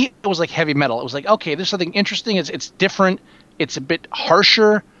for me it was like heavy metal. It was like, okay, there's something interesting. It's different. It's a bit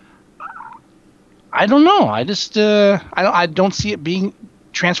harsher. I don't know. I just I don't see it being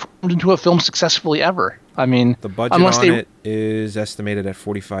transformed into a film successfully ever. I mean, the budget on it is estimated at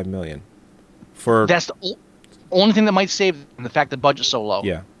 $45 million. That's the only thing that might save them, the fact the budget's so low.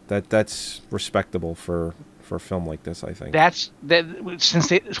 Yeah, that's respectable for a film like this, I think.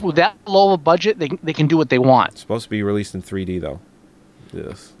 Since with that low of a budget, they can do what they want. It's supposed to be released in 3D though.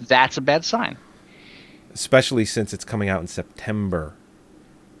 Yes. That's a bad sign. Especially since it's coming out in September.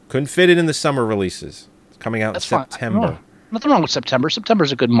 Couldn't fit it in the summer releases. It's coming out in September. Nothing wrong with September.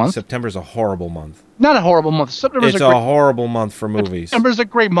 September's a good month. September's a horrible month. Not a horrible month. It's a horrible month for movies. September's a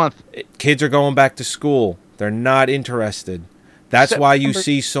great month. Kids are going back to school. They're not interested. That's why you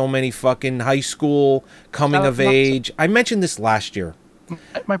see so many fucking high school coming of age. I mentioned this last year.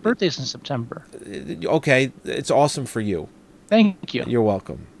 My birthday's in September. Okay, it's awesome for you. Thank you. You're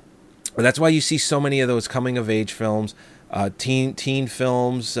welcome. That's why you see so many of those coming of age films, teen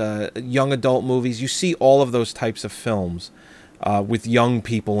films, young adult movies. You see all of those types of films with young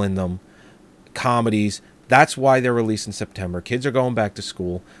people in them, comedies. That's why they're released in September. Kids are going back to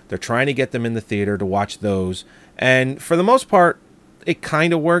school. They're trying to get them in the theater to watch those. And for the most part, it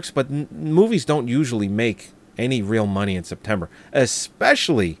kind of works, but movies don't usually make any real money in September,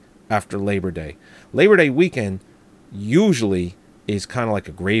 especially after Labor Day. Labor Day weekend usually is kind of like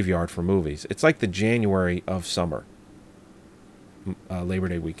a graveyard for movies. It's like the January of summer, Labor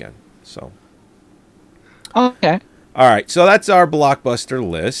Day weekend. So, okay. All right, so that's our blockbuster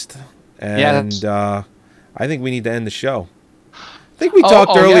list, and Yeah, I think we need to end the show. I think we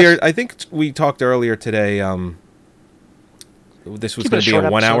talked earlier. Yes. I think we talked earlier today. This was Keep it going a to be short a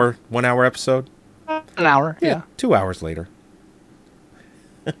episode. 1 hour episode. An hour. Yeah. 2 hours later.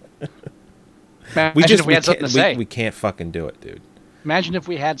 Imagine if we had something to say. We can't fucking do it, dude. Imagine if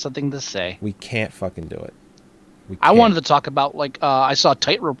we had something to say. We can't fucking do it. I wanted to talk about, I saw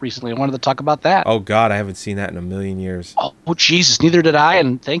Tightrope recently. I wanted to talk about that. Oh, God, I haven't seen that in a million years. Oh, Jesus, neither did I,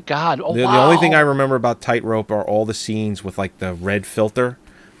 and thank God. Oh, The only thing I remember about Tightrope are all the scenes with, like, the red filter,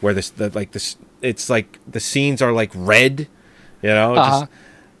 where it's like the scenes are, like, red, you know?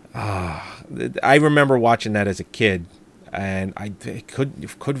 I remember watching that as a kid, and it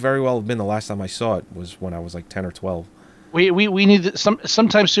could very well have been the last time I saw it was when I was, like, 10 or 12. We need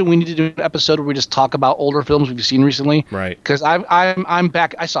sometime soon. We need to do an episode where we just talk about older films we've seen recently. Right. Because I'm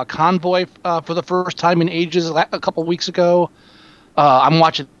back. I saw Convoy for the first time in ages a couple weeks ago. I'm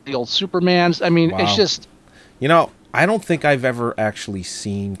watching the old Supermans. I mean, It's just. I don't think I've ever actually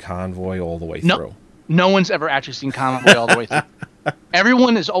seen Convoy all the way through. No one's ever actually seen Convoy all the way through.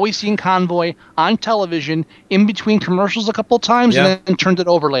 Everyone has always seen Convoy on television in between commercials a couple times and then turned it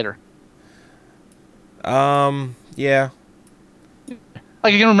over later. Yeah.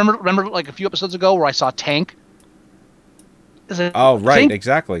 Like, again, remember like a few episodes ago where I saw Tank? Oh, right,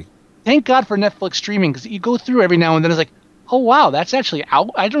 exactly. Thank God for Netflix streaming, because you go through every now and then, it's like, oh, wow, that's actually out.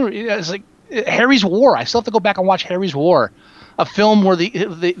 It's like Harry's War. I still have to go back and watch Harry's War, a film where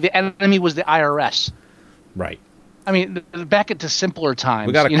the enemy was the IRS. Right. I mean, back into simpler times.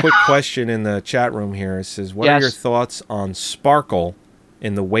 We got a quick question in the chat room here. It says, what are your thoughts on Sparkle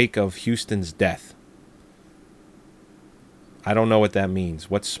in the wake of Houston's death? I don't know what that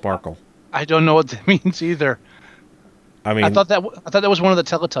means. What's Sparkle? I don't know what that means either. I mean, I thought that was one of the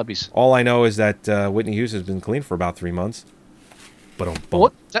Teletubbies. All I know is that Whitney Houston has been clean for about 3 months. But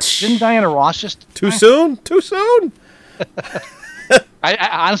what? Didn't Diana Ross just too soon? Too soon? I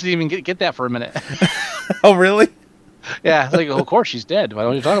honestly didn't even get that for a minute. Oh, really? Yeah, it's like, of course she's dead. What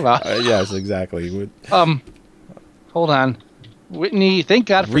are you talking about? Yes, exactly. Hold on, Whitney. Thank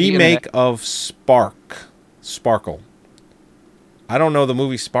God for remake of Sparkle. I don't know the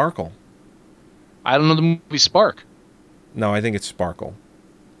movie Sparkle. I don't know the movie Spark. No, I think it's Sparkle.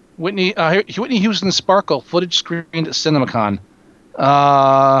 Whitney Houston Sparkle footage screened at CinemaCon.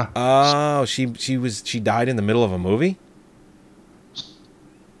 She died in the middle of a movie?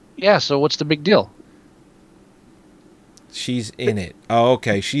 Yeah, so what's the big deal? She's in it. Oh,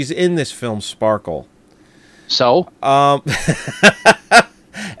 okay. She's in this film Sparkle. So? And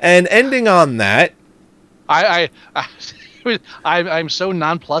ending on that, I'm so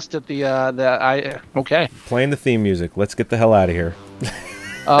nonplussed at okay. Playing the theme music. Let's get the hell out of here.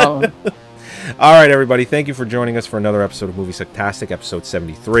 All right, everybody. Thank you for joining us for another episode of Movie Sucktastic, episode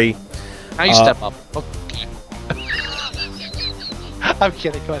 73. Now you step up. Okay. I'm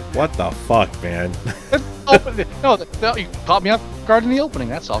kidding. Go ahead. What the fuck, man? No, you caught me off guard in the opening.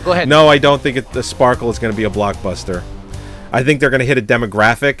 That's all. Go ahead. No, I don't think the Sparkle is going to be a blockbuster. I think they're going to hit a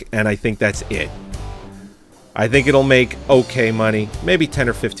demographic, and I think that's it. I think it'll make okay money, maybe 10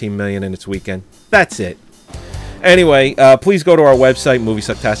 or 15 million in its weekend. That's it. Anyway, please go to our website,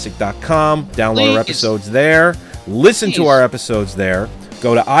 moviesucktastic.com. Download our episodes there. Listen to our episodes there.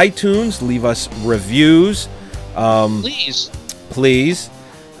 Go to iTunes. Leave us reviews. Please.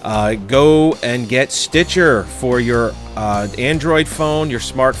 Go and get Stitcher for your Android phone, your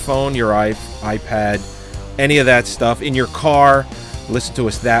smartphone, your iPad, any of that stuff. In your car, listen to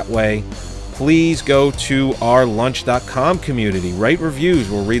us that way. Please go to our lunch.com community. Write reviews.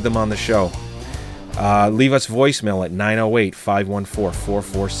 We'll read them on the show. Leave us voicemail at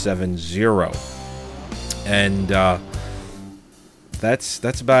 908-514-4470. And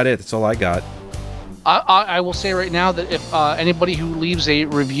that's about it. That's all I got. I will say right now that if anybody who leaves a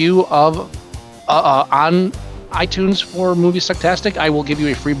review of on iTunes for Movie Sucktastic, I will give you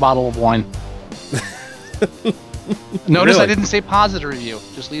a free bottle of wine. Notice Really? I didn't say positive review.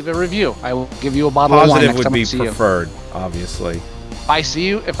 Just leave a review. I will give you a bottle of wine Positive next would time be I see you. preferred, obviously. If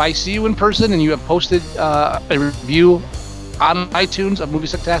I see you in person and you have posted a review on iTunes of Movie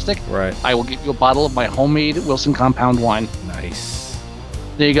Sucktastic, right, I will give you a bottle of my homemade Wilson Compound wine. Nice.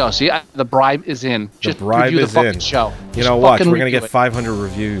 There you go. See, the bribe is in. Just The bribe review is the fucking in. show. You Just know what? fucking We're going to review get it. 500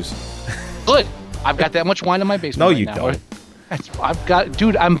 reviews. Good. I've got that much wine in my basement. No, right you now. don't.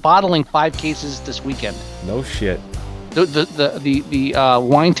 I'm bottling 5 cases this weekend. No shit. The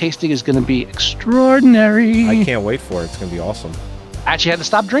wine tasting is going to be extraordinary. I can't wait for it. It's going to be awesome. I actually had to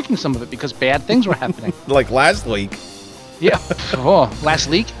stop drinking some of it because bad things were happening. Like last week. Yeah. Oh, last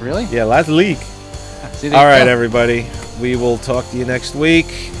leak? Really? Yeah, last leak. All right, everybody. We will talk to you next week.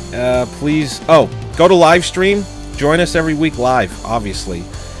 Please, go to live stream. Join us every week live, obviously.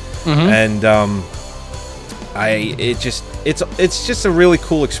 And it's just a really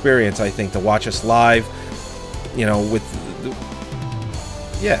cool experience, I think, to watch us live. You know,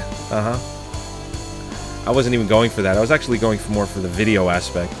 I wasn't even going for that. I was actually going for more for the video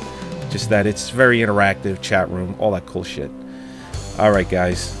aspect. Just that it's very interactive, chat room, all that cool shit. All right,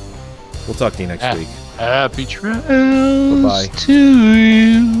 guys. We'll talk to you next week. Happy trails Bye-bye. to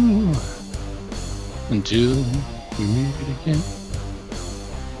you until we meet again.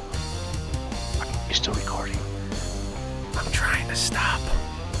 You're still recording. I'm trying to stop.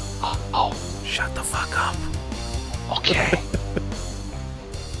 Oh. Shut the fuck up. Okay.